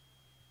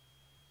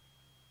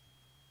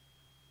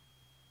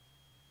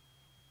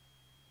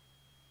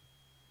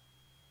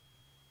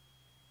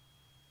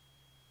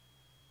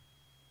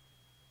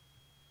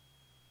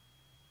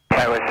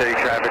 Iowa City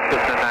traffic,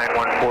 Cessna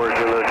 914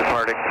 Zulu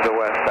departing to the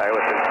west, Iowa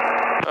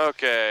City.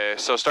 Okay,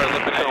 so start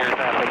looking at your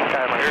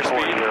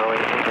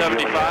airspeed.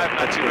 75,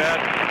 not too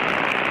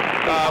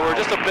bad. We're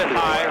just a bit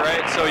high,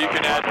 right? So you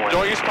can add,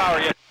 don't use power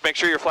yet. Make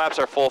sure your flaps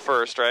are full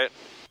first, right?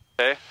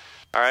 Okay.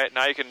 All right,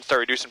 now you can start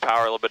reducing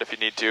power a little bit if you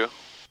need to.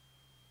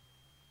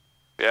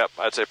 Yep,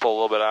 I'd say pull a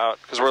little bit out,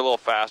 because we're a little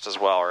fast as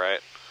well, right?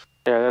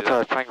 Yeah, that's why I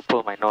was trying to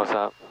pull my nose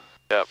up.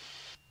 Yep.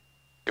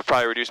 You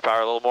probably reduce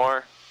power a little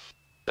more.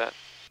 That.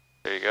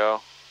 There you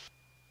go.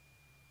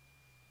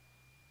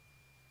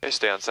 Okay,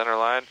 stay on center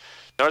line.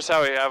 Notice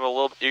how we have a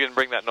little, you can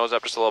bring that nose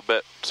up just a little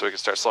bit so we can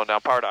start slowing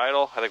down. Power to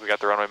idle, I think we got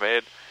the runway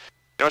made.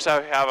 Notice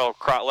how we have a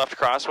left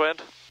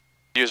crosswind?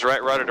 Use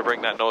right rudder to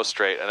bring that nose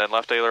straight, and then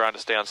left aileron to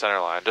stay on center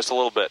line. Just a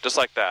little bit, just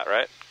like that,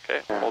 right?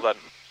 Okay, hold that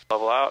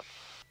level out.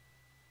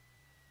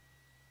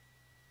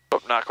 Oh,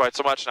 not quite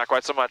so much, not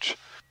quite so much.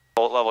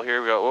 Hold it level, here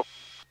we go. Whoop.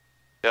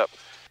 Yep.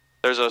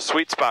 There's a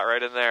sweet spot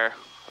right in there.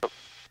 Oop.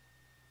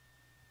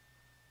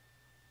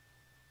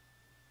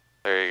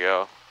 There you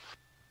go.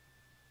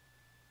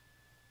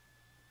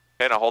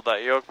 Okay, now hold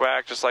that yoke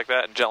back just like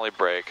that and gently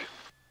brake.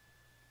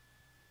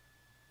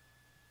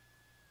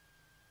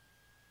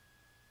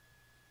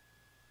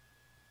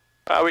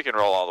 We can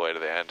roll all the way to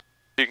the end.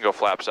 You can go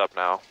flaps up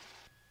now.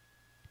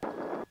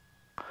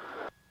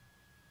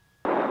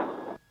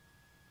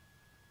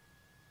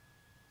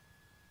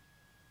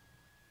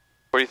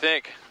 What do you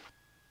think?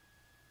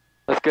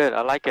 That's good.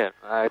 I like it.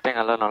 I think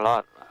I learned a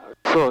lot.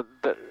 So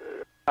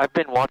I've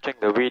been watching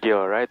the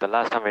video, right? The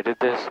last time I did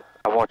this,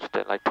 I watched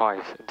it like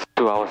twice. It's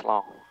 2 hours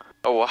long.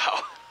 Oh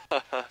wow.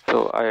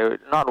 So I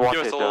not watched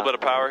it. Give us a little bit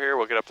of power here.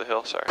 We'll get up the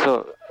hill. Sorry.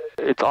 So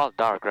it's all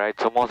dark, right?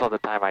 So most of the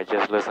time I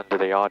just listen to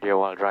the audio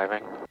while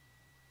driving.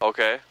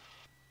 Okay.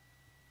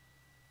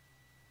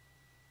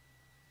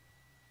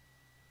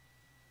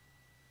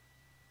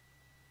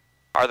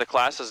 Are the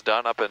classes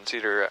done up in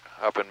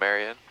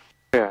Marion?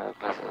 Yeah.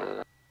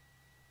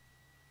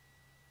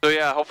 So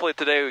yeah, hopefully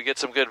today we get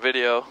some good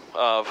video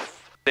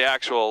of the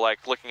actual,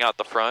 like, looking out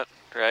the front,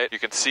 right? You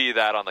can see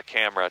that on the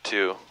camera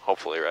too,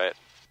 hopefully, right?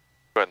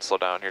 Go ahead and slow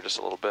down here just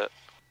a little bit.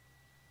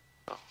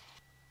 Oh.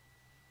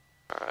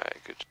 Alright,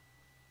 good job.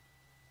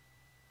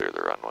 Clear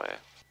the runway.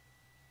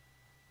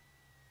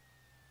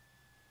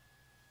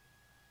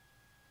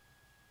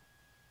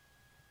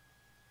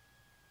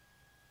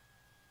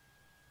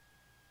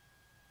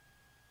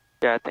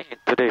 Yeah, I think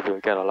today we'll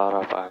get a lot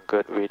of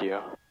good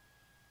video.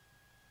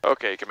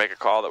 Okay, you can make a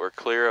call that we're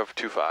clear of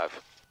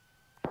 25.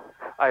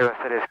 Iowa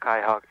City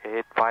Skyhawk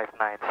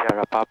 859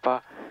 Sierra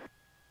Papa,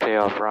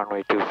 clear of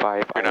runway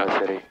 25, Iowa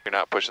City. You're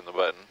not pushing the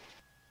button.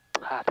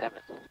 Ah, damn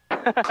it.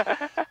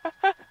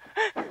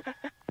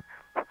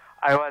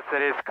 Iowa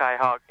City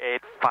Skyhawk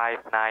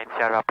 859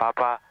 Sierra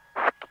Papa,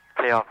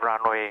 clear of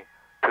runway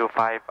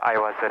 25,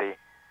 Iowa City.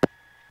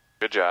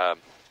 Good job.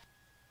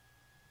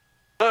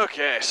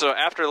 Okay, so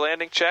after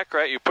landing check,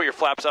 right, you put your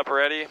flaps up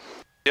already.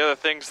 The other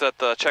things that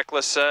the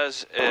checklist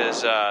says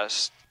is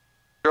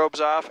strobes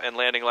off and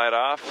landing light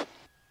off,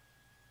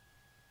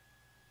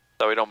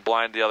 so we don't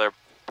blind the other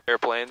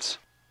airplanes.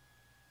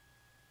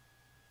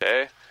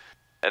 Okay,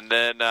 and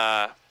then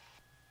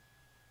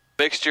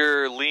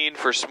mixture lean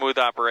for smooth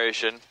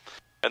operation.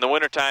 In the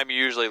wintertime, you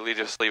usually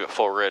just leave it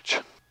full rich.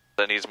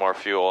 That needs more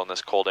fuel in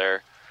this cold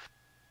air.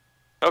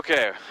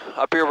 Okay,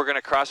 up here we're going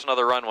to cross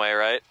another runway,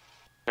 right?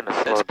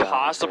 It's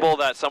possible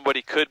that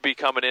somebody could be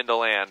coming in to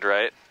land,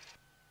 right?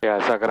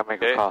 Yeah, so I gotta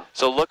make a call.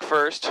 So look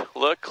first.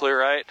 Look, clear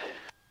right.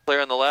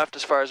 Clear on the left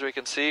as far as we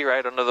can see,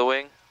 right under the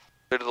wing.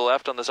 Clear to the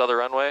left on this other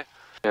runway.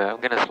 Yeah, I'm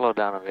gonna slow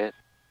down a bit.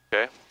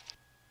 Okay.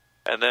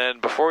 And then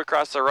before we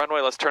cross the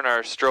runway, let's turn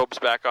our strobes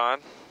back on.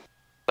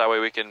 That way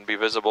we can be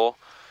visible.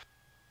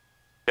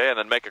 Okay, and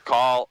then make a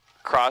call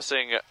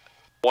crossing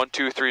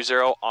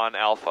 1230 on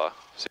Alpha.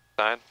 See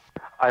the sign?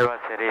 Iowa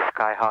City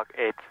Skyhawk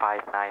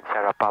 859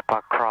 Sierra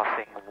Papa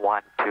crossing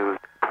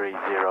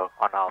 1230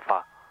 on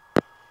Alpha.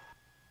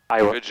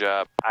 Iowa. Good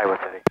job. Iowa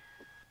City.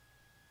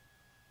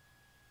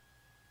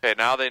 Okay,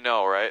 now they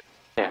know, right?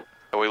 Yeah.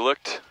 And we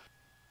looked.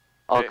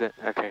 All Okay. good.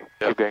 Okay,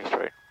 Yep. keep going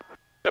straight.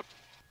 Yep.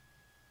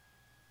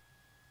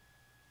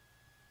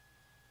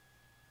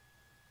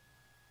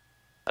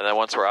 And then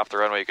once we're off the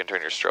runway, you can turn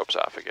your strobes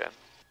off again.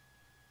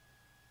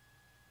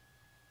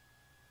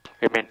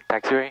 You mean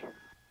taxiway?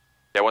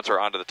 Yeah, once we're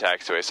onto the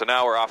taxiway. So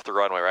now we're off the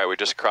runway, right? We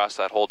just crossed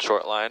that hold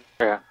short line.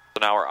 Yeah. So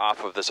now we're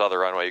off of this other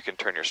runway. You can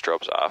turn your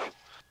strobes off.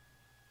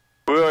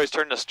 We always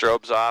turn the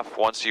strobes off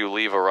once you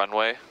leave a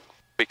runway,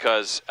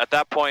 because at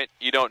that point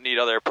you don't need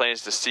other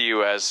planes to see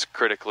you as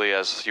critically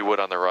as you would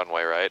on the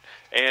runway, right?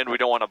 And we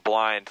don't want to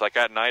blind. Like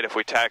at night, if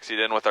we taxied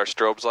in with our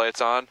strobes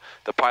lights on,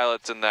 the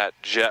pilots in that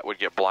jet would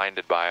get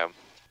blinded by them.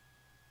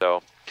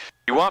 So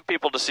you want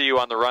people to see you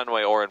on the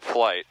runway or in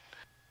flight,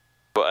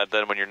 but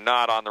then when you're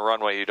not on the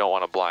runway, you don't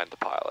want to blind the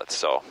pilots.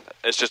 So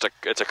it's just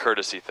it's a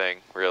courtesy thing,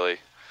 really.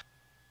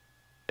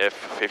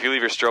 If you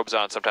leave your strobes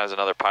on, sometimes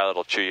another pilot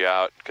will chew you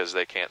out because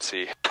they can't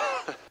see.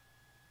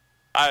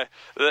 I've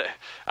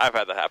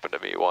had that happen to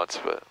me once,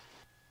 but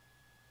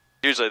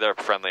usually they're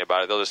friendly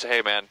about it. They'll just say,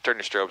 "Hey man, turn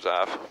your strobes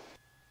off."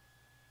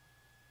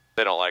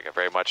 They don't like it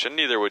very much, and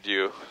neither would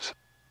you. So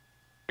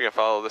you can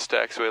follow this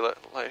taxiway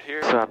light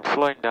here. So I'm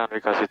slowing down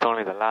because it's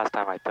only the last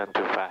time I turned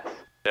too fast.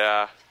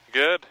 Yeah,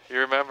 good. You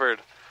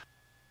remembered.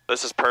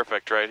 This is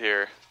perfect right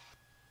here.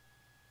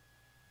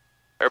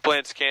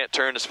 Airplanes can't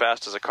turn as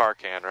fast as a car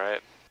can, right?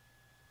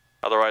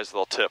 Otherwise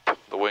they'll tip.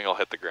 The wing will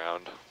hit the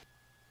ground.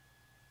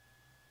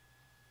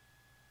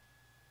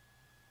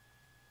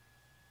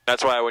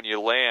 That's why when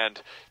you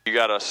land, you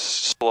gotta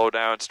slow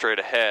down straight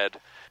ahead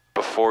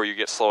before you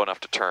get slow enough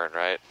to turn,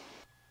 right?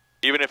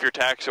 Even if your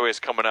taxiway is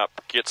coming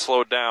up, get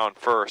slowed down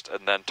first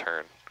and then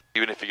turn.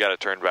 Even if you gotta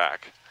turn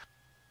back.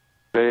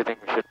 Where do you think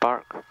we should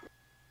park?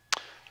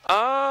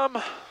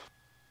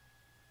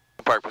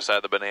 Park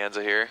beside the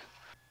Bonanza here.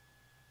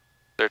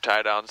 There are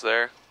tie downs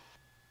there.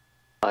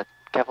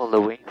 Careful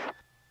the wings.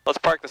 Let's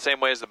park the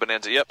same way as the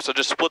Bonanza. Yep, so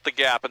just split the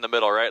gap in the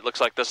middle, right?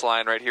 Looks like this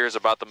line right here is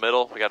about the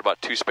middle. We got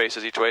about 2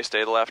 spaces each way.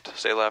 Stay left,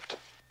 stay left.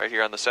 Right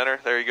here on the center.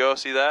 There you go,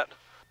 see that?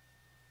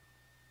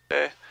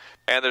 Okay.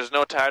 And there's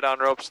no tie down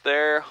ropes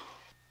there.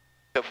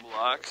 Couple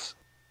blocks.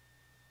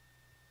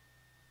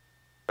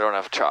 I don't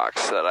have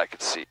chocks that I can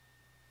see.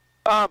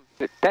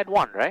 That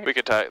one, right? We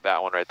could tie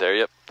that one right there.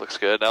 Yep, looks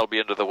good. That'll be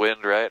into the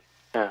wind, right?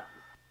 Yeah.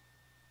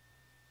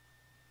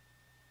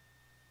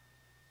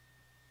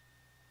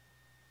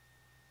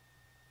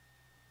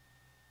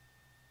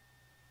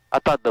 I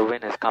thought the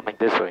wind is coming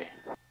this way.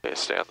 Okay,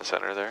 stay on the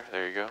center there.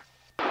 There you go.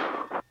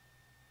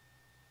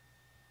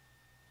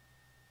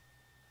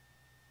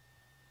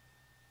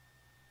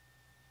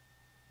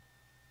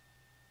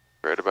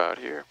 Right about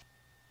here.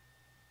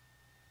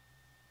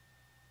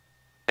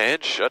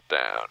 And shut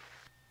down.